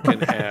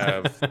can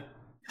have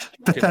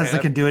Bethesda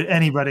can do it.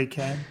 Anybody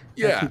can.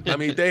 Yeah, I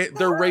mean,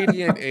 their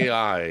Radiant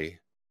AI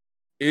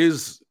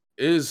is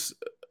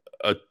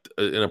an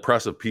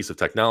impressive piece of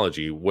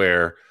technology.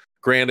 Where,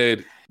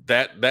 granted,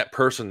 that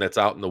person that's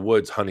out in the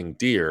woods hunting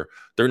deer,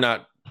 they're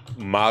not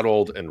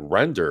modeled and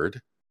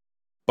rendered,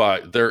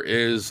 but there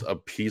is a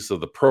piece of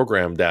the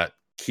program that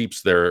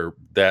keeps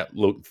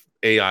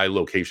AI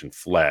location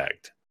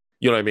flagged.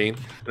 You know what I mean?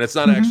 And it's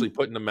not actually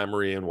putting the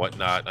memory and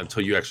whatnot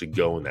until you actually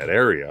go in that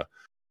area.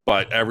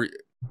 But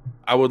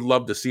I would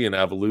love to see an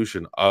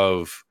evolution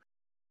of,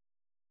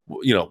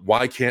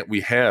 why can't we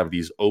have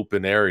these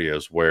open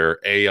areas where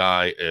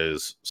AI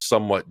is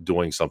somewhat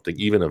doing something,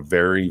 even a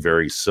very,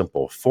 very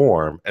simple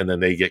form, and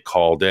then they get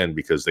called in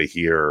because they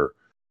hear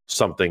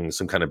something,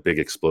 some kind of big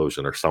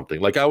explosion or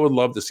something. Like, I would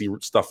love to see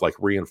stuff like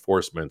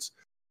reinforcements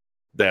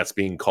that's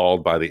being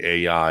called by the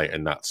AI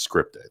and not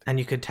scripted. And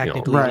you could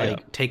technically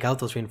take out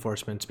those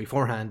reinforcements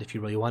beforehand if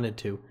you really wanted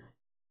to.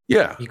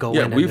 Yeah. You go in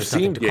and we've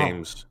seen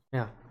games.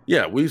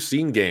 Yeah, we've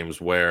seen games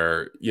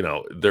where,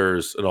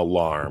 there's an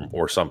alarm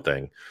or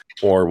something,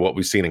 or what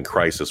we've seen in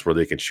Crisis where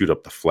they can shoot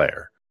up the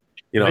flare.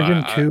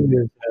 Legend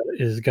 2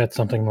 is got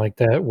something like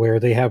that, where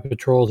they have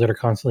patrols that are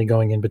constantly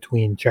going in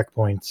between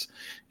checkpoints.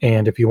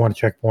 And if you want a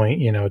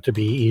checkpoint, to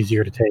be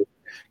easier to take,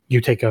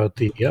 you take out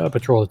the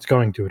patrol that's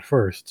going to it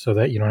first, so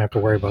that you don't have to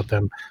worry about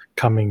them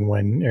coming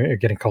when you're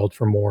getting called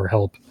for more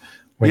help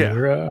when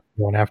you're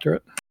going after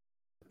it.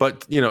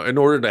 But, in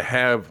order to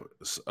have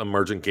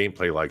emergent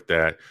gameplay like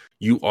that,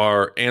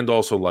 and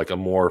also like a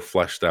more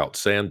fleshed out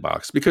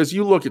sandbox, because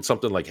you look at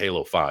something like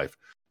Halo 5,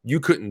 you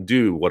couldn't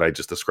do what I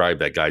just described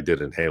that guy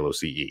did in Halo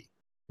CE.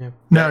 Yeah.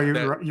 No,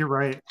 you're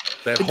right.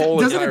 That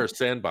whole entire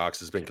sandbox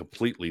has been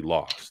completely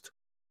lost.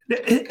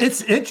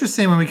 It's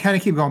interesting when we kind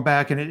of keep going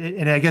back,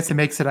 and I guess it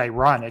makes it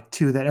ironic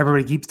too that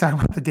everybody keeps talking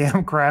about the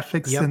damn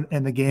graphics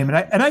in the game,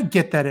 and I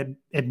get that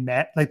it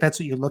met, like, that's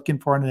what you're looking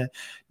for in a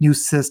new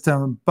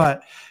system,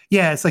 but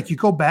yeah, it's like you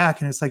go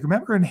back and it's like,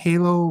 remember in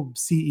Halo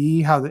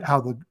CE how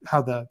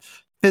the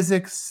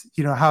physics,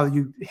 how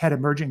you had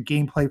emergent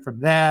gameplay from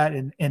that,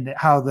 and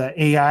how the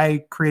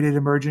AI created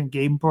emergent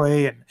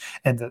gameplay,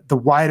 and the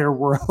wider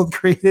world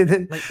created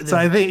it. So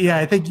I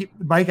think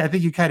Mike, I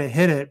think you kind of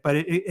hit it, but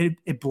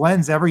it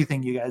blends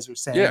everything you guys are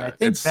saying. Yeah, I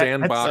think it's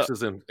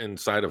sandboxes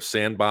inside of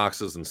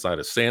sandboxes inside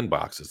of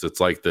sandboxes.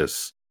 It's like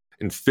this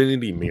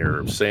infinity mirror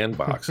of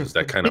sandboxes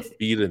that kind of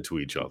feed into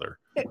each other.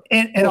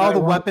 And all the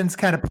weapons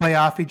kind of play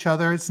off each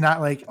other. It's not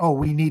like, oh,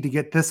 we need to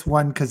get this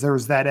one because there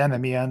was that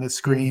enemy on the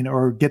screen,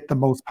 or get the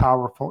most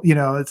powerful.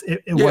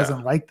 It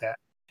wasn't like that.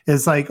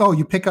 It's like, oh,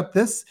 you pick up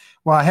this.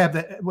 Well, I have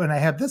that. When I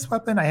have this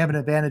weapon, I have an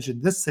advantage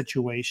in this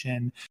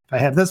situation. If I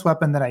have this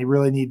weapon, then I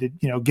really need to,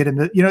 get in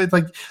the, it's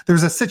like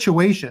there's a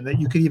situation that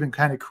you could even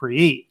kind of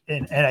create.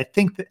 And I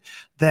think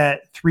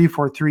that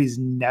 343's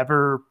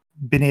never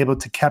been able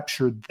to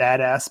capture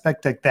that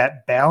aspect, like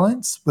that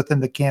balance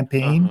within the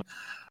campaign.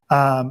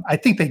 I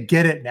think they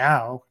get it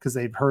now because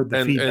they've heard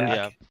the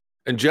feedback.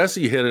 And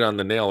Jesse hit it on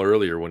the nail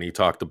earlier when he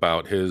talked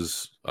about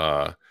his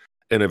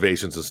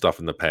innovations and stuff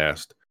in the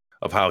past,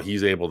 of how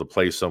he's able to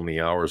play so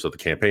many hours of the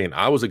campaign.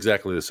 I was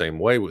exactly the same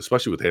way,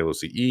 especially with Halo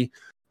CE,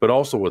 but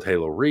also with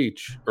Halo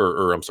Reach,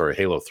 or I'm sorry,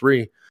 Halo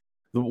 3.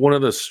 One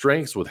of the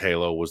strengths with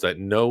Halo was that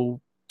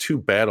no two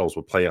battles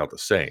would play out the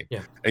same.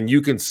 Yeah. And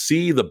you can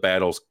see the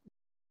battles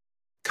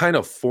kind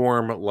of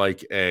form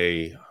like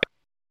I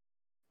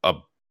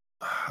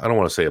don't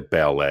want to say a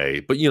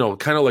ballet, but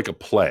kind of like a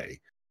play.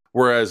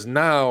 Whereas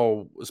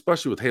now,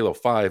 especially with Halo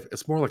 5,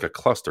 it's more like a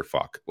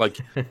clusterfuck. Like,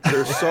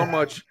 there's so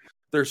much.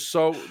 It's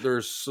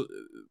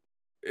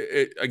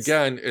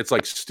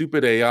like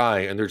stupid AI,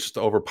 and they're just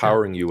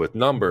overpowering you with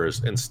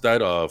numbers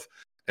instead of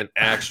an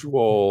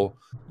actual,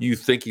 you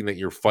thinking that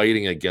you're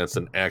fighting against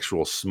an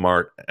actual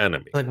smart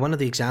enemy. Like, one of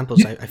the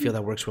examples I feel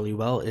that works really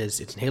well is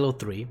it's in Halo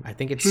 3. I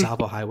think it's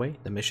Salvo Highway,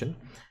 the mission.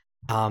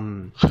 I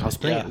was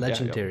playing at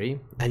Legendary,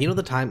 and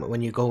the time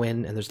when you go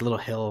in and there's a little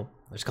hill,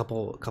 there's a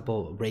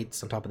couple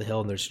rates on top of the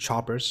hill, and there's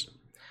choppers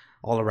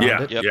all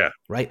around it. Yeah.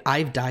 Right?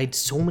 I've died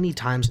so many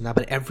times in that,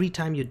 but every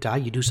time you die,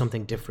 you do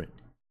something different.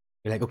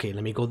 You're like, okay,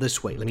 let me go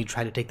this way. Let me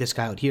try to take this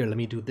guy out here. Let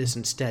me do this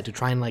instead, to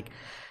try and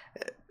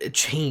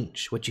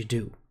change what you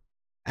do.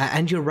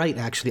 And you're right,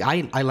 actually.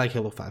 I like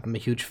Halo 5. I'm a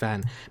huge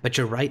fan. But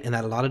you're right in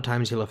that a lot of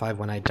times Halo 5,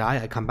 when I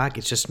die, I come back,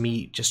 it's just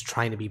me just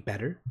trying to be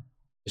better.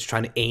 Just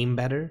trying to aim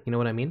better. You know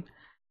what I mean?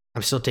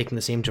 I'm still taking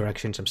the same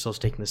directions. I'm still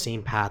taking the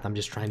same path. I'm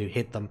just trying to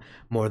hit them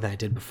more than I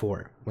did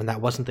before, when that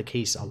wasn't the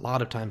case a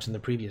lot of times in the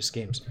previous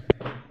games.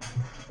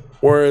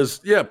 Whereas,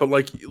 but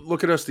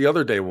look at us the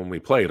other day when we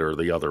played, or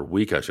the other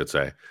week, I should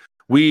say.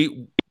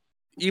 Even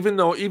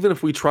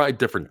if we tried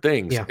different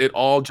things, it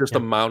all just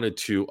amounted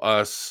to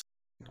us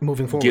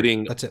moving forward.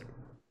 getting That's it.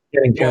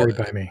 Getting carried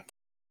by me.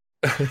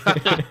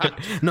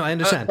 No, I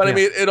understand. But yeah. I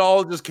mean, it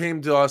all just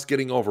came to us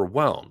getting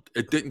overwhelmed.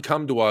 It didn't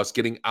come to us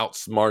getting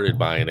outsmarted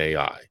by an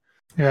AI.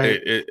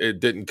 Right. It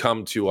didn't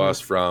come to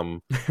us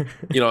from,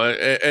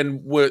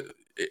 and what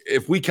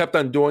if we kept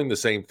on doing the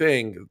same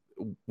thing,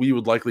 we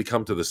would likely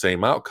come to the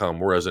same outcome.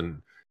 Whereas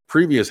in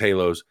previous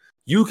Halos,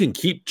 you can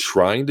keep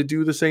trying to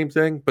do the same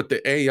thing, but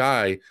the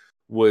AI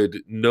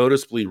would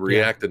noticeably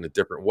react in a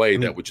different way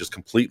that would just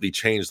completely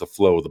change the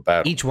flow of the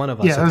battle. Each one of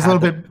us. Yeah, it was a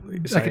little bit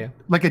like sorry,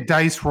 a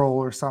dice roll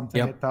or something.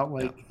 Yep. It felt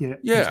like in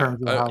Yeah,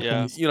 terms of how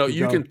things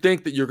you can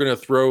think that you're going to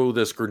throw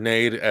this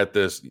grenade at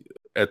this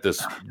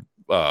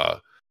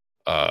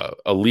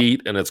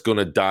elite and it's going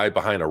to die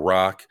behind a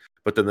rock,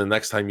 but then the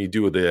next time you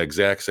do the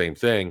exact same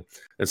thing,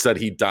 instead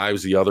he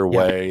dives the other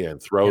way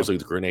and throws the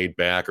grenade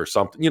back or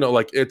something.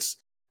 Like it's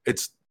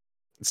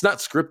not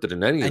scripted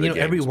in any of the games.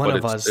 Every one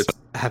of us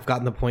have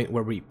gotten the point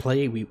where we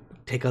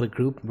take out a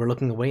group, we're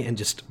looking away, and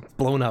just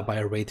blown up by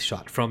a wraith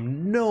shot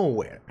from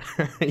nowhere.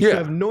 You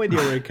have no idea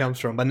where it comes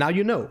from, but now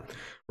you know,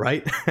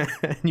 right?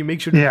 And you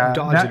make sure to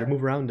dodge it or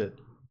move around it.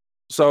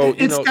 So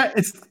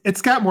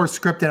it's got more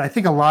scripted. I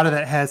think a lot of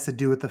that has to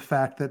do with the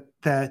fact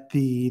that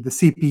the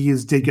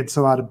CPUs did get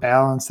so out of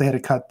balance. They had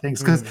to cut things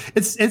because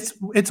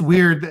it's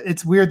weird.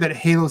 It's weird that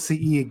Halo CE,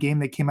 a game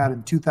that came out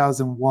in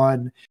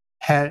 2001,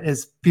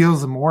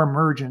 feels more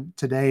emergent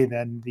today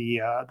than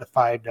the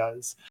 5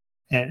 does.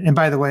 And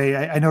by the way,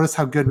 I noticed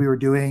how good we were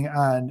doing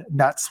on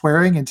not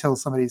swearing until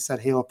somebody said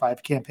Halo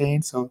 5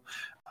 campaign. So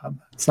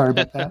sorry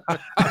about that.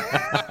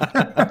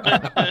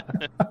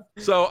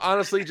 So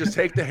honestly, just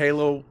take the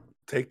Halo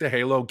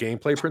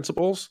gameplay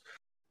principles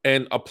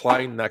and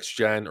apply next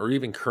gen or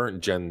even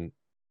current gen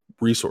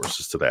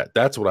resources to that.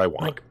 That's what I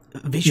want. Like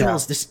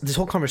visuals, this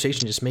whole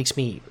conversation just makes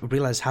me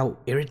realize how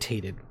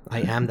irritated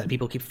I am that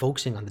people keep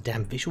focusing on the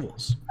damn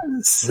visuals.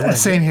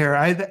 Same here.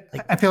 I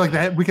feel like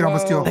that we could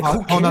almost do a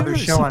whole other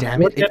show on that.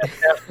 Look at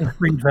Assassin's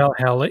Creed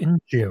Valhalla in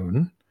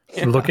June.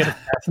 Look at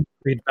Assassin's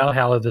Creed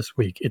Valhalla this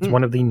week. It's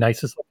one of the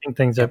nicest looking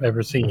things I've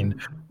ever seen,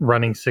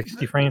 running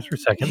 60 frames per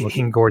second,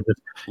 looking gorgeous.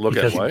 Look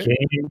at what?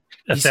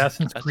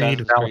 Assassin's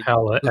Creed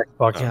Valhalla,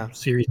 Xbox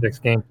Series X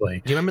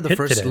gameplay. Do you remember the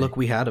first look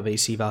we had of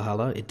AC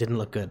Valhalla? It didn't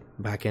look good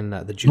back in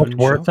the June looked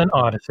worse than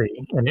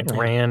Odyssey, and it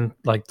ran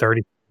like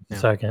 30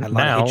 seconds.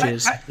 Now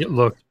it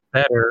looks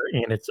better,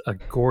 and it's a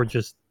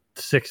gorgeous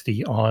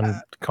 60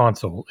 on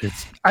console.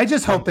 I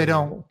just hope they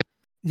don't.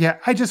 Yeah,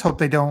 I just hope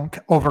they don't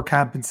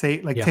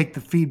overcompensate, take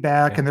the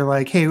feedback and they're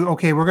like, hey,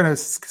 okay, we're going to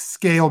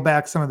scale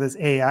back some of this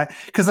AI.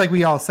 Because like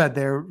we all said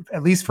there,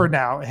 at least for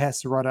now, it has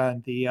to run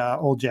on the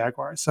old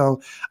Jaguar.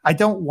 So I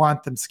don't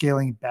want them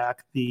scaling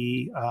back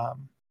the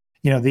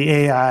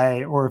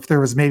AI, or if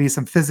there was maybe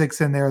some physics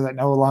in there that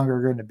no longer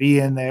are going to be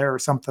in there or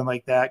something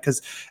like that.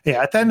 Because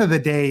at the end of the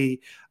day,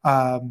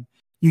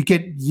 you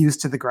get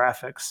used to the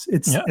graphics.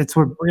 It's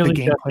what really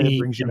the gameplay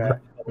brings you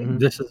back.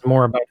 This is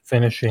more about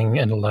finishing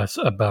and less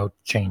about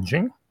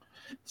changing.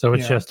 So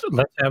it's just,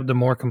 let's have the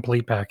more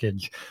complete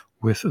package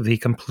with the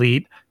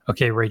complete,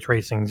 ray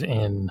tracing's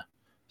in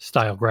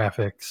style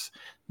graphics,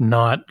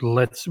 not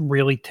let's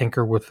really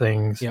tinker with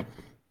things. Yep.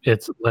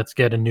 It's let's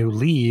get a new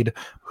lead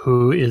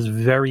who is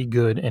very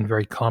good and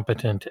very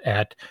competent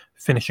at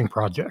finishing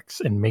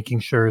projects and making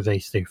sure they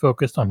stay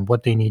focused on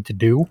what they need to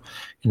do.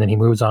 And then he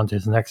moves on to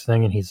his next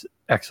thing, and he's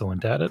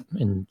excellent at it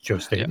in Joe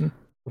Staten. Yeah.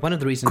 One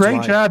of the reasons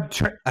great job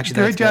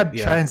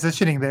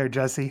transitioning there,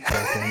 Jesse.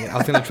 Okay, I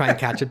was going to try and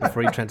catch it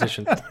before you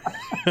transitioned.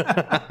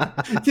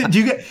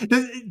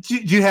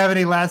 do you have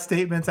any last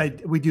statements?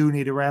 We do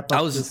need to wrap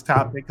up this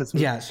topic.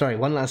 Sorry.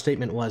 One last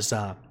statement was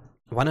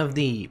one of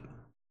the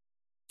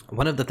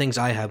things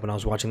I had when I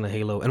was watching the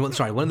Halo, and one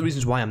of the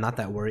reasons why I'm not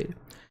that worried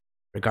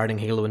regarding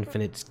Halo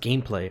Infinite's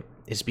gameplay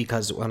is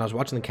because when I was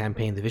watching the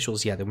campaign, the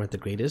visuals, they weren't the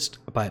greatest,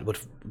 but what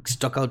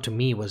stuck out to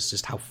me was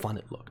just how fun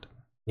it looked.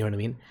 You know what I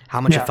mean?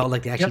 How much it felt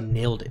like they actually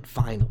nailed it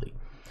finally.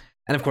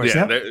 And of course,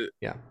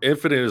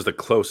 Infinite is the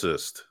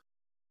closest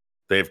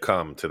they've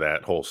come to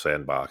that whole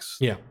sandbox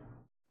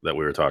that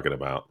we were talking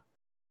about.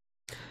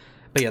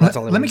 But that's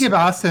all. Let me give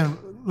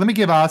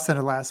Austin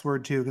a last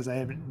word too, because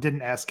I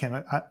didn't ask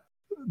him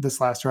this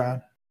last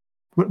round.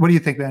 What do you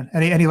think, Ben?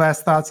 Any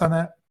last thoughts on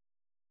that?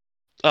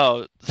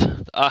 Oh,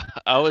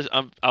 I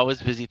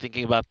was busy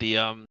thinking about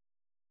the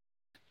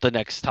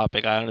next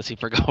topic. I honestly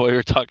forgot what we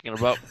were talking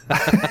about.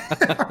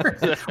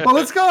 Well,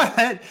 let's go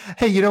ahead.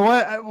 Hey, you know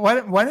what?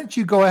 Why don't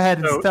you go ahead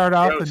and start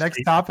off the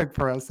next topic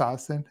for us,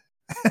 Austin?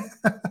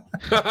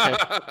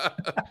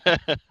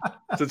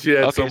 Since you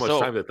had so much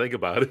time to think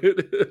about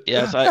it.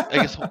 Yes, I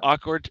guess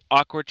awkward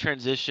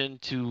transition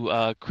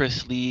to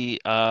Chris Lee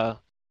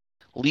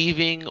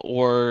leaving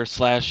or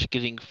 /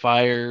 getting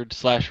fired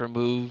 /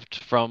 removed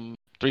from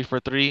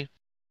 343,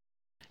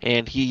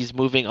 and he's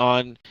moving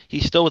on.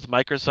 He's still with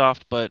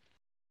Microsoft, but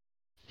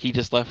he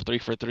just left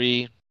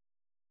 343.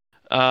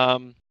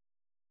 And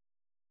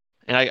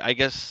I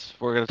guess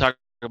we're gonna talk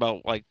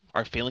about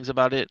our feelings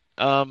about it.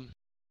 Why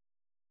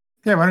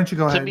don't you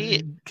go ahead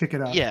and kick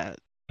it off? Yeah.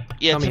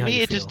 To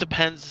me, it just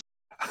depends.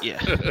 Yeah.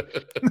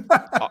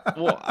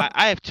 Well,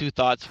 I have two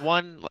thoughts.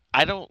 One,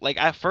 I don't like.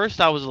 At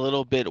first, I was a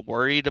little bit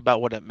worried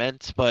about what it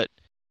meant, but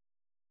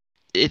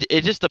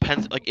it just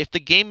depends. Like, if the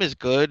game is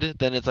good,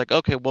 then it's like,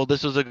 okay, well,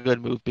 this was a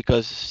good move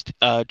because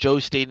Joe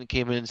Staten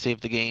came in and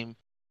saved the game.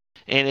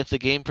 And if the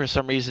game for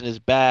some reason is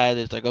bad,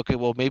 it's like, okay,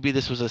 well, maybe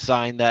this was a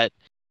sign that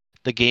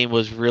the game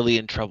was really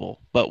in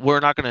trouble. But we're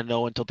not going to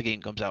know until the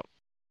game comes out.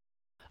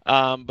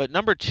 But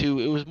number two,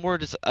 it was more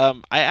just I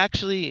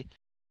actually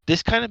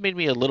this kind of made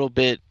me a little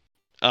bit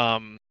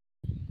um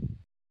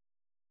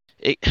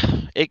it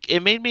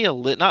it made me a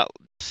little not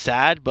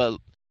sad but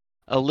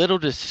a little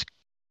just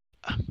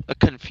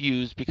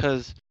confused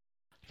because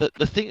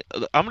the thing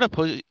I'm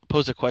gonna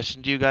pose a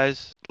question to you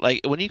guys.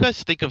 Like when you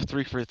guys think of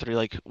 343,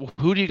 like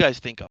who do you guys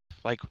think of?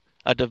 Like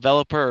a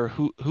developer or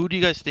who do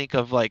you guys think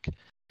of like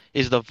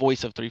is the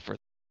voice of 343?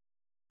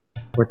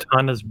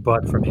 Cortana's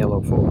butt from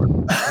Halo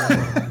 4.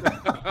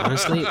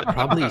 Honestly,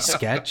 probably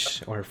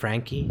Sketch or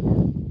Frankie.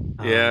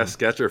 Yeah,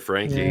 Sketch or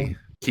Frankie. Yeah.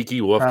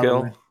 Kiki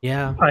Wolfkill. Probably.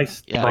 Yeah. Yeah, Like,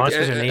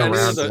 Monsters are named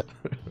around.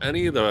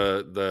 any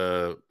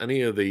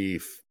of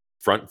the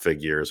front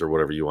figures or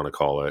whatever you want to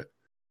call it.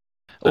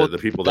 The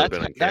people that have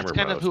been in camera that's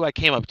kind mode. of who I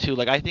came up to.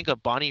 Like I think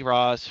of Bonnie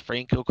Ross,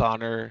 Frank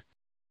O'Connor,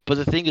 but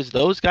the thing is,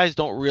 those guys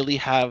don't really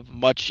have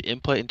much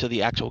input into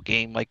the actual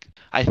game. Like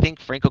I think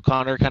Frank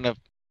O'Connor kind of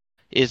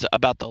is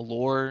about the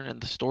lore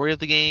and the story of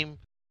the game.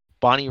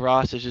 Bonnie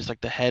Ross is just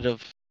like the head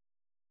of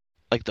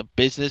like the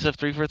business of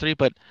 343.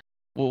 But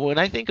when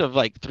I think of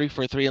like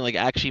 343 and like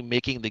actually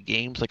making the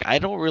games, like I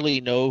don't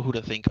really know who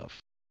to think of.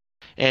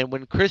 And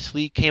when Chris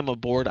Lee came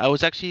aboard, I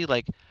was actually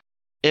like,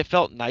 it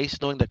felt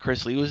nice knowing that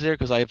Chris Lee was there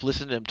because I've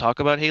listened to him talk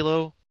about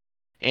Halo,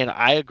 and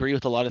I agree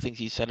with a lot of things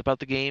he said about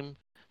the game.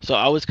 So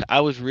I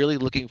was really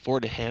looking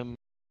forward to him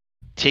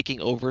taking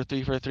over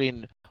 343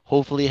 and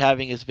hopefully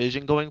having his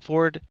vision going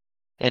forward.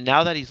 And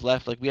now that he's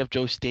left, like we have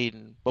Joe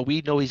Staten, but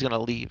we know he's gonna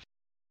leave.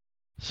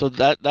 So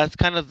that's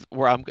kind of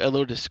where I'm a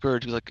little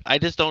discouraged. Like I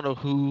just don't know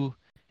who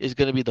is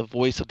going to be the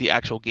voice of the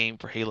actual game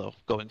for Halo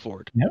going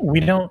forward. Yeah, we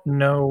don't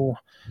know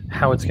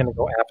how it's going to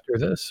go after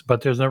this,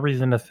 but there's no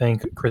reason to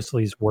think Chris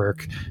Lee's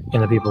work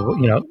and the people,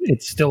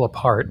 it's still a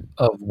part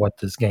of what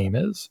this game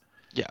is.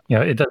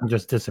 Yeah. It doesn't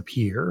just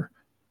disappear.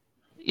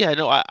 Yeah,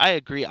 no, I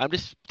agree. I'm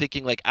just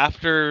thinking like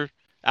after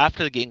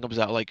the game comes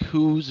out, like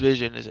whose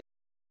vision is it?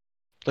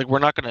 Like we're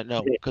not going to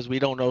know because we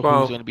don't know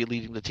who's going to be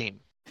leading the team.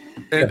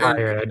 I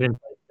didn't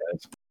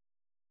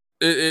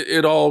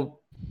it all,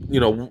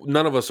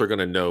 none of us are going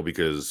to know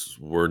because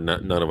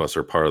none of us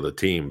are part of the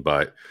team.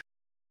 But,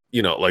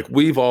 like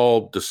we've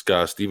all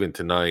discussed, even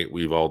tonight,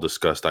 we've all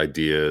discussed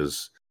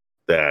ideas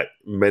that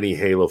many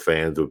Halo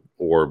fans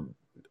or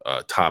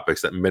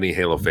topics that many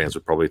Halo fans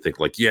would probably think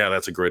like, yeah,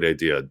 that's a great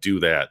idea. Do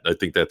that. I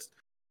think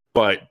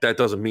but that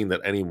doesn't mean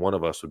that any one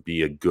of us would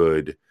be a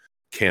good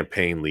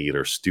campaign lead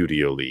or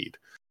studio lead.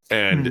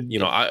 And,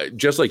 I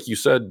just like you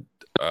said,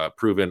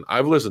 Proven,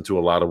 I've listened to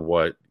a lot of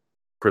what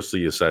Chris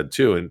Lee has said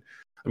too. And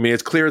I mean,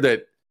 it's clear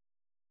that,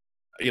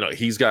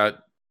 he's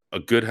got a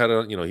good head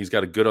on, he's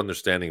got a good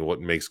understanding of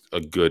what makes a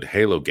good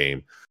Halo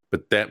game,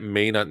 but that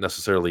may not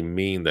necessarily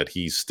mean that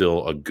he's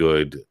still a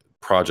good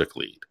project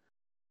lead.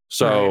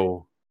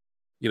 So,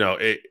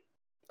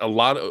 a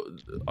lot of,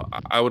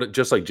 I would,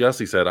 just like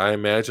Jesse said, I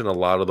imagine a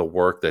lot of the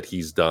work that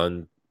he's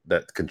done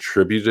that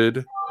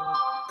contributed,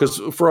 because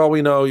for all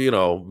we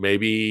know,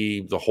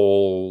 maybe the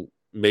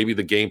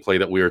gameplay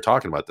that we were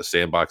talking about, the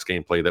sandbox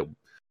gameplay that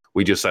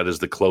we just said is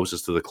the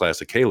closest to the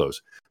classic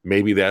Halos.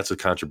 Maybe that's a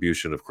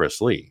contribution of Chris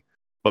Lee,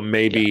 but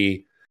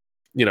maybe,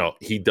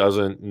 he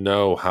doesn't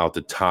know how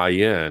to tie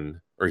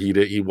in, or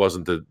he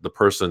wasn't the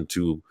person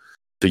to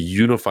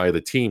unify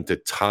the team, to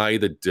tie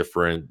the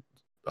different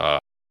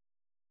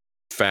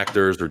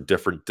factors or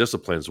different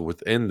disciplines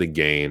within the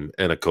game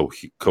in a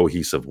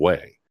cohesive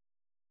way.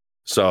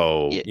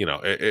 So,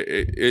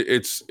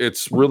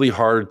 it's really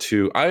hard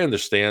to, I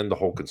understand the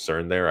whole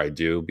concern there. I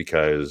do,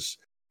 because,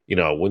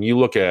 when you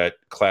look at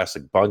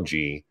classic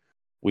Bungie,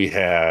 we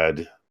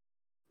had,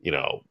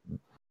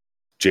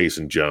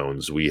 Jason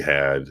Jones, we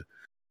had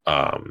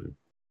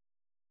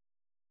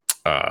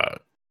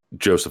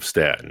Joseph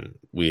Staten,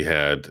 we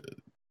had,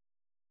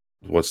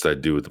 what's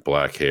that dude with the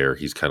black hair?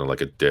 He's kind of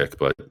like a dick,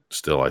 but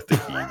still, I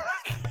think he,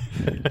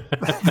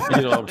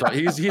 what I'm talking.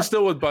 He's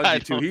still with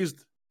Bungie too.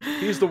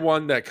 He's the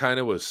one that kind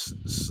of was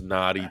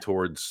snotty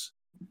towards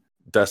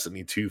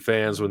Destiny 2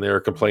 fans when they were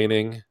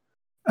complaining.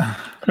 I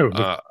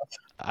don't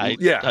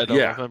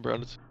remember.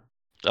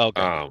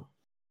 Okay.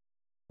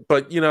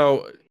 But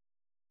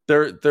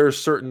there's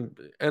certain,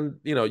 and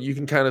you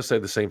can kind of say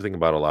the same thing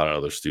about a lot of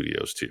other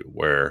studios too,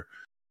 where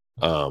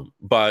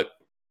but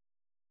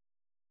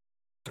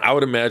I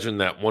would imagine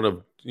that one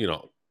of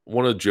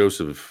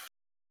Joseph's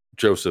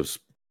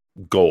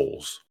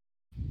goals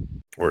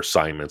or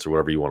assignments or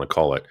whatever you want to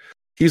call it,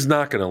 he's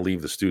not going to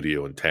leave the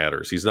studio in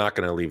tatters. He's not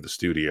going to leave the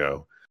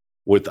studio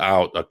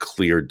without a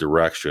clear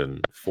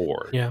direction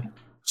for it. Yeah.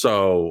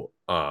 So,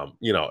 I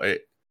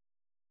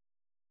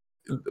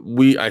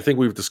think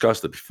we've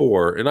discussed it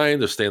before, and I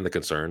understand the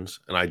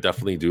concerns, and I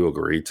definitely do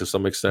agree to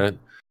some extent.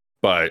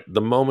 But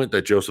the moment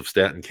that Joseph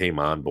Staten came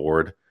on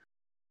board,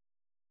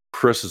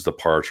 Chris's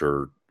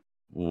departure,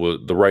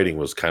 the writing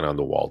was kind of on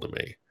the wall to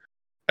me.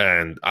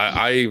 And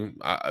I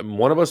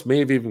one of us may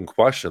have even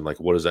questioned, like,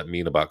 what does that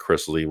mean about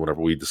Chris Lee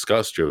whenever we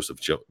discussed Joseph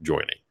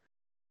joining?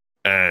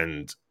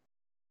 And,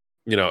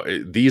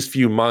 these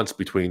few months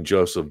between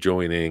Joseph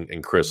joining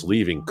and Chris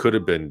leaving could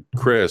have been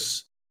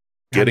Chris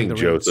getting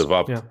Joseph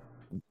up,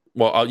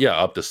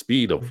 up to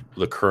speed of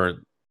the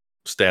current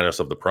status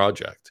of the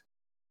project.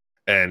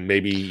 And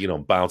maybe,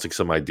 bouncing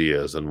some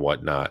ideas and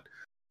whatnot.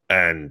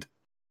 And,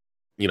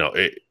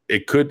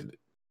 it could,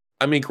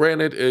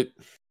 granted,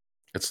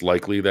 it's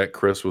likely that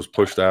Chris was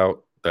pushed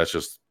out. That's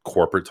just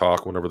corporate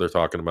talk whenever they're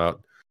talking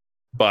about.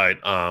 But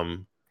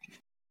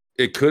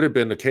it could have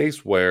been the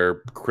case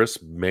where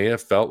Chris may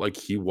have felt like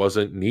he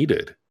wasn't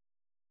needed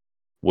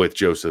with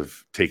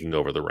Joseph taking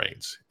over the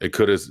reins. It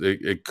could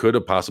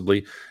have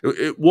possibly.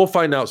 We'll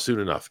find out soon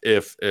enough.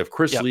 If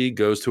Chris Lee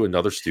goes to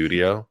another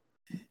studio,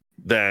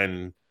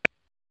 then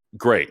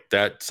great.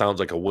 That sounds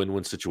like a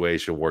win-win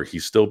situation where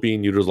he's still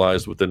being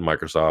utilized within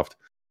Microsoft.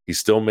 He's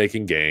still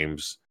making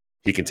games.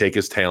 He can take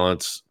his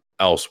talents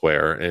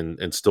elsewhere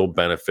and still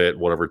benefit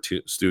whatever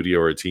studio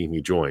or team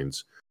he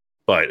joins.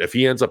 But if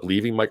he ends up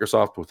leaving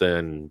Microsoft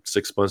within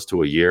 6 months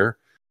to a year,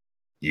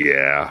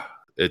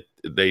 it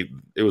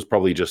was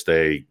probably just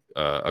a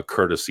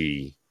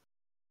courtesy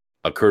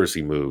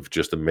move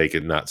just to make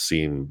it not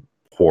seem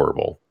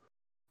horrible.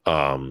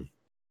 But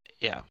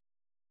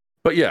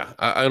yeah,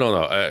 I don't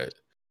know.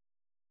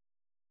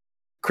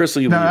 Chris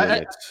Lee,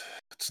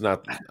 it's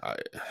not.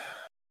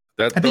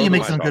 I think you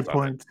make some good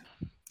points.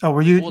 Oh,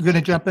 were you going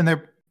to jump in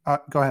there?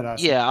 Go ahead,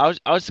 Austin. Yeah,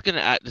 I was going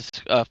to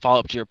just follow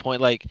up to your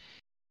point. Like,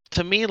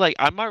 to me, like,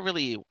 I'm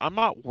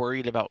not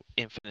worried about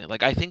Infinite.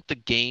 Like, I think the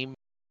game,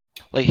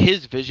 like,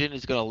 his vision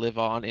is going to live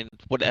on, and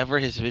whatever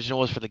his vision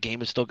was for the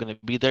game is still going to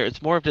be there.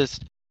 It's more of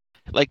just,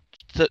 like,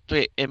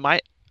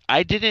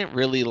 I didn't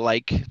really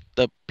like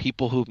the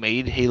people who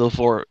made Halo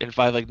 4 and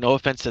 5. Like, no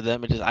offense to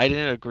them, I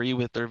didn't agree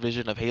with their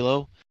vision of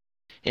Halo.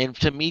 And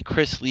to me,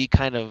 Chris Lee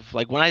kind of,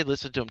 like, when I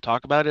listened to him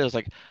talk about it, I was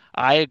like,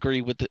 I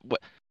agree with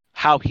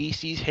how he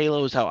sees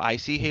Halo is how I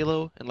see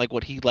Halo, and, like,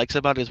 what he likes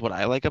about it is what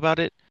I like about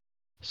it.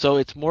 So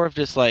it's more of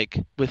just,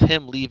 like, with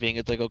him leaving,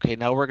 it's like, okay,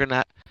 now we're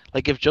gonna,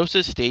 like, if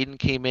Joseph Staten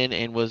came in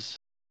and was,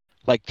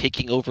 like,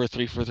 taking over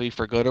 343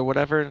 for good or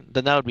whatever,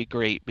 then that would be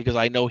great, because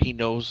I know he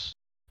knows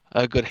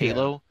a good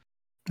Halo.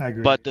 I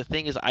agree. But the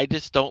thing is, I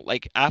just don't,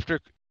 like, after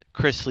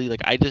Chris Lee,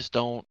 like, I just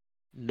don't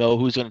know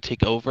who's going to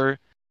take over.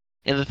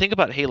 And the thing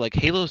about Halo, like,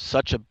 Halo's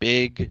such a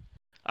big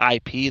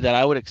IP that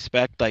I would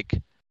expect, like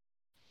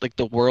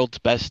the world's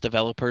best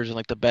developers and,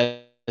 like, the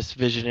best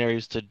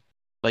visionaries to,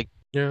 like,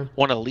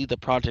 want to lead the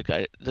project.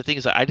 The thing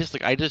is, I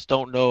just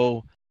don't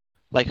know,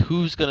 like,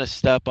 who's going to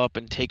step up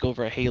and take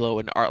over Halo,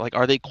 and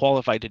are they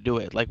qualified to do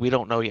it? Like, we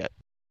don't know yet.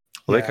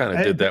 Well, they kind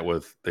of did that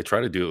they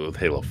tried to do it with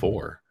Halo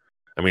 4.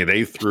 I mean,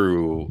 they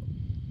threw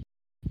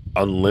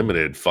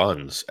unlimited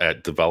funds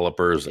at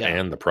developers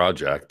and the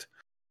project.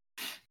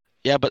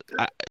 Yeah, but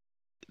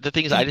the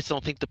thing is, I just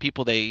don't think the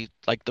people the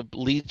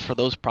leads for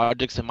those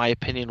projects, in my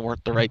opinion,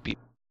 weren't the right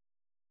people.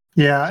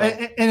 Yeah,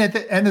 so. And at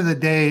the end of the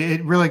day,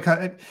 it really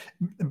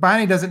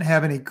Bonnie doesn't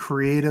have any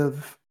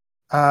creative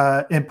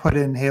input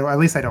in Halo. At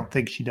least I don't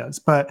think she does.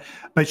 But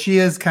she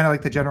is kind of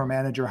like the general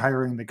manager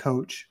hiring the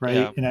coach,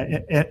 right?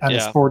 Yeah. On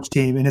a sports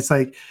team, and it's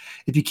like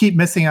if you keep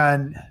missing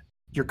on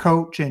your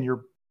coach and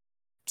your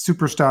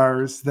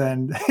superstars,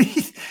 then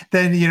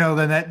then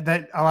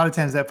that a lot of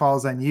times that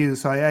falls on you.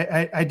 So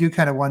I do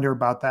kind of wonder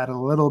about that a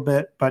little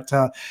bit. But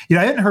I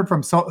hadn't heard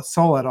from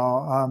Sol at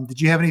all.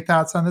 Did you have any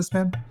thoughts on this,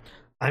 man?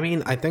 I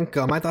mean, I think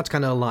my thoughts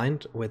kind of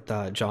aligned with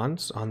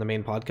John's on the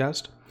main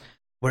podcast,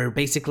 where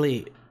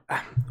basically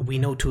we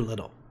know too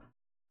little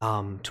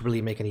to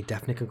really make any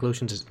definite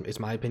conclusions, is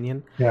my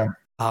opinion. Yeah.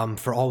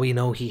 For all we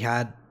know, he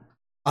had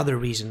other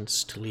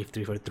reasons to leave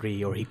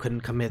 343, or he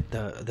couldn't commit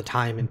the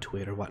time into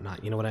it or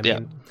whatnot. You know what I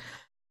mean?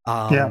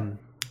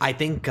 I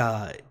think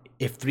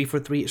if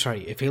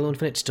Halo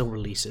Infinite still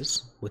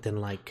releases within,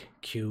 like,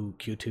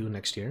 Q2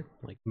 next year,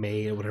 like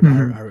May or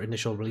whatever our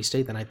initial release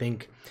date, then I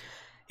think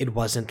it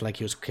wasn't like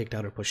he was kicked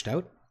out or pushed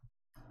out.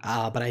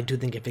 But I do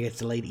think if it gets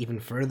delayed even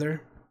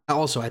further,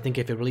 also I think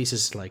if it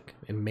releases, like,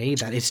 in May,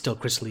 that is still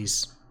Chris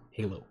Lee's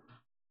Halo.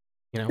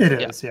 You know, it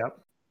is. Yeah.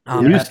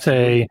 You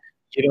say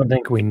you don't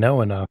think we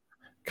know enough.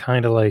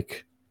 Kind of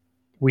like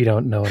we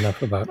don't know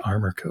enough about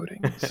armor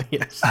coatings.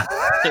 Yes.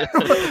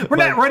 We're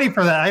not ready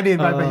for that. I mean,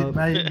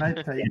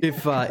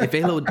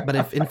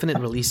 if Infinite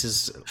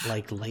releases,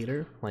 like,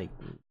 later, like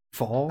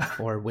fall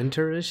or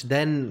winterish,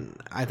 then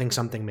I think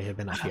something may have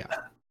been up. Yeah.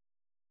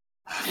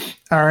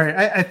 All right.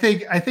 I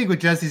think what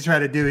Jesse's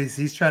trying to do is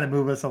he's trying to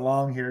move us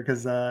along here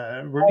because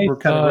we're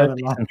kind of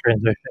running long.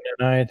 Transition,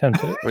 and I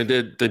attempted. I mean,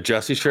 did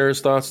Jesse share his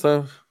thoughts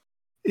though?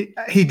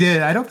 He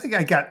did. I don't think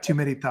I got too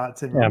many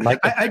thoughts in. Yeah, Mike.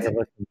 I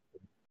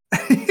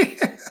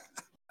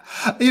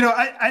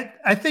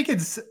think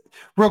it's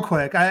real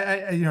quick.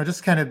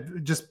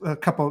 Just a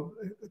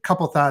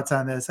couple thoughts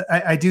on this.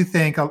 I do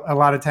think a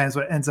lot of times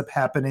what ends up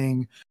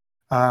happening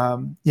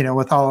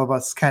with all of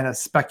us kind of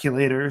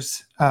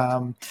speculators,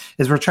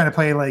 is we're trying to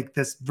play like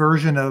this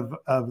version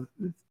of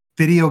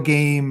video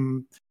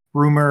game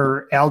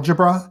rumor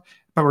algebra,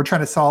 but we're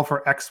trying to solve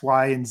for X,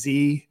 Y, and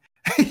Z.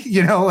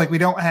 Like we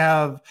don't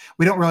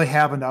really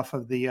have enough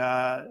of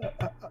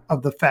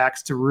the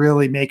facts to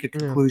really make a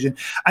conclusion.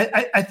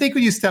 I think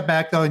when you step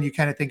back though and you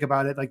kind of think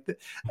about it, like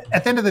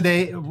at the end of the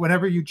day,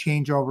 whenever you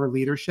change over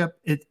leadership,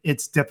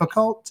 it's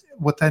difficult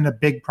within a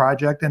big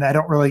project, and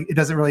it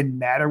doesn't really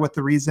matter what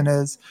the reason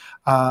is.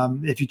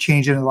 If you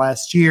change it in the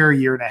last year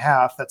and a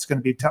half, that's going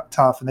to be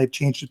tough, and they've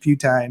changed a few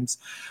times,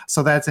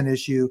 so that's an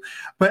issue.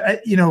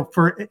 But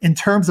in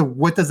terms of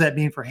what does that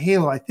mean for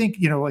Halo, I think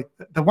like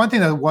the one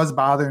thing that was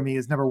bothering me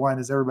is, number one,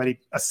 is everybody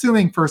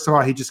assuming, first of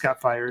all, he just got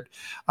fired.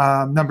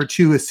 Number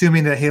two,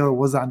 assuming that Halo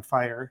was on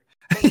fire.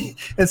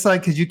 It's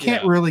like, because you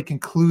can't really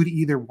conclude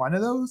either one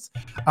of those.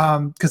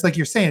 Because like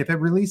you're saying, if it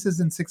releases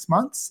in 6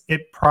 months,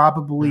 it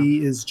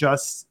probably is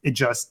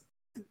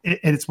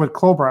it's what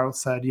Colbrow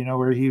said,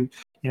 where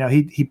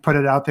he put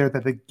it out there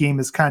that the game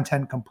is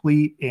content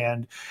complete.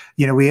 And,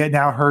 we had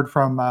now heard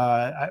from,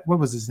 what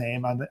was his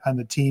name on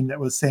the team that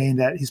was saying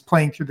that he's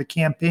playing through the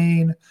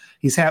campaign.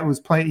 He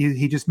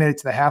just made it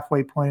to the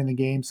halfway point in the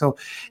game. So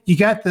you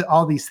got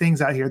all these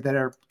things out here that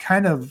are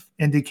kind of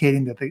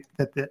indicating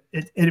that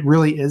it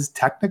really is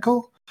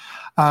technical.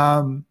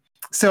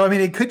 So, I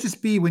mean, it could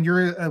just be when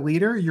you're a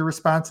leader, you're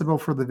responsible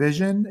for the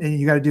vision and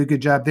you got to do a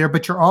good job there,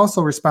 but you're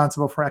also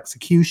responsible for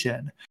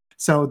execution.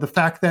 So the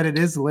fact that it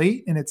is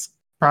late and it's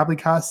probably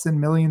costing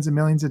millions and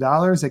millions of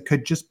dollars, it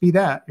could just be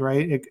that,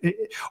 right?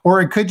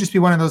 Or it could just be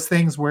one of those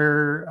things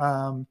where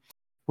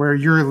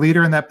you're a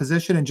leader in that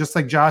position. And just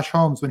like Josh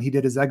Holmes, when he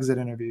did his exit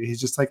interview,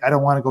 he's just like, I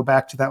don't want to go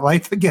back to that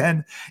life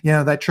again.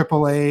 That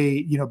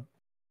AAA,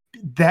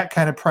 that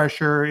kind of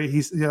pressure.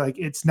 He's like,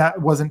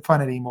 wasn't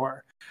fun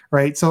anymore.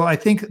 Right. So I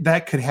think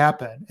that could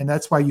happen. And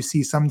that's why you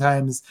see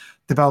sometimes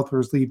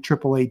developers leave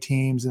AAA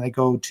teams and they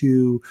go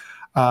to,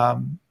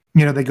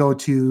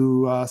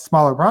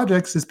 smaller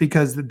projects, is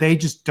because they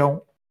just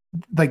don't,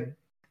 like,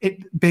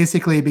 it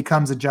basically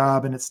becomes a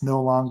job and it's no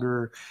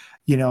longer,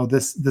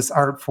 this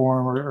art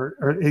form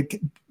or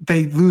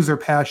they lose their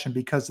passion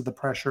because of the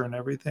pressure and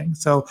everything.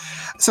 So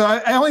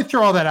I only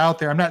throw all that out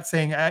there. I'm not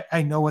saying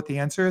I know what the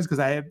answer is,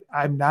 because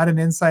I'm not an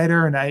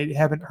insider and I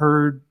haven't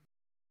heard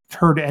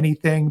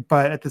anything,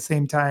 but at the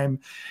same time,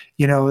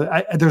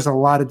 there's a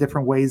lot of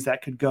different ways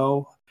that could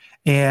go.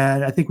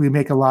 And I think we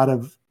make a lot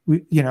of,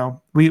 we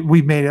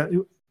made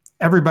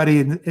everybody,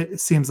 it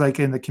seems like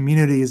in the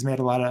community has made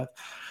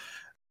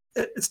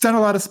it's done a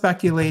lot of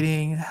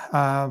speculating.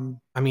 I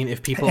mean,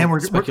 if people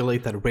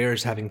speculate that Rare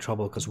is having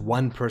trouble because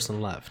one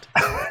person left.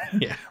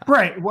 Yeah.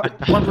 Right.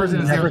 One person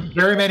is there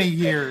very many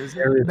years.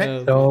 There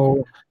is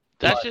so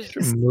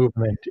much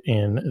movement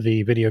in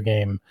the video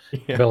game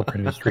developer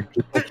industry.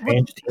 People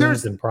change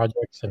teams and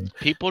projects, and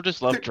people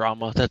just love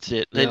drama. That's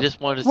it. They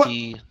just want to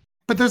see.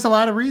 But there's a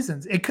lot of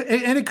reasons. It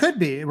could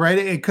be, right?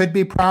 It could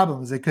be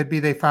problems. It could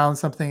be they found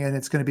something and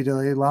it's going to be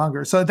delayed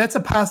longer. So that's a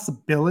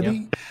possibility.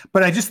 Yeah.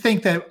 But I just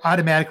think that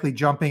automatically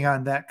jumping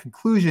on that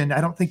conclusion, I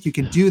don't think you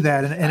can do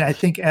that. And I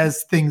think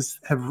as things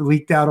have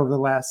leaked out over the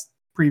last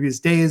previous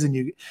days, and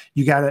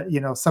you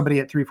got somebody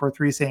at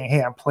 343 saying,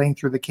 "Hey, I'm playing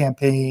through the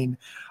campaign,"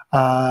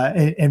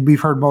 and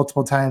we've heard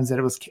multiple times that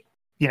it was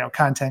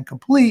content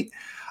complete.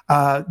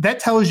 That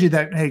tells you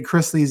that, hey,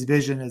 Chris Lee's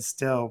vision is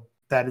still.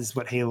 That is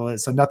what Halo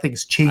is. So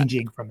nothing's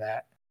changing from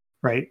that,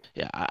 right?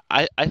 Yeah,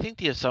 I think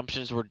the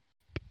assumptions were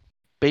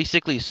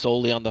basically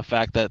solely on the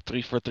fact that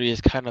 343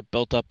 has kind of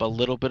built up a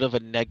little bit of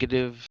a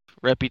negative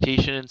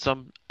reputation in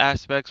some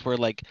aspects, where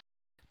like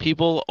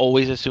people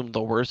always assume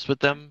the worst with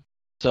them.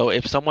 So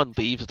if someone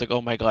leaves, it's like,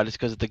 oh my god, it's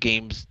because the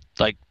game's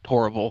like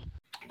horrible.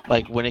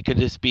 Like when it could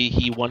just be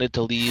he wanted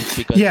to leave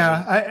because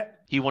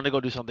he wanted to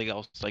go do something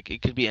else. Like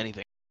it could be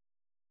anything.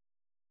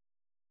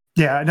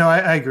 Yeah, no,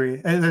 I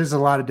agree. There's a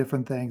lot of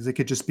different things. It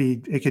could just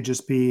be it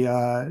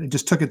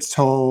just took its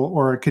toll,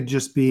 or it could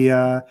just be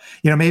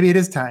maybe it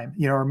is time,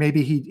 or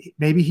maybe he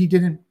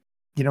didn't,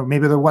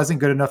 maybe there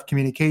wasn't good enough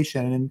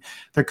communication, and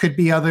there could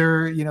be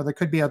other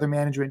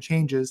management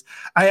changes.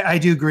 I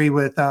do agree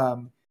with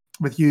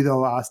you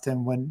though,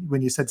 Austin,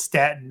 when you said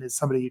Stanton is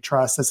somebody you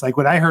trust. It's like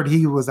when I heard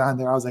he was on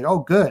there, I was like,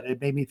 oh good.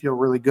 It made me feel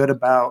really good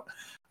about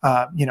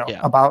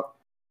about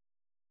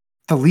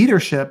the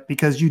leadership,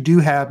 because you do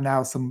have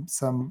now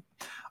some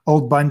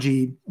old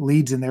Bungie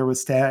leads in there with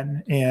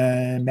Stanton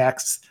and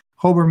Max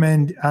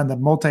Hoberman on the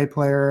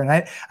multiplayer. And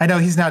I know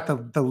he's not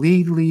the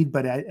lead,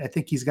 but I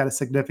think he's got a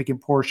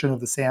significant portion of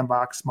the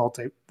sandbox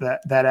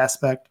that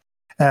aspect.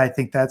 And I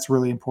think that's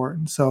really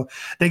important. So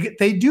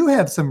they do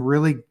have some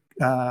really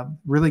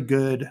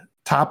good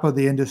top of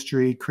the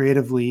industry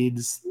creative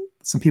leads,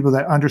 some people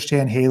that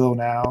understand Halo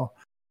now.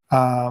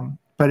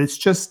 But it's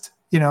just,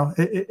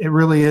 it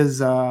really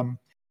is,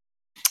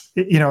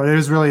 it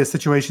is really a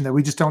situation that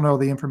we just don't know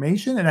the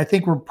information. And I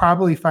think we'll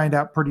probably find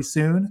out pretty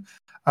soon,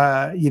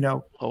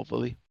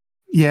 hopefully.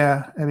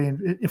 Yeah, I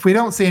mean, if we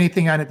don't see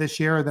anything on it this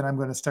year, then I'm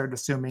going to start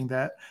assuming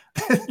that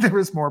there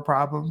was more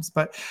problems.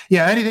 But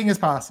yeah, anything is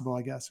possible,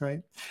 I guess,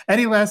 right?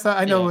 Any last thought?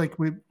 I know, like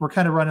we're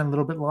kind of running a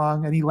little bit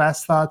long. Any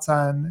last thoughts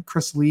on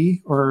Chris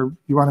Lee, or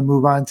you want to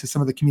move on to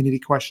some of the community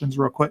questions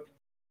real quick?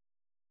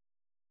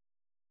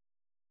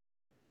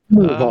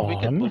 We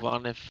can move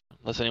on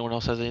unless anyone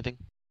else has anything.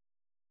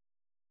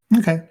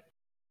 Okay.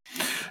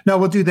 No,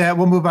 we'll do that.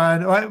 We'll move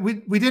on.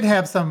 We did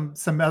have some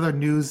other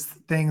news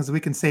things. We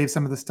can save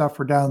some of the stuff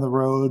for down the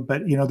road,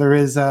 but there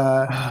is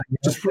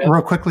just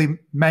real quickly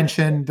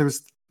mention.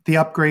 There's the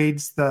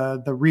upgrades,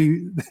 the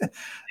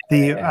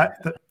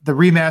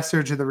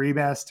remaster to the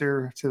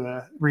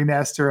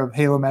remaster of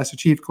Halo Master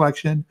Chief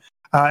Collection.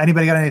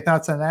 Anybody got any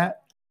thoughts on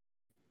that?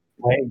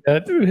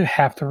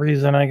 Half the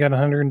reason I got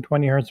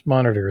 120 hertz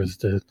monitor is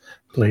to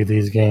play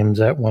these games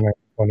at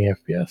 120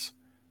 FPS.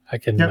 I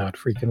cannot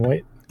freaking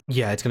wait.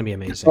 Yeah, it's going to be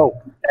amazing.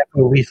 Oh,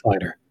 FOV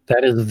slider.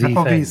 That is the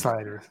FOV thing.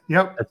 slider.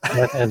 Yep.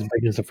 That's as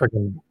big as a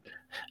freaking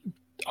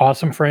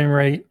awesome frame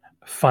rate.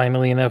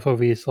 Finally, an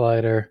FOV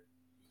slider.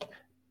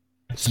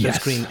 Split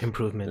screen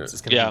improvements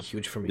is going to be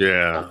huge for me.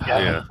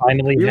 Yeah.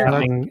 Finally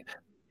having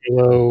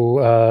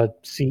Halo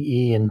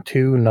CE and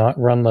 2 not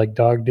run like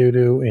dog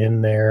doo-doo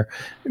in their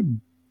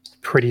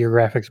prettier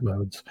graphics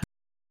modes.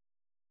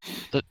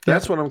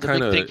 That's what I'm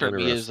kind of interested for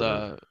me is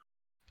oh,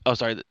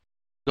 sorry.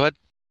 Go ahead.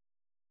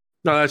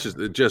 No, that's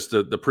just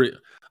the pre.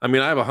 I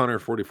mean, I have a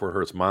 144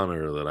 hertz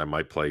monitor that I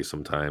might play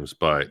sometimes,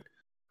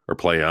 or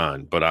play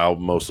on, but I'll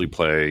mostly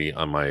play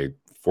on my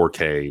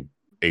 4K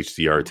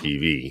HDR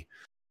TV,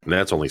 and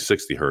that's only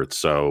 60 hertz.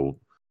 So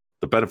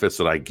the benefits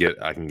that I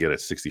can get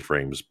at 60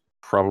 frames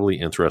probably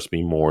interest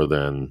me more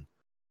than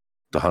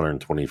the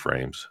 120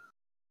 frames.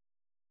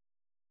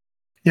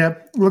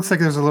 Yep, looks like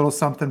there's a little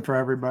something for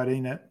everybody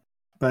in it,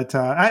 but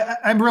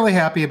I'm really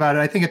happy about it.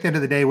 I think at the end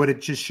of the day, what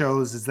it just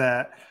shows is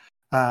that.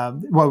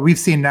 We've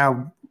seen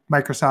now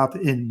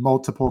Microsoft in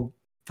multiple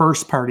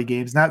first-party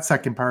games, not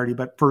second-party,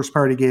 but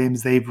first-party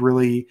games. They've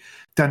really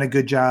done a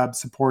good job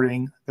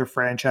supporting their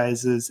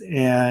franchises.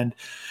 And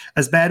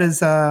as bad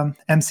as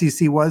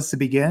MCC was to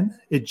begin,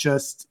 it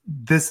just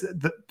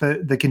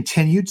the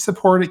continued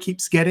support it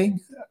keeps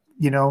getting,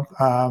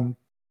 time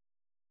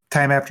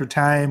after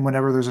time,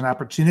 whenever there's an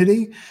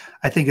opportunity,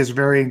 I think is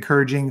very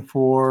encouraging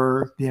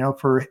for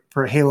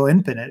Halo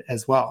Infinite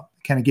as well.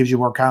 It kind of gives you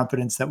more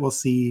confidence that we'll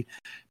see.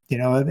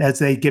 As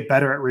they get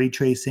better at ray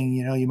tracing,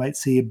 you might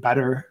see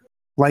better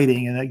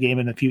lighting in that game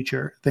in the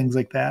future, things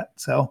like that.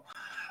 So,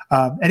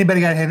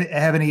 anybody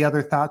have any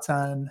other thoughts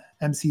on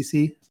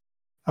MCC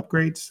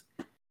upgrades?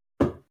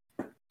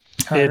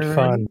 It's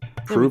fun.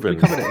 Proven. We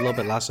covered it a little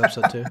bit last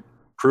episode too.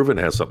 Proven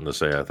has something to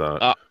say, I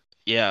thought.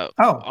 Yeah.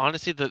 Oh,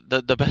 honestly,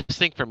 the best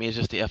thing for me is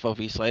just the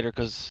FOV slider,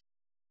 because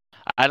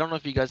I don't know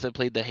if you guys have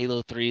played the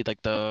Halo 3,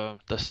 like the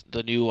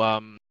new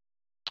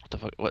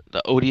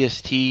the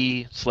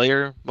ODST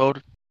Slayer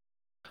mode.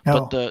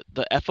 no. But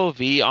the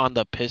FOV on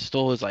the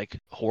pistol is like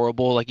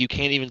horrible. Like you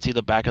can't even see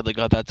the back of the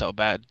gun. That's how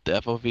bad the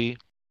FOV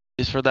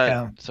is for that.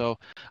 Yeah. So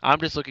I'm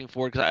just looking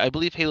forward, because I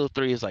believe Halo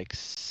 3 is like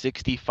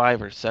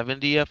 65 or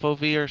 70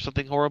 FOV or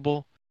something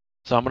horrible.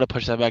 So I'm gonna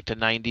push that back to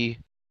 90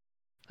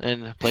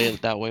 and play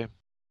it that way.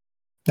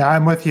 Yeah,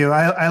 I'm with you.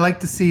 I like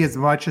to see as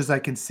much as I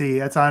can see.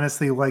 That's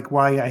honestly like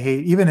why I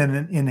hate, even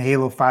in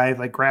Halo 5,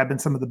 like grabbing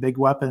some of the big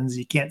weapons,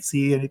 you can't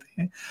see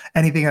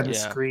anything on the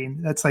screen.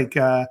 That's like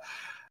and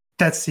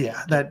the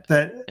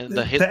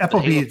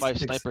FOV Halo 5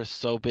 sniper is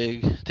so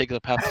big, taking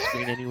up half the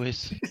screen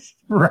anyways.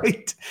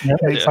 Right. Yeah,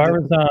 as far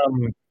as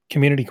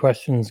community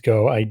questions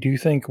go, I do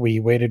think we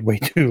waited way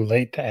too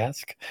late to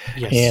ask.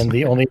 Yes. And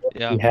the only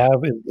one we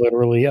have is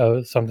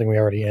literally something we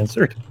already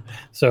answered.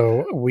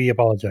 So we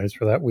apologize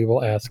for that. We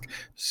will ask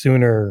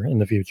sooner in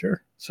the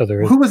future. So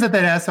there is. Who was it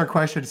that asked our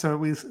question? So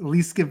we at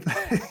least give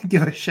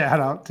a shout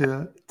out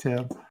to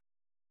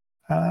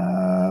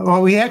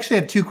well, we actually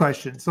had two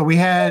questions. So we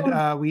had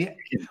we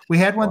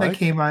had one that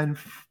came on,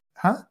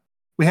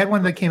 we had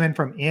one that came in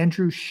from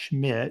Andrew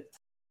Schmidt.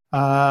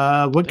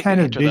 What kind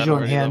of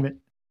visual enhancement?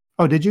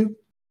 Oh, did you?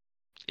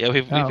 Yeah,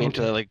 we've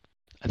answered that like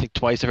I think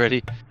twice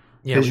already.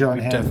 Yeah, we've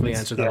definitely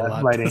answered that a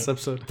lot this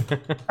episode.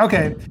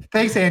 Okay,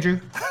 thanks, Andrew.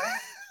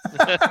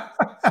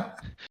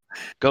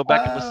 Go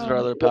back and listen to our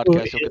other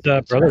podcast. His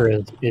brother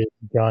is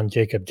John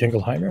Jacob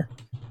Jingleheimer.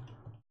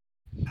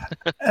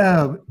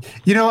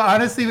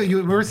 Honestly,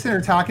 we were sitting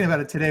there talking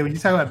about it today. When you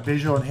talk about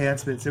visual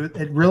enhancements,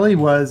 it really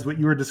was what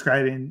you were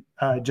describing,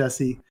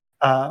 Jesse.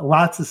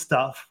 Lots of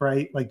stuff,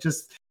 right? Like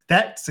just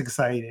that's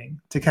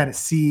exciting to kind of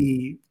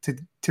see, to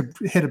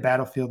hit a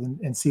battlefield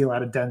and see a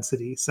lot of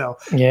density. So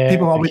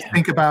people always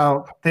think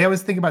about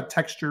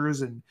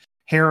textures and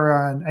hair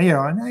on,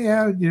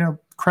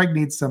 Craig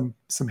needs some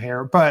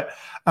hair, but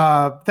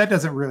that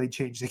doesn't really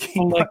change the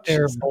game. Like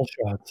their full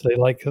shots. They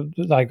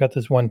I got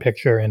this one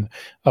picture and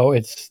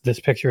this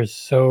picture is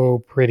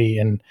so pretty,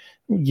 and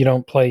you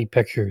don't play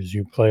pictures,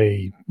 you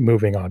play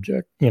moving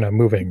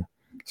moving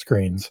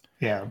screens.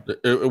 Yeah.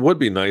 It would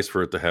be nice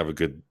for it to have a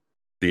good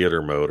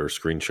theater mode or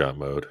screenshot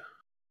mode.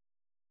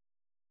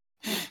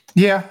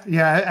 Yeah,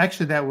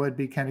 actually that would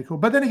be kind of cool.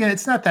 But then again,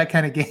 it's not that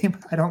kind of game,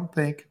 I don't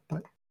think.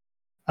 But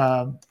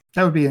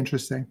that would be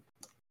interesting.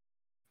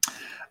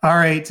 All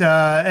right.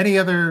 Any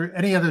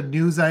other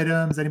news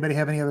items? Anybody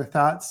have any other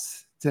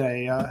thoughts? Did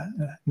I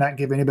not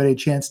give anybody a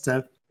chance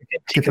to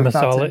get Tikka their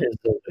thoughts masala in? is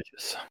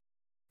delicious.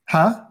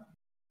 Huh?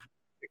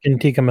 Chicken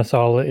tikka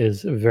masala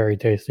is very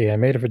tasty. I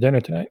made it for dinner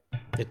tonight.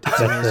 That's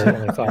the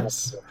only thought.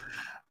 Yes.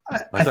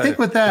 I think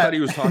with that, I thought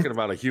he was talking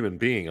about a human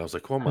being. I was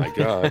like, oh my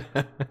god.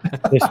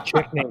 This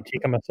chick named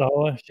Tikka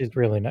Masala, she's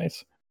really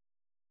nice.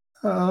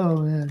 oh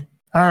man.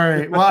 All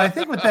right. Well, I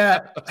think with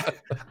that,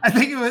 I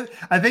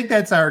think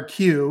that's our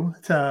cue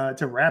to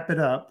wrap it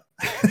up.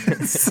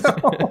 So,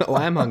 Well,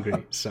 I'm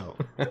hungry, so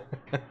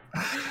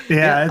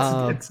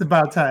yeah, it's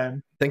about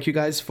time. thank you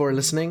guys for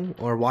listening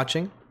or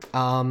watching.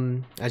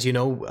 As you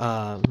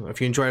know,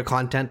 if you enjoy our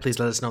content, please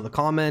let us know in the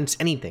comments.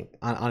 Anything,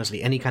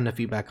 honestly, any kind of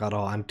feedback at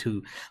all. I'm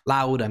too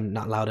loud. I'm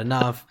not loud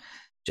enough.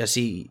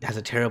 Jesse has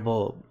a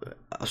terrible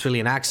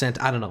Australian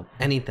accent. I don't know.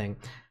 Anything.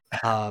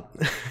 Let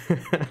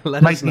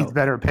Mike us know. needs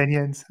better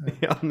opinions.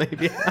 Yeah,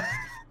 maybe.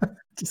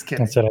 Just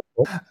kidding. That's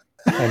what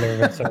I never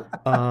messed up.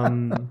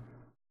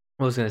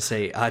 What was I gonna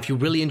say? If you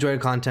really enjoy our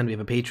content, we have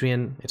a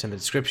Patreon. It's in the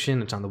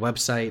description. It's on the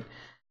website.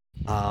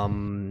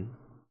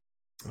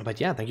 But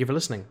yeah, thank you for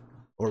listening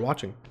or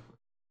watching.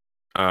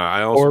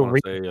 I also want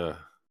to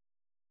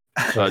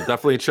say,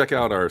 definitely check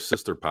out our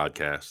sister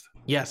podcast.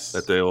 Yes,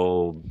 That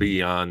they'll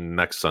be on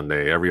next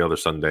Sunday, every other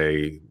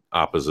Sunday,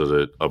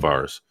 opposite of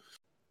ours.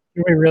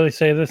 Can we really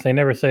say this? They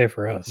never say it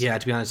for us. Yeah,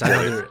 to be honest, I'd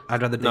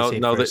rather they say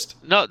it first.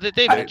 No,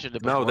 they mentioned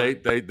it before. No,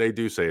 they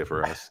do say it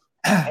for us.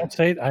 Don't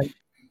say it.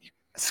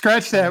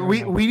 Scratch that.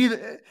 We need.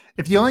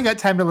 If you only got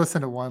time to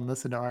listen to one,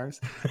 listen to ours.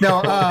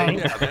 No.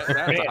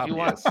 That's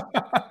obvious.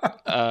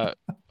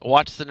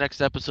 Watch the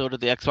next episode of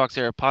the Xbox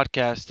Era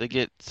podcast to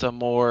get some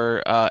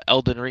more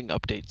Elden Ring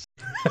updates.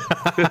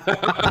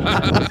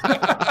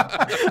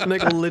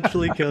 Nick will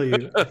literally kill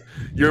you.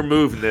 Your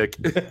move, Nick.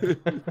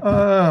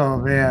 Oh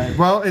man.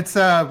 Well, it's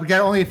we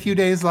got only a few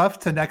days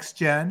left to next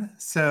gen.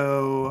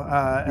 So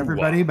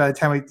everybody, by the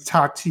time we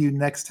talk to you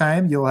next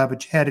time, you'll have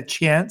had a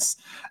chance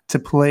to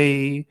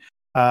play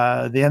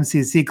the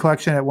MCC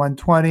collection at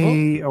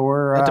 120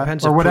 or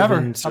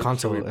whatever console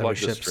Should we ever plug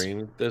the ships.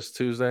 stream this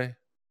Tuesday?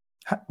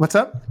 What's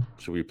up?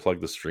 Should we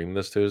plug the stream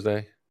this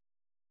Tuesday?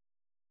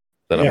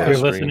 If you're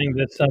listening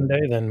this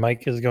Sunday, then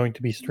Mike is going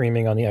to be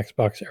streaming on the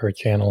Xbox Era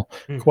channel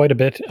quite a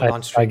bit.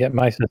 I get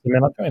my system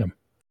and I'll join him.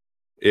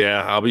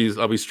 Yeah, I'll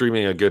be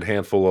streaming a good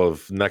handful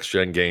of next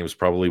gen games,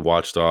 probably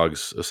Watch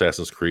Dogs,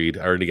 Assassin's Creed.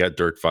 I already got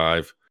Dirt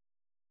 5.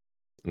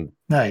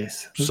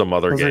 Nice. Some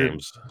other Those are-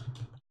 games.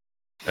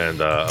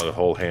 And a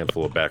whole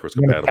handful of backwards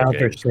I'm going to compatible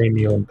counter games. stream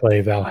you and play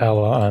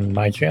Valhalla on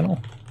my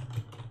channel.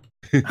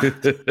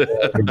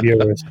 For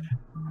viewers.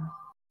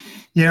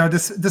 You know,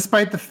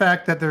 despite the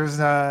fact that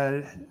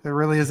there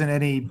really isn't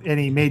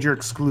any major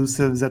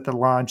exclusives at the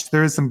launch,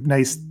 there is some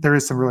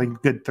really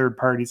good third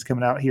parties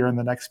coming out here in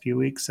the next few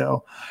weeks.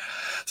 So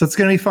it's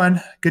going to be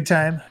fun. Good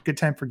time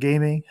for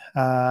gaming.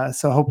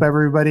 So I hope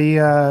everybody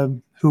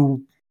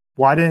who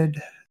wanted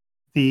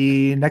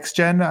the next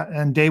gen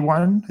on day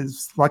one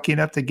is lucky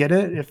enough to get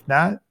it. If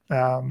not,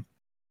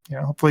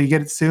 hopefully you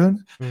get it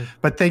soon.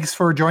 But thanks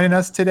for joining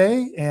us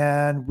today,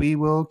 and we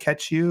will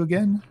catch you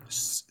again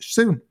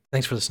soon.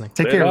 Thanks for listening.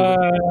 Take care.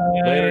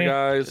 Later,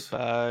 guys.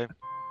 Bye.